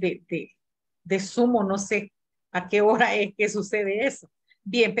actualización de Zoom o no sé a qué hora es que sucede eso.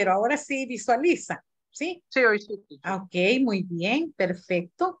 Bien, pero ahora sí visualiza, ¿sí? Sí, hoy sí. Ok, muy bien,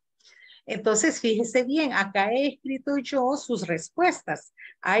 perfecto. Entonces, fíjese bien, acá he escrito yo sus respuestas.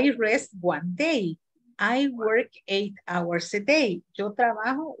 I rest one day. I work 8 hours a day. Yo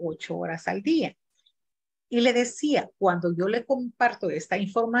trabajo 8 horas al día. Y le decía, cuando yo le comparto esta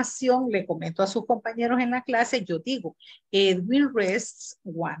información, le comento a sus compañeros en la clase, yo digo, Edwin rests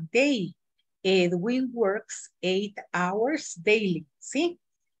one day. Edwin works 8 hours daily, ¿sí?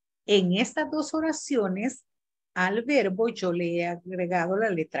 En estas dos oraciones, al verbo yo le he agregado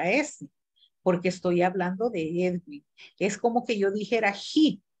la letra S, porque estoy hablando de Edwin. Es como que yo dijera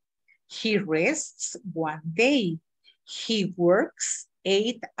he. He rests one day. He works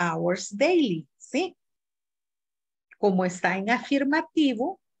 8 hours daily, ¿sí? Como está en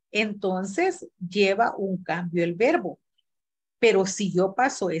afirmativo, entonces lleva un cambio el verbo. Pero si yo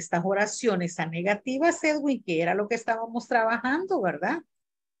paso estas oraciones a negativas, Edwin, que era lo que estábamos trabajando, ¿verdad?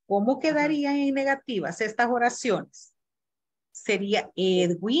 ¿Cómo quedarían en negativas estas oraciones? Sería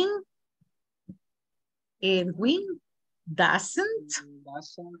Edwin doesn't.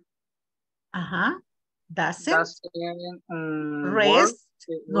 Ajá. Doesn't rest.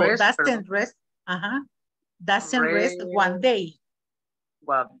 No, doesn't rest. Ajá. Doesn't rest one day.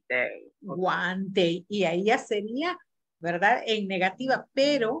 One day. Okay. One day. Y ahí ya sería, ¿verdad? En negativa.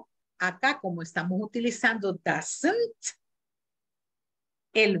 Pero acá, como estamos utilizando doesn't,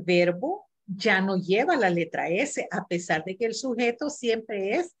 el verbo ya no lleva la letra S, a pesar de que el sujeto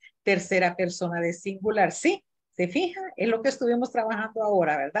siempre es tercera persona de singular. Sí, ¿se fija? Es lo que estuvimos trabajando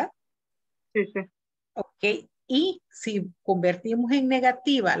ahora, ¿verdad? Sí, sí. Ok. Y si convertimos en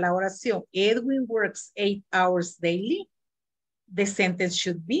negativa la oración Edwin works 8 hours daily, the sentence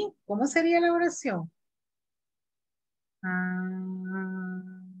should be, ¿cómo sería la oración?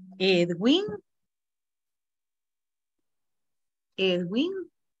 Edwin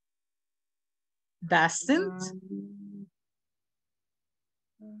doesn't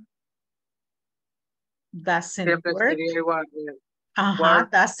work. Igual, ajá,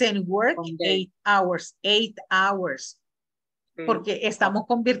 doesn't work 8 hours. 8 hours. Sí. Porque estamos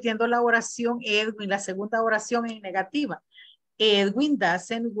convirtiendo la oración Edwin, la segunda oración en negativa. Edwin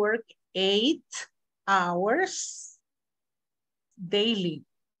doesn't work 8 hours daily.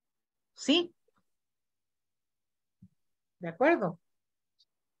 ¿Sí? ¿De acuerdo?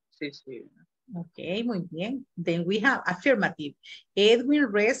 Sí, sí. Okay, muy bien. Then we have affirmative.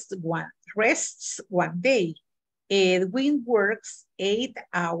 Edwin rests one day. Edwin works 8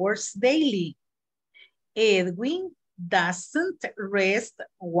 hours daily. Edwin doesn't rest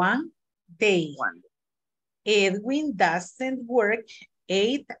one day. Edwin doesn't work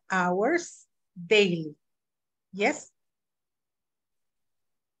 8 hours daily. Yes.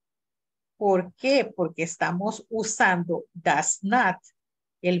 ¿Por qué? Porque estamos usando does not,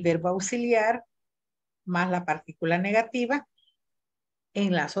 el verbo auxiliar más la partícula negativa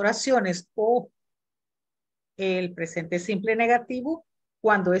en las oraciones o el presente simple negativo.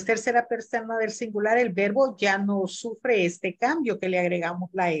 Cuando es tercera persona del singular, el verbo ya no sufre este cambio que le agregamos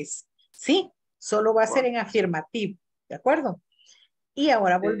la S. ¿Sí? Solo va a ser en afirmativo. ¿De acuerdo? Y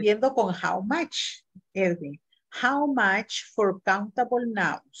ahora volviendo con how much, Edwin. How much for countable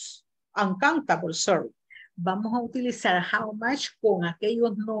nouns. Uncountable, sorry. Vamos a utilizar how much con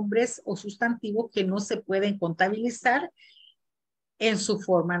aquellos nombres o sustantivos que no se pueden contabilizar en su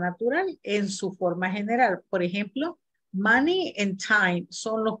forma natural, en su forma general. Por ejemplo, money and time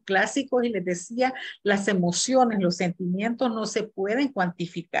son los clásicos y les decía, las emociones, los sentimientos no se pueden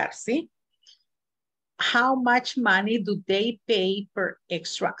cuantificar, ¿sí? How much money do they pay per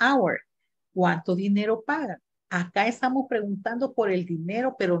extra hour? ¿Cuánto dinero pagan? Acá estamos preguntando por el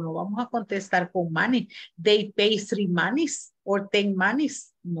dinero, pero no vamos a contestar con money. They pay 3 monies or 10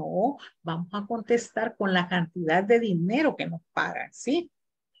 monies. No, vamos a contestar con la cantidad de dinero que nos pagan, ¿sí?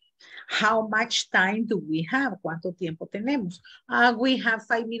 How much time do we have? ¿Cuánto tiempo tenemos? We have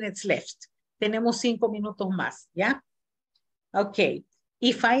 5 minutes left. Tenemos 5 minutos más, ¿ya? Okay.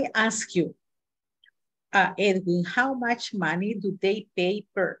 If I ask you, Edwin, how much money do they pay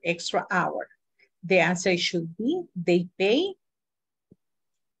per extra hour? The answer should be, they pay.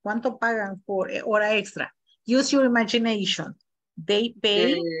 ¿Cuánto pagan por hora extra? Use your imagination. They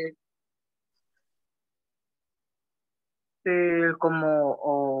pay.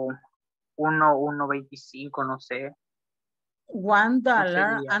 Como 1.25, no sé.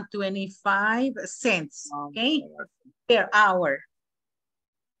 $1.25, okay? Per hour.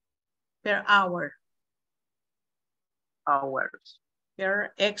 Per hour. Hours.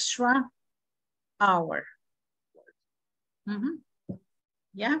 Per extra hour.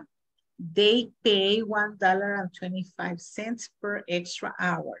 Yeah. They pay $1.25 per extra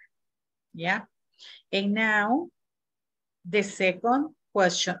hour. Yeah. And now, the second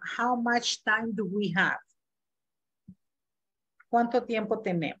question, how much time do we have? ¿Cuánto tiempo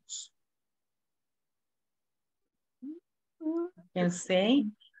tenemos? You can say,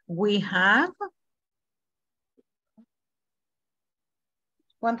 we have.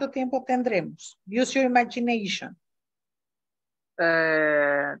 ¿Cuánto tiempo tendremos? Use your imagination.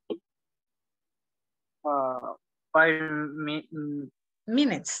 5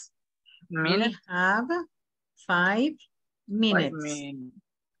 minutes. We have 5 minutes.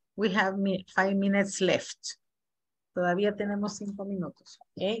 We have 5 minutes left. Todavía tenemos 5 minutos.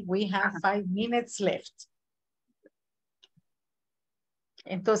 Okay, we have 5 minutes left.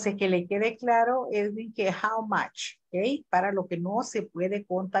 Entonces, que le quede claro, Edwin, que how much, ¿ok? Para lo que no se puede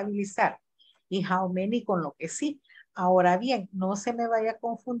contabilizar. Y how many con lo que sí. Ahora bien, no se me vaya a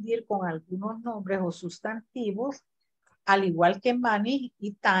confundir con algunos nombres o sustantivos, al igual que money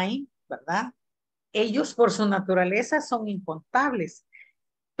y time, ¿verdad? Ellos por su naturaleza son incontables,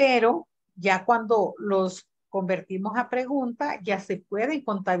 pero ya cuando los convertimos a pregunta, ya se pueden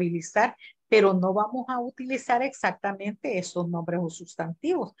contabilizar, pero no vamos a utilizar exactamente esos nombres o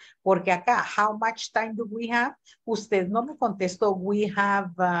sustantivos, porque acá, how much time do we have? Usted no me contestó, we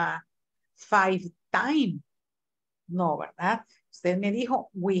have 5 time. No, ¿verdad? Usted me dijo,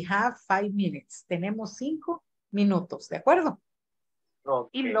 we have 5 minutes. Tenemos 5 minutos, ¿de acuerdo?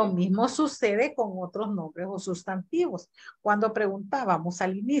 Okay. Y lo mismo sucede con otros nombres o sustantivos. Cuando preguntábamos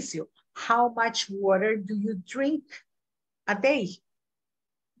al inicio, how much water do you drink a day?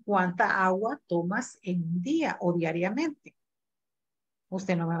 ¿Cuánta agua tomas en un día o diariamente?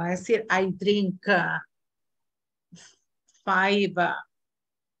 Usted no me va a decir, I drink 5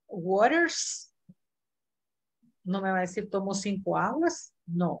 waters. No me va a decir, tomo 5 aguas.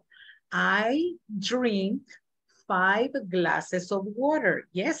 No. I drink 5 glasses of water.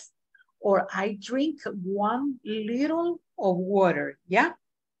 Yes. Or I drink 1 little of water. ¿Ya?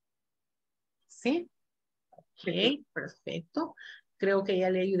 ¿Sí? Ok, perfecto. Creo que ya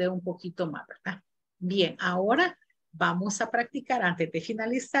le ayudé un poquito más, ¿verdad? Bien, ahora vamos a practicar antes de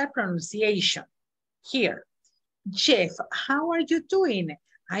finalizar pronunciation. Here. Jeff, how are you doing?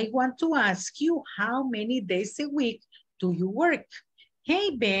 I want to ask you how many days a week do you work?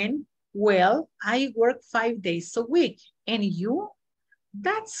 Hey, Ben, well, I work 5 days a week. And you?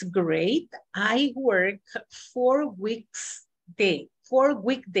 That's great. I work 4 weekdays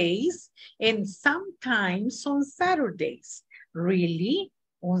and sometimes on Saturdays. Really?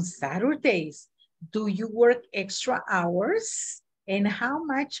 On Saturdays? Do you work extra hours? And how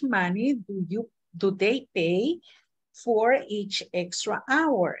much money do they pay for each extra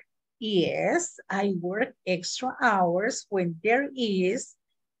hour? Yes, I work extra hours when there is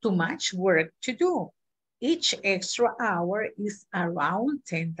too much work to do. Each extra hour is around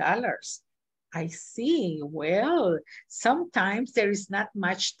 $10. I see. Well, sometimes there is not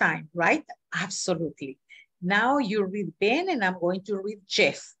much time, right? Absolutely. Now you read Ben and I'm going to read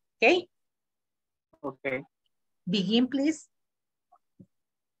Jeff, okay? Okay. Begin, please.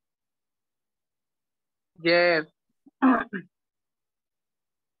 Jeff.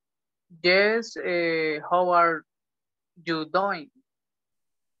 Yes, how are you doing?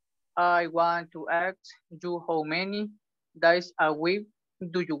 I want to ask you how many days a week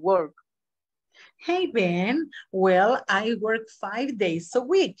do you work? Hey, Ben. Well, I work 5 days a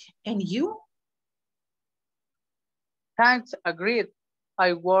week. And you? Thanks, agreed.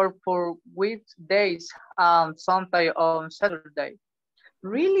 I work for weekdays and sometimes on Saturday.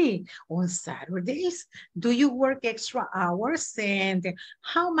 Really? On Saturdays? Do you work extra hours? And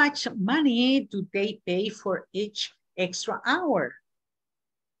how much money do they pay for each extra hour?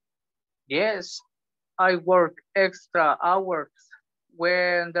 Yes, I work extra hours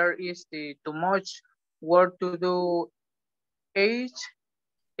when there is too much work to do. Each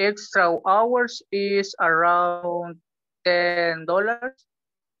extra hours is around $10.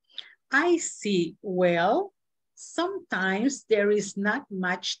 I see. Well, sometimes there is not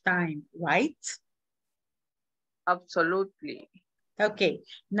much time, right? Absolutely. Okay,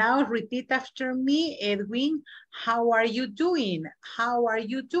 now repeat after me, Edwin. How are you doing? How are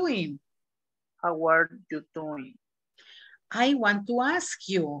you doing? How are you doing? I want to ask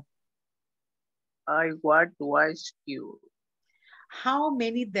you. I want to ask you. How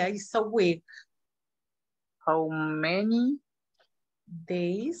many days a week? How many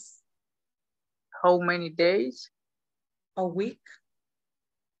days? How many days a week?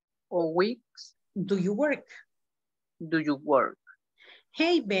 Or weeks do you work? Do you work?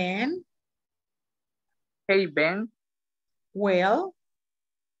 Hey, Ben. Hey, Ben. Well,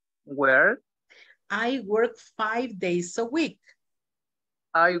 I work 5 days a week.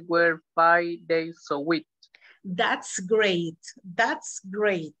 I work 5 days a week. That's great. That's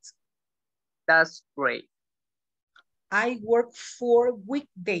great. That's great. I work 4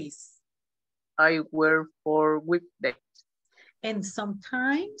 weekdays. I work 4 weekdays. And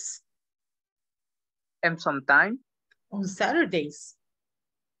sometimes? And sometimes? On Saturdays.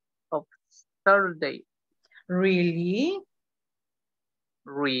 Of Saturday. Really?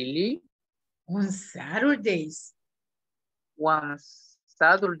 Really? On Saturdays. On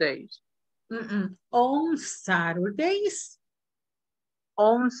Saturdays. On Saturdays?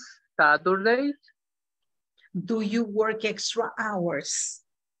 On Saturdays? Do you work extra hours?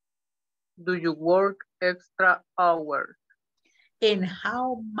 Do you work extra hours? And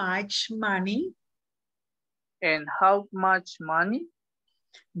how much money? And how much money?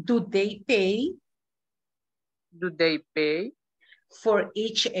 Do they pay? Do they pay? For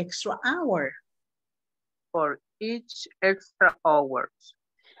each extra hour? For each extra hours.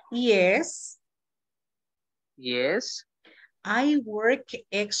 Yes. Yes. I work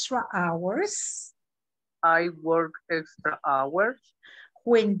extra hours. I work extra hours.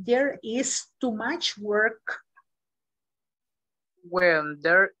 When there is too much work. When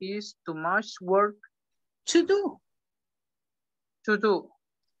there is too much work. To do. To do.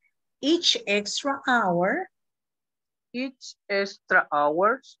 Each extra hour. Each extra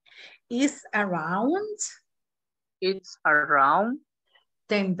hours. Is around. It's around.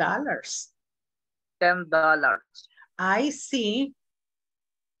 $10. $10. I see.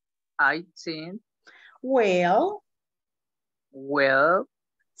 I see. Well.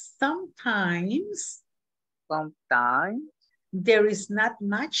 Sometimes. There is not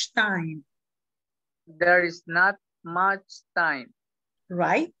much time. There is not much time.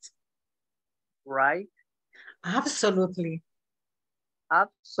 Right? Right. Absolutely.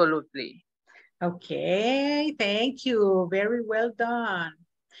 Absolutely. Okay, thank you. Very well done.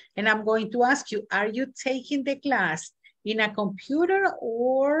 And I'm going to ask you, are you taking the class in a computer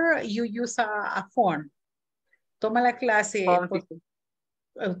or you use a phone? Toma la clase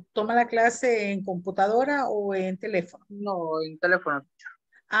en computadora o en teléfono. No, en teléfono.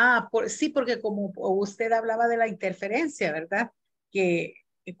 Sí, porque como usted hablaba de la interferencia, ¿verdad? Que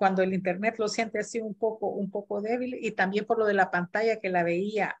cuando el internet lo siente así un poco débil y también por lo de la pantalla que la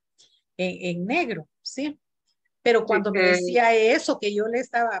veía en negro, ¿sí? Pero cuando Sí, me decía eso que yo le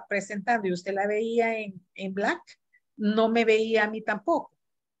estaba presentando y usted la veía en black, no me veía a mí tampoco.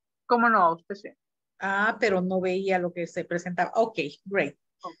 ¿Cómo no? Usted sí. Ah, pero no veía lo que se presentaba. Ok, great.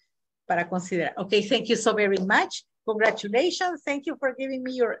 Para considerar. Okay, thank you so very much. Congratulations. Thank you for giving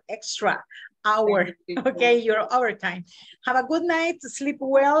me your extra hour. Okay, your overtime. Have a good night. Sleep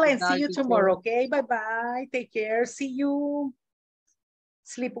well and see you tomorrow. Okay, bye-bye. Take care. See you.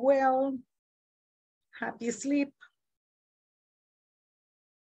 Sleep well. Happy sleep.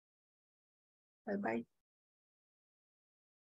 Bye-bye.